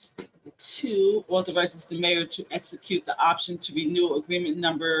 2 authorizes the mayor to execute the option to renew agreement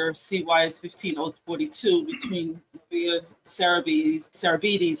number CYS 15042 between Maria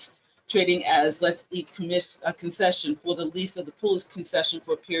Sarabides trading as Let's Eat concession for the lease of the pool's concession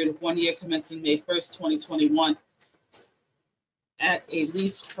for a period of 1 year commencing May 1st, 2021 at a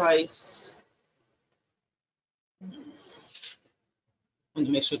lease price. I want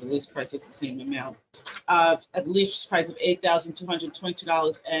to make sure the lease price was the same amount. At the lease price of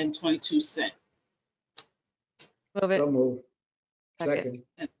 $8,222.22. Move it. So move. Second.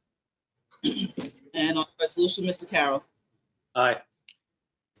 Second. And on the resolution, Mr. Carroll, Aye.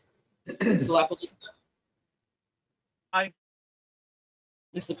 Mr. La Palusa, Aye.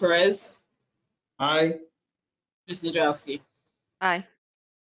 Mr. Perez, Aye. Ms. Nadrowski. Aye.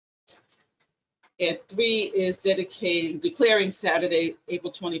 And 3 is declaring Saturday,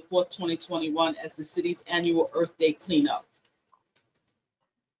 April 24th, 2021 as the city's annual Earth Day cleanup.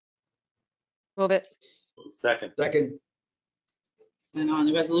 Move it. Second. Second. And on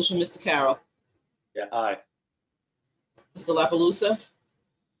the resolution, Mr. Carroll, Yeah, aye. Mr. La Palusa,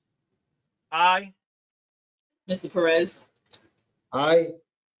 Aye. Mr. Perez, Aye.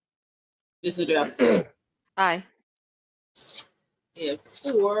 Ms. Nadrowski. Aye. And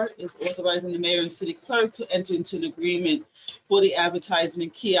 4 is authorizing the mayor and city clerk to enter into an agreement for the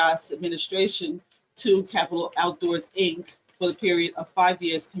advertisement kiosk administration to Capital Outdoors, Inc. for the period of 5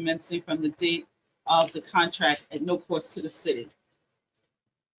 years commencing from the date of the contract at no cost to the city.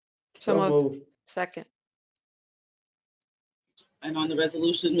 So moved. Move. Second. And on the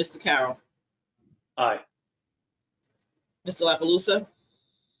resolution, Mr. Carroll, Aye. Mr. La Palusa,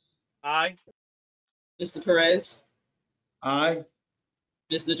 Aye. Mr. Perez, Aye.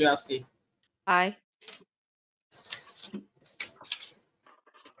 Ms. Nadrowski. Aye.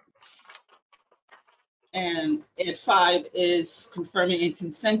 And 5 is confirming and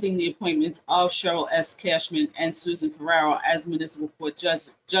consenting the appointments of Cheryl S. Cashman and Susan Ferraro as municipal court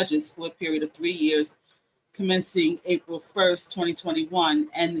judges for a period of 3 years commencing April 1st, 2021,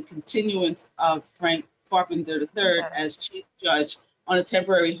 and the continuance of Frank Carpenter III as chief judge on a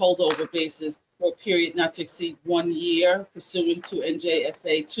temporary holdover basis for a period not to exceed 1 year pursuant to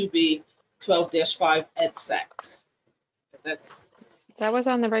NJSA 2B 12-5 et sec. That was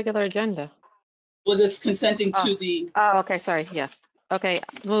on the regular agenda. Well, it's consenting to the. Oh, okay. Sorry. Yeah. Okay.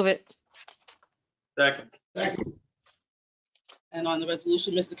 Move it. Second. Second. And on the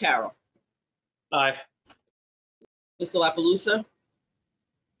resolution, Mr. Carroll, Aye. Mr. La Palusa,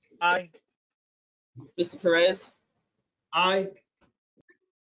 Aye. Mr. Perez, Aye.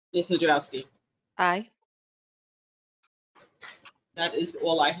 Ms. Nadrowski. Aye. That is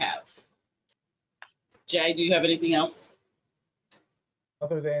all I have. Jay, do you have anything else?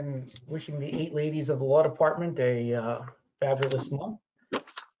 Other than wishing the 8 ladies of the law department a fabulous month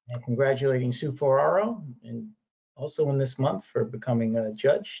and congratulating Sue Ferraro and also in this month for becoming a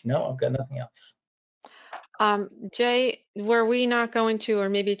judge. No, I've got nothing else. Jay, were we not going to, or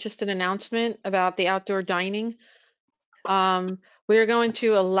maybe just an announcement about the outdoor dining? We are going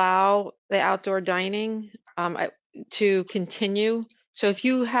to allow the outdoor dining to continue. So if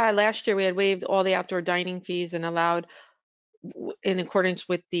you had last year, we had waived all the outdoor dining fees and allowed in accordance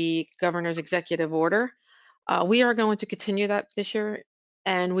with the governor's executive order. We are going to continue that this year,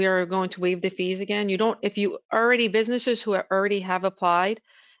 and we are going to waive the fees again. If you already, businesses who already have applied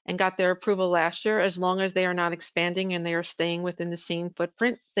and got their approval last year, as long as they are not expanding and they are staying within the same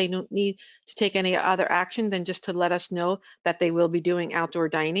footprint, they don't need to take any other action than just to let us know that they will be doing outdoor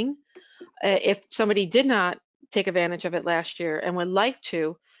dining. If somebody did not take advantage of it last year and would like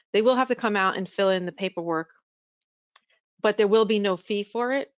to, they will have to come out and fill in the paperwork, but there will be no fee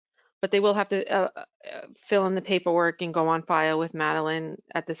for it. But they will have to fill in the paperwork and go on file with Madeline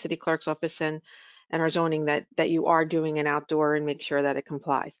at the city clerk's office and our zoning that you are doing an outdoor and make sure that it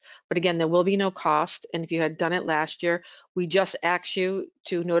complies. But again, there will be no cost. And if you had done it last year, we just ask you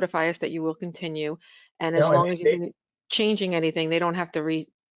to notify us that you will continue. And as long as you're changing anything, they don't have to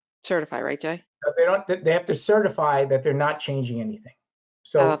recertify, right, Jay? They have to certify that they're not changing anything.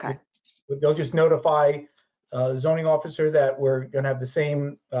 So okay. They'll just notify the zoning officer that we're going to have the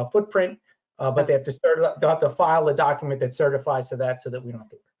same footprint, but they have to file a document that certifies to that so that we don't have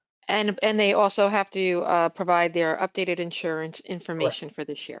to. And they also have to provide their updated insurance information for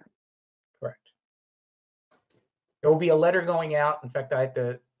this year. Correct. There will be a letter going out. In fact, I had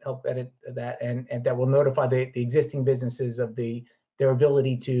to help edit that, and that will notify the existing businesses of the their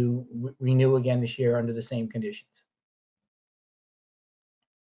ability to renew again this year under the same conditions.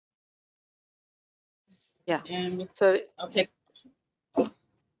 Yeah. And So I'll take, go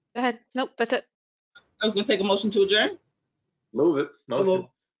ahead. Nope, that's it. I was gonna take a motion to adjourn. Move it. Motion.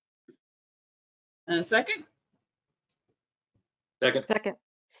 And a second, Second. Second.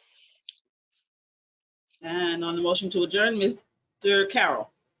 and on the motion to adjourn, Mr.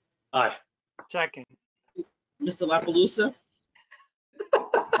 Carroll, Aye. Second. Mr. La Palusa.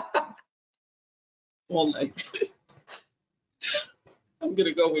 All night. I'm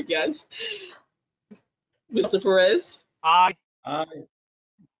gonna go with yes. Mr. Perez Aye. Aye.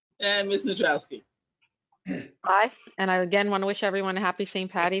 and Ms. Nadrowski. Bye. And I again want to wish everyone a happy St.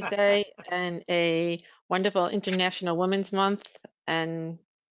 Patty's Day and a wonderful International Women's Month. And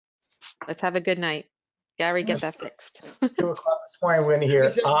let's have a good night. Gary, get that fixed. 2 o'clock this morning, we're going to hear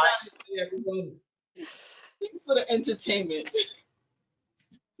Happy St. aye. Patty's Day, everyone. Thanks for the entertainment.